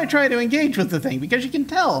you want to try to engage with the thing because you can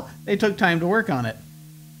tell they took time to work on it.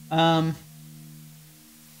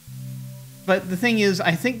 But the thing is,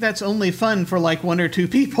 I think that's only fun for like 1 or 2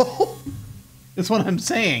 people. That's what I'm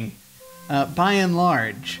saying. By and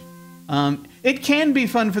large. It can be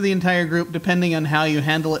fun for the entire group depending on how you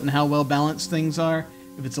handle it and how well balanced things are.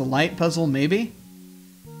 If it's a light puzzle, maybe.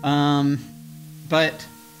 But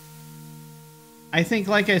I think,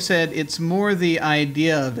 like I said, it's more the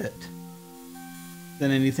idea of it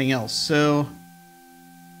than anything else. So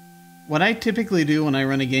what I typically do when I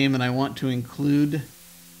run a game and I want to include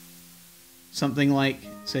something like,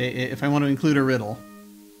 say, if I want to include a riddle,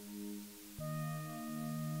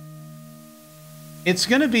 it's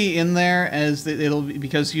going to be in there as it'll be,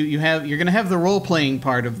 because you're going to have the role-playing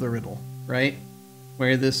part of the riddle, right?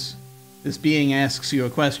 Where this being asks you a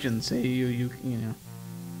question, say you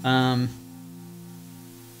know.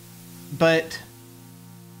 But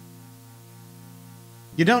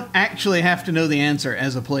you don't actually have to know the answer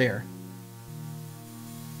as a player.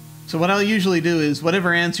 So what I'll usually do is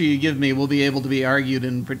whatever answer you give me will be able to be argued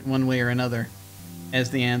in one way or another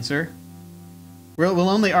as the answer. We'll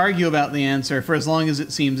only argue about the answer for as long as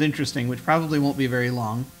it seems interesting, which probably won't be very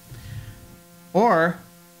long. Or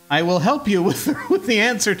I will help you with the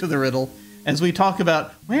answer to the riddle as we talk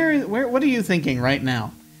about what are you thinking right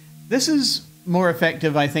now. This is more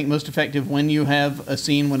effective, I think, most effective when you have a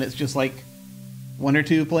scene when it's just like 1 or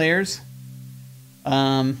 2 players.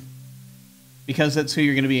 Because that's who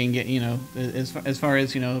you're going to be, as far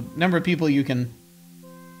as, number of people you can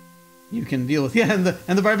deal with. Yeah, and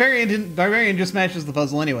the barbarian just smashes the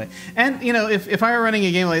puzzle anyway. And, if I were running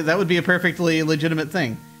a game like that would be a perfectly legitimate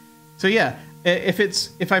thing. So yeah,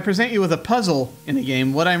 if I present you with a puzzle in a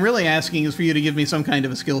game, what I'm really asking is for you to give me some kind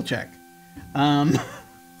of a skill check.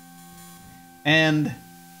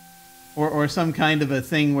 Or some kind of a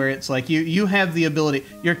thing where it's like you have the ability,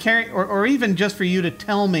 your character, or even just for you to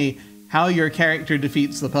tell me how your character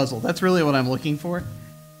defeats the puzzle. That's really what I'm looking for,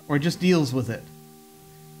 or just deals with it.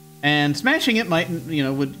 And smashing it might,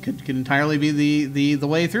 could entirely be the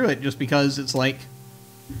way through it, just because it's like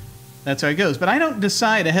that's how it goes. But I don't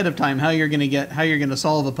decide ahead of time how you're going to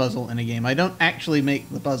solve a puzzle in a game. I don't actually make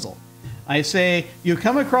the puzzle. I say, you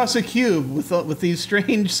come across a cube with these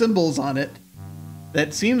strange symbols on it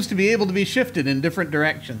that seems to be able to be shifted in different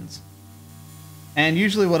directions. And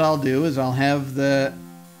usually what I'll do is I'll have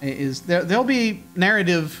there'll be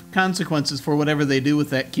narrative consequences for whatever they do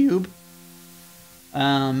with that cube.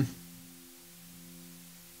 But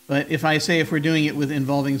if I say if we're doing it with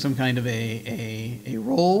involving some kind of a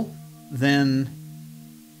role, then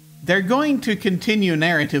they're going to continue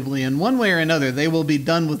narratively in one way or another. They will be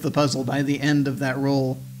done with the puzzle by the end of that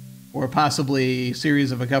roll, or possibly a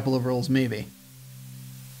series of a couple of rolls, maybe.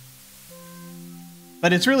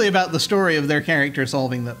 But it's really about the story of their character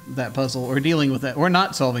solving that puzzle, or dealing with it, or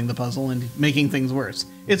not solving the puzzle and making things worse.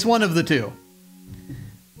 It's one of the two,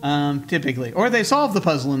 typically. Or they solve the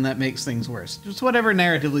puzzle and that makes things worse. Just whatever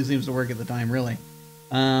narratively seems to work at the time, really.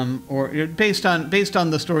 Or based on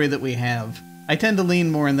the story that we have. I tend to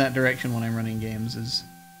lean more in that direction when I'm running games,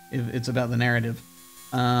 if it's about the narrative.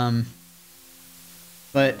 But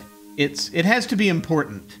it has to be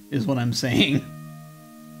important, is what I'm saying.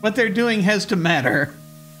 What they're doing has to matter.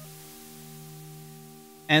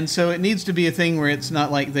 And so it needs to be a thing where it's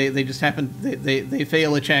not like they just happen, they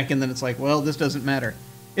fail a check and then it's like, well, this doesn't matter.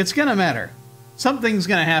 It's gonna matter. Something's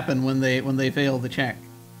gonna happen when they fail the check.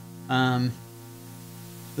 The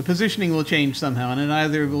positioning will change somehow, and it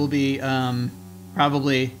either will be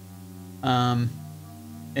probably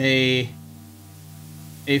a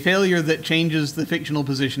failure that changes the fictional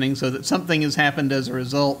positioning so that something has happened as a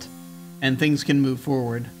result and things can move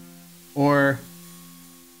forward. Or,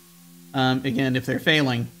 again, if they're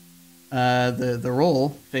failing the roll,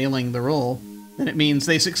 failing the roll, then it means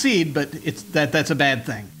they succeed, but that's a bad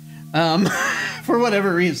thing. For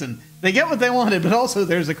whatever reason. They get what they wanted, but also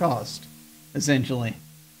there's a cost, essentially.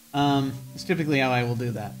 It's typically how I will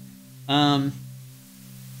do that.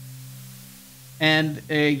 And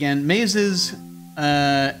again, mazes,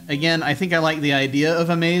 again, I think I like the idea of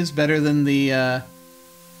a maze better than the,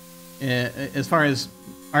 as far as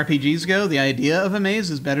RPGs go, the idea of a maze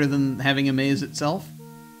is better than having a maze itself.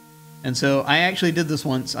 And so I actually did this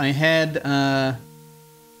once. I had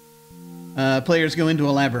players go into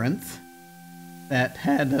a labyrinth that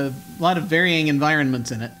had a lot of varying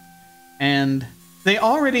environments in it. And they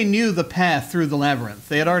already knew the path through the labyrinth.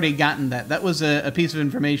 They had already gotten that. That was a piece of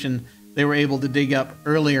information they were able to dig up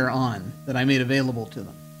earlier on that I made available to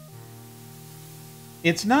them.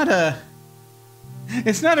 It's not a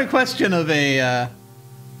question of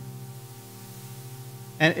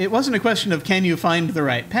and it wasn't a question of can you find the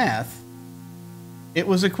right path. It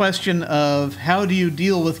was a question of how do you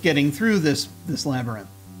deal with getting through this labyrinth.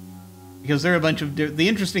 Because there are a bunch of the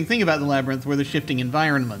interesting thing about the labyrinth were the shifting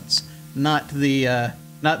environments, not the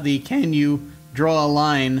can you draw a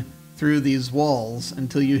line through these walls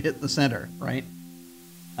until you hit the center, right?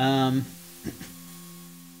 And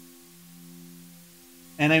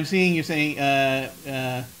I'm seeing you're saying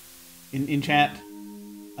in chat,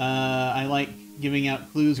 I like giving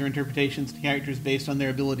out clues or interpretations to characters based on their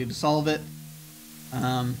ability to solve it.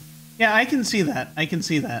 Yeah, I can see that. I can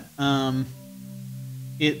see that.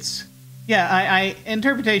 I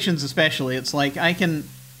interpretations especially. It's like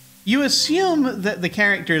you assume that the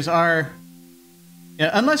characters are,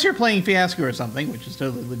 unless you're playing Fiasco or something, which is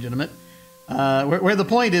totally legitimate, where the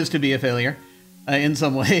point is to be a failure in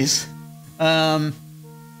some ways,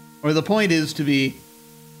 or the point is to be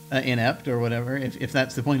inept or whatever, if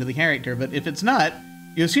that's the point of the character. But if it's not,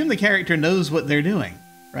 you assume the character knows what they're doing,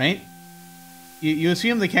 right? You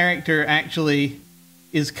assume the character actually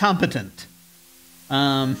is competent.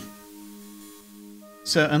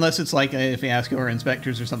 So unless it's like a Fiasco or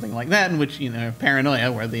Inspectors or something like that, in which,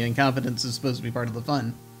 paranoia, where the incompetence is supposed to be part of the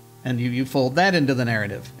fun, and you fold that into the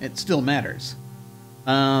narrative, it still matters.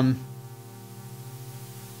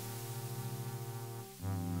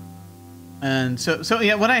 And so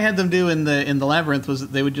yeah, what I had them do in the labyrinth was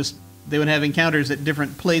that they would have encounters at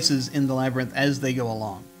different places in the labyrinth as they go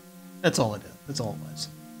along. That's all it is. That's all it was.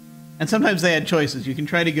 And sometimes they had choices. You can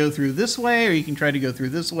try to go through this way, or you can try to go through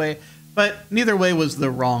this way. But neither way was the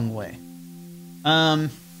wrong way. Yeah,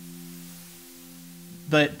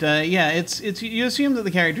 it's you assume that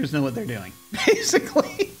the characters know what they're doing,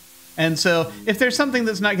 basically. And so if there's something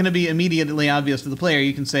that's not going to be immediately obvious to the player,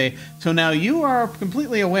 you can say, so now you are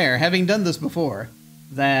completely aware, having done this before,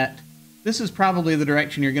 that this is probably the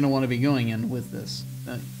direction you're going to want to be going in with this.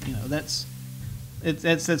 That's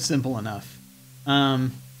simple enough.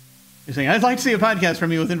 You're saying, I'd like to see a podcast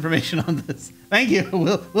from you with information on this. Thank you.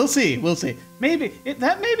 We'll see. We'll see. Maybe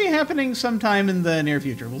that may be happening sometime in the near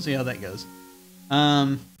future. We'll see how that goes.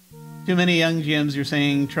 Too many young GMs, you're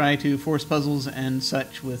saying, try to force puzzles and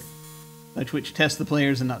such which test the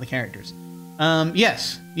players and not the characters.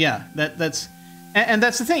 Yes, yeah, that's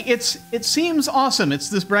the thing. It seems awesome. It's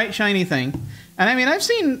this bright, shiny thing, and I mean, I've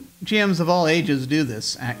seen GMs of all ages do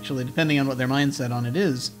this, actually, depending on what their mindset on it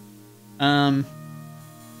is.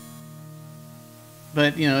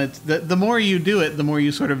 But you know, it's the more you do it, the more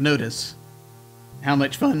you sort of notice how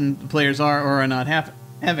much fun the players are or are not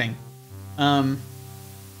having.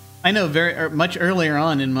 I know much earlier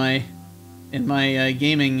on in my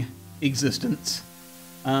gaming existence,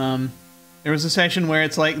 there was a session where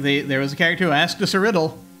it's like there was a character who asked us a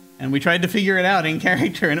riddle, and we tried to figure it out in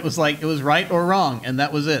character, and it was like it was right or wrong, and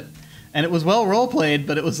that was it. And it was well role played,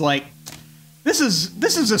 but it was like, this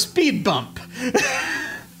is a speed bump.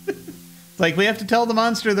 It's like we have to tell the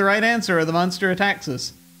monster the right answer, or the monster attacks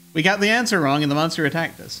us. We got the answer wrong, and the monster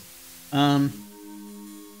attacked us. And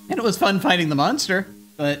it was fun fighting the monster,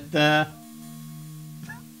 but the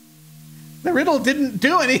riddle didn't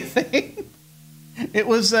do anything. It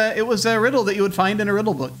was a riddle that you would find in a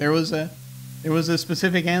riddle book. There was a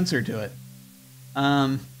specific answer to it.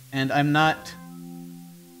 And I'm not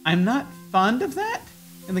fond of that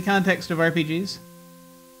in the context of RPGs.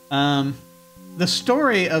 The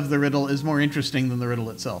story of the riddle is more interesting than the riddle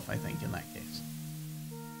itself, I think, in that case.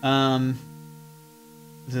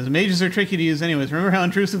 It says, mages are tricky to use anyways. Remember how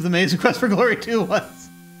intrusive the Maze in Quest for Glory 2 was?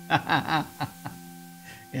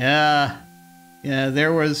 Yeah,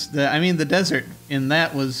 there was the desert in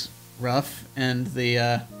that was rough, and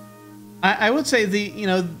I would say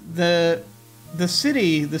the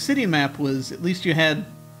city map was, at least you had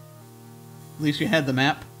the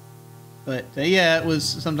map, but yeah, it was,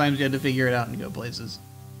 sometimes you had to figure it out and go places.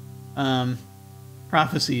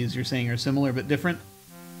 Prophecies, you're saying, are similar but different.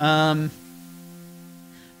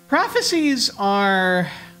 Prophecies are,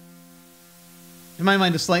 in my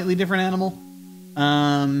mind, a slightly different animal.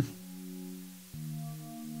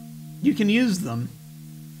 You can use them.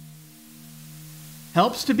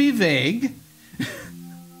 Helps to be vague.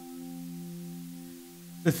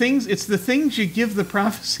 It's the things you give the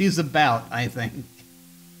prophecies about, I think.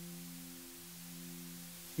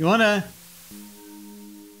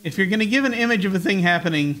 If you're going to give an image of a thing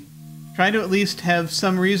happening, try to at least have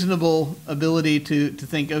some reasonable ability to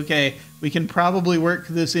think, okay, we can probably work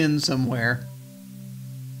this in somewhere.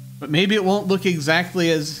 But maybe it won't look exactly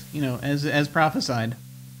as, as prophesied.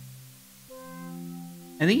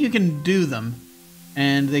 I think you can do them,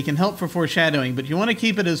 and they can help for foreshadowing, but you want to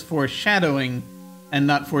keep it as foreshadowing and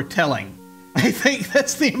not foretelling. I think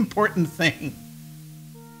that's the important thing.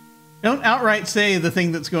 Don't outright say the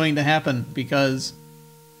thing that's going to happen, because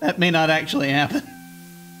that may not actually happen.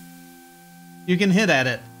 You can hint at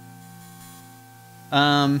it.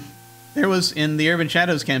 There was, in the Urban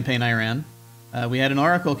Shadows campaign I ran, we had an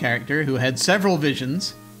Oracle character who had several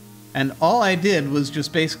visions, and all I did was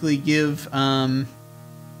just basically give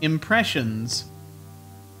impressions.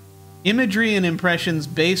 Imagery and impressions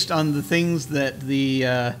based on the things that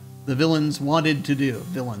the villains wanted to do.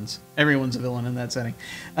 Villains. Everyone's a villain in that setting.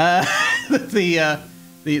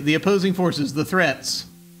 The opposing forces, the threats.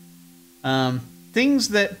 Things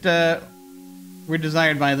that were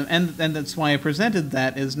desired by them, and that's why I presented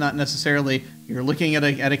that, is not necessarily you're looking at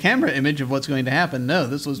a camera image of what's going to happen. No,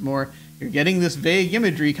 this was more, you're getting this vague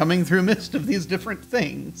imagery coming through mist of these different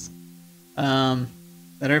things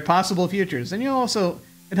that are possible futures. And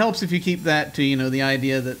it helps if you keep that to, the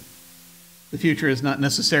idea that the future is not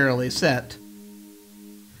necessarily set.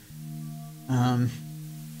 So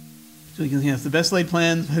yes, the best laid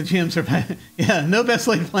plans by the GM survive. Yeah, no best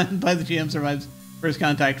laid plan by the GM survives first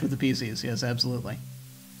contact with the PCs. Yes, absolutely.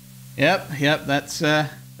 Yep, that's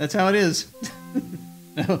how it is.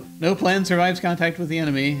 No plan survives contact with the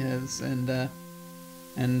enemy, and no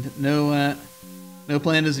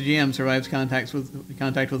plan as a GM survives contact with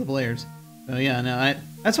the players. So yeah, no,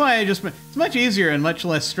 that's why it's much easier and much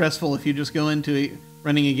less stressful if you just go into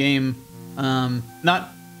running a game, not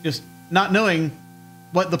knowing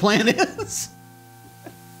what the plan is.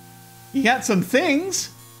 You got some things,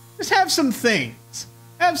 just have some things.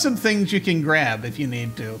 Have some things you can grab if you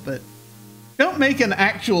need to, but don't make an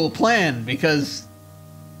actual plan, because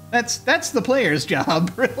that's the player's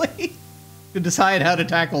job, really, to decide how to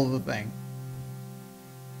tackle the thing.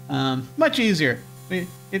 Much easier.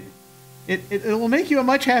 It will make you a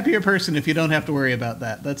much happier person if you don't have to worry about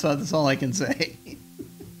that. That's all I can say,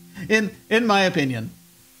 in my opinion.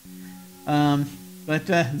 But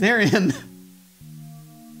therein,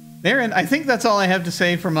 I think that's all I have to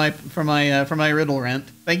say for my riddle rant.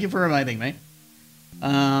 Thank you for reminding me.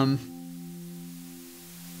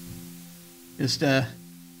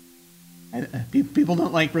 People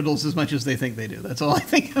don't like riddles as much as they think they do. That's all I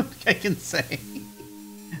think I can say,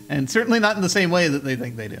 and certainly not in the same way that they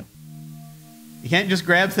think they do. You can't just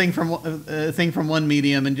grab thing from one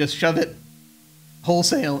medium and just shove it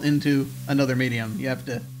wholesale into another medium. You have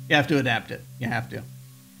to adapt it. You have to.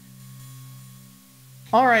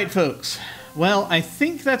 All right, folks. Well, I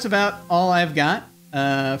think that's about all I've got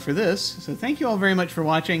for this. So thank you all very much for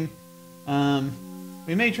watching.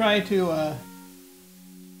 We may try to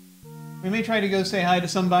go say hi to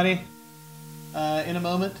somebody in a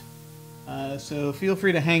moment. So feel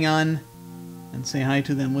free to hang on and say hi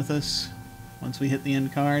to them with us once we hit the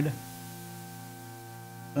end card.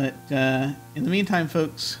 But in the meantime,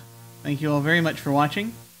 folks, thank you all very much for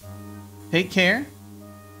watching. Take care,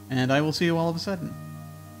 and I will see you all of a sudden.